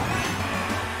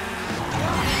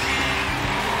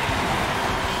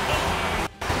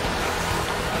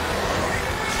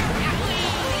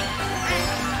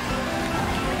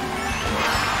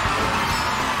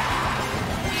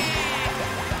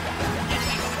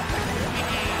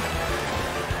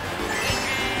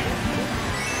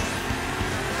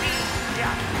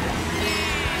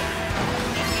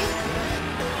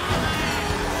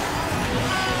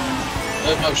 I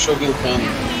have shocking fun.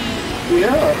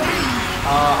 Yeah.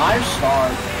 I've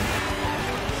starred.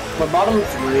 We're bottom 3,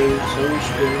 so we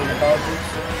should be able to about this.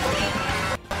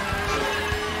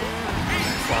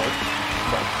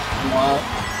 Wow.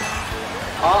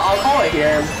 I'll call it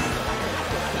here.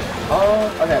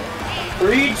 Okay.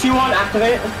 3, 2, 1,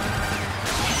 activate.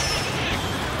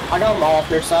 I got them all off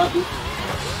their set.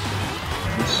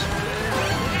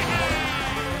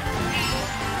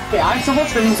 Okay, I have so much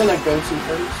things in a go-to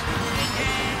first.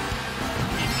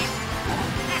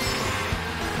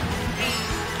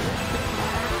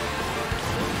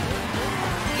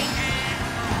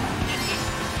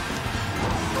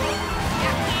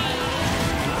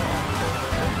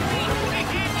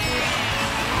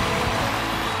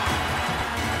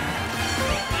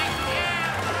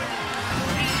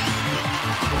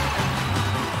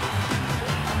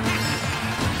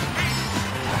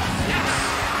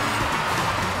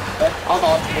 I'll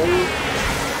dodge for you.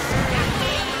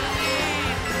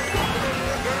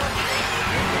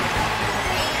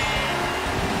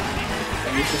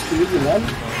 And this is too easy, man.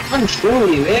 I'm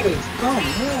surely there. Come on,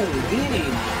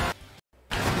 game.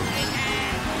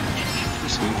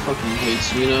 This game fucking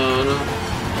hates me now, no.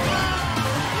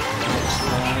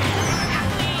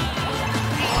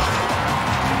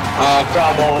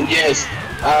 Come on, yes.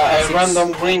 A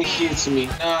random green hits me.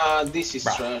 Nah, this is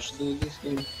trash, dude. This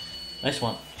game. Nice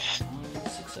one.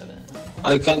 6, 7.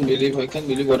 I can't believe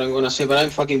what I'm gonna say, but I'm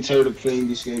fucking tired of playing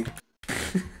this game.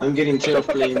 I'm getting tired of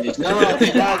playing this. No,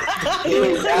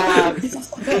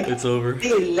 It's over.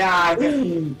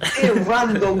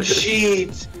 Random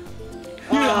shit.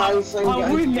 How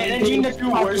are we managing to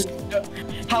do worse?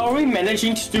 How are we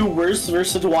managing to do worse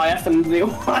versus YF and the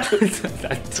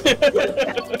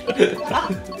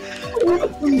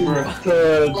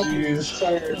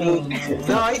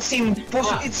No, it's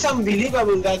impossible. It's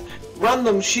unbelievable that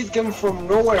random shit came from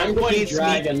nowhere. I'm going to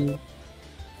dragon.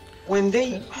 When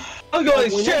they, I'm going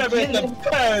to shove in the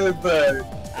paper.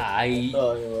 I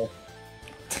Oh,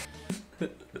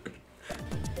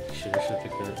 should have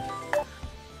picked that.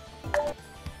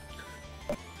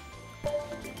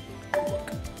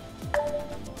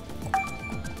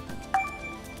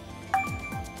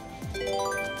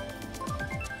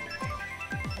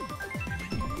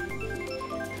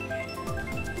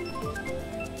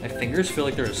 My fingers feel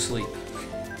like they're asleep.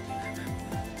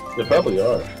 they probably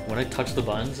are. When I touch the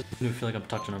buttons, I feel like I'm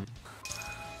touching them.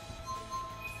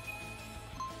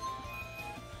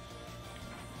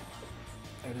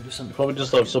 I gotta do You something. probably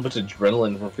just have so much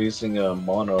adrenaline from facing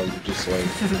mono, you're just like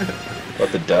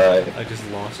about to die. I just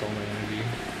lost all my energy.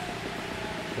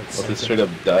 That's About to so straight up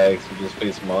die because you just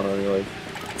face mono, you're like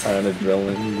high on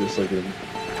adrenaline, you're just like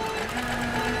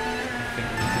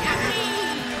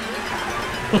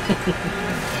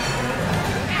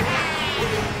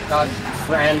God,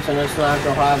 France in its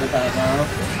natural habitat now.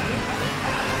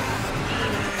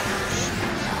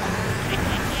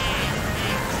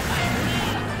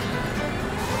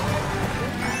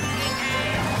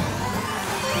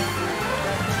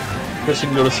 Chris, you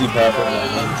can go to see Papa.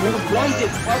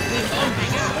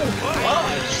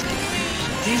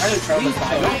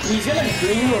 He's gonna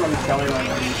green when I'm telling you right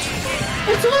now.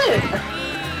 It's lit!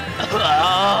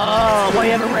 Oh, why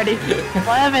you haven't ready?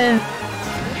 11.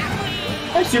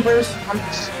 Hi, Supers.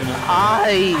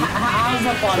 Hi. How's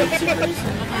the fun, Supers?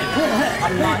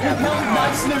 I'm not having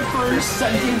That's the first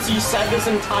sentence you said this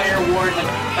entire word.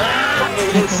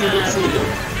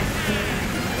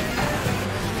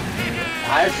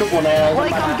 I have triple nails.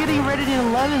 Like I'm getting ready in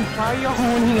 11th. How are you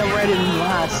honing a red in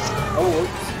last? Oh,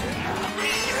 whoops.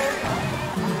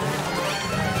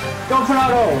 Go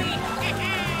Fernando!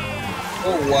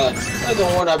 oh what? I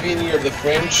don't wanna be near the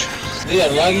French. They are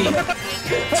laggy.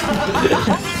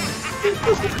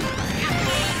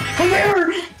 Come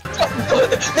here!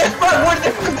 That's not where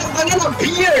the name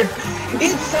appeared!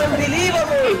 It's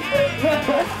unbelievable!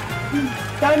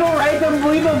 I know, right?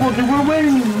 Unbelievable, dude. We're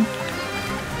winning!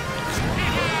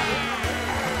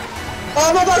 Oh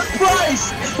no, that's Price!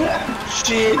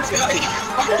 Shit, I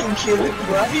fucking killed the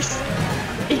Price.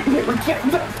 You were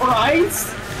getting the prize?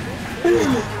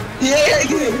 Yeah,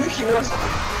 he was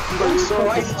so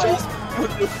I just put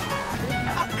the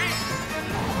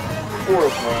poor The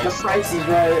Price. price is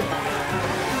right.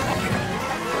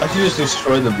 I should just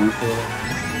destroy the blue for them.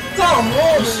 Come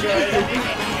on, man!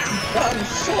 I'm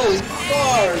so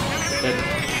far!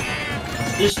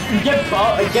 Just get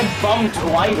bummed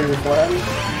wider, man.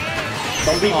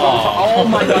 Don't be bummed. Oh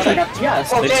my gosh, I got TS.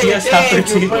 The TS half their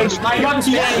team. I got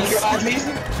TS.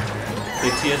 They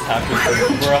TS half their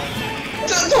team, bro.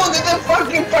 Don't get the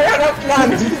fucking piranha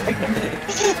plant!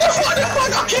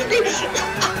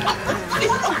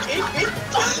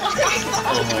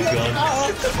 Oh my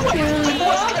god.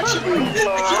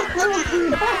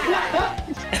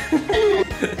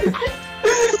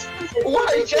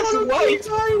 Why just wait?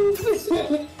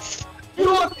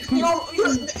 What?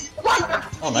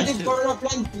 Oh, nice. The piranha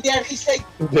plant there, he's like,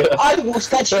 Yeah. I was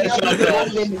catching up with the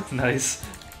golden. Nice.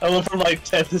 I went from like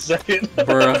 10th to 2nd.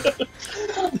 Bruh.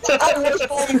 I was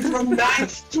going from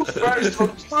 9th to 1st.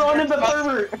 Throw in the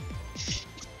pervert.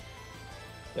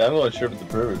 Yeah, I'm going sure with the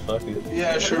pervert, fuck it.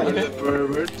 Yeah, sure with the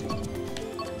pervert.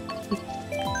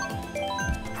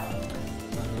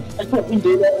 I couldn't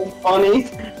do that. It's funny.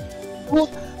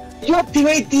 You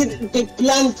activated the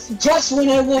plant just when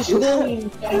I was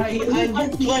going. I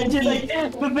planted like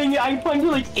the thing. I planted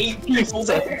like 8 people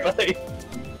there.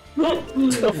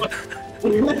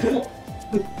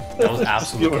 That was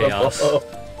absolute chaos.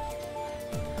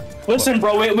 Listen,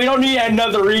 bro, we don't need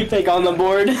another repick on the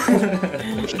board.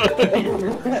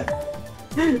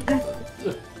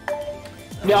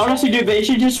 Yeah, honestly, dude, they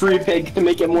should just repick to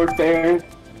make it more fair.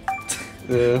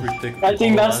 Yeah. I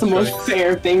think that's the most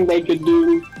fair thing they could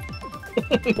do.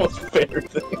 Most fair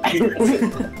thing.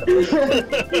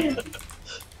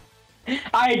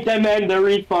 I demand a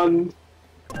refund.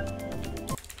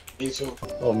 Me too.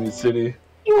 Oh, Meat City.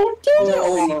 You did it!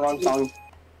 Oh, the wrong song.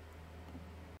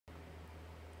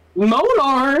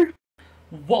 Molar!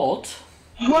 What?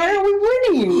 Why are we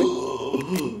winning?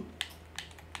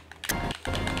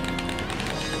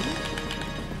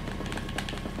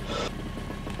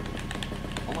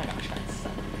 Oh my gosh, that's the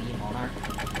monarch.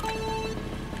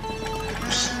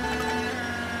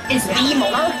 It's the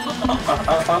Monarch!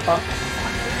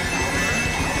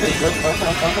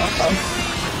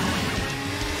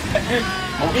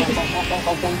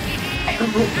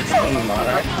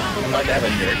 Monarch. I'm about to have a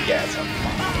nerd gas.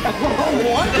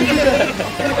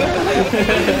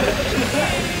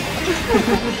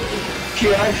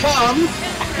 Here I come.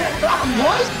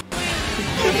 What?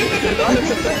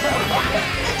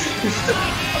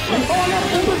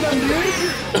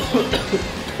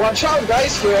 Watch out,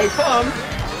 guys! Here I come.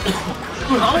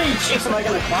 How many chicks am I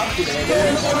gonna talk to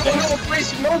today? No,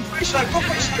 please, no pressure. No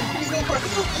pressure. Please, no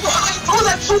pressure. No, I throw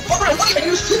that so far away and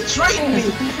you still trying me.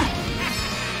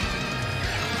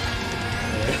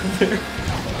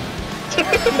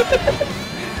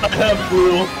 I have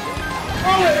blue.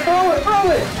 Throw it! Throw it! Throw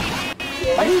it!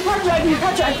 I can catch it! I can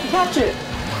catch it! I can catch it!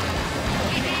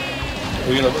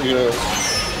 We're gonna.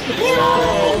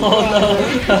 Oh no!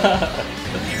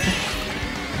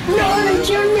 No, they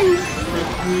killed me!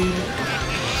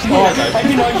 Oh,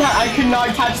 I could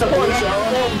not catch the horse.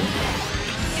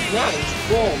 Nice,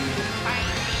 boom.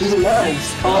 Nice.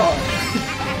 Oh.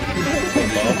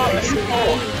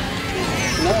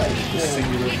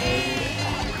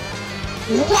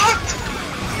 What?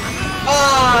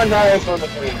 Ah, now I found the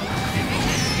queen.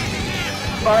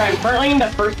 Alright, currently in the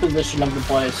first position of the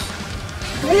place.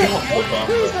 Where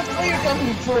is that player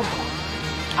coming from?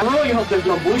 I really hope there's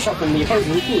no bush up in the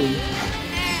opposing team.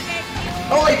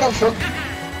 Oh, I come from.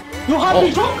 You have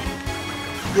me drunk?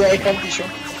 Yeah, I come to show.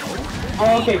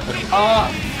 Oh, okay.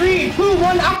 3, 2,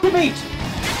 1, activate!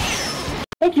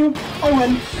 Thank you. I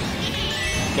win.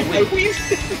 I win.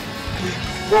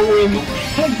 Go in.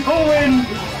 Go in!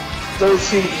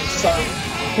 13 sun.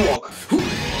 Walk.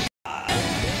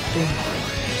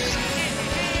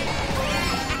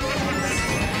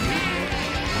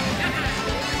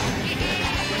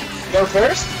 You're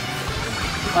first?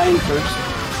 I'm first.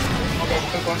 Okay,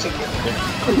 I'm going second.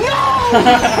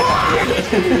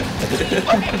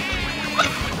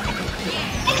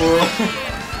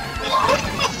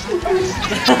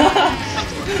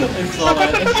 I saw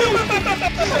that.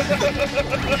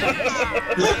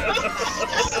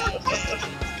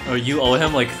 Oh, you owe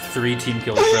him like 3 team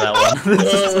kills for that one.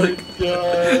 This is like...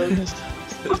 God.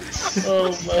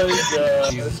 Oh my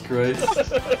god. Jesus Christ.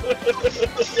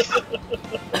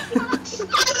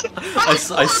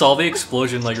 I saw the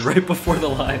explosion like right before the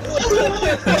line.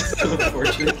 That's so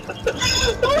unfortunate.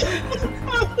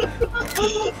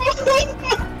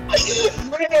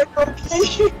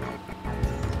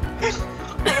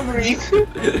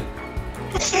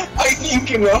 I think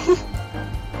you know.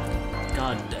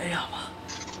 God damn.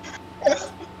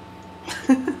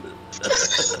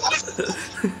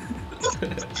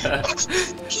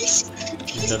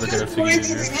 never gonna forgive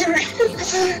you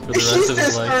for the rest of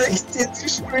his life.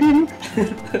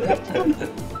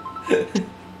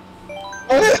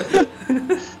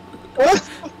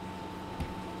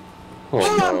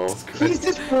 Oh no. He's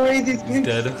desperate. He's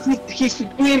dead.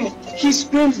 He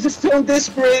screams so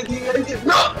desperately.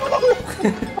 No!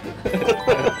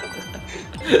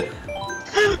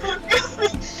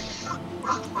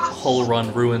 Whole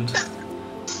run ruined.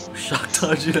 Shock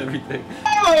dodge and everything.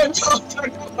 I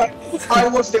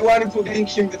was the one who hit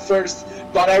him the first,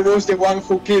 but I was the one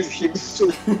who killed him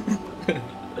too.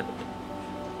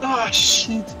 Ah,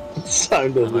 shit.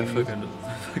 Time to My leave.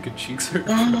 fucking cheeks hurt.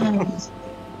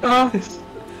 Ah.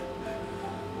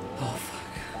 Oh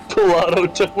fuck. Pilato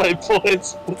took my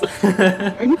points.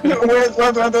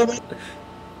 Wait.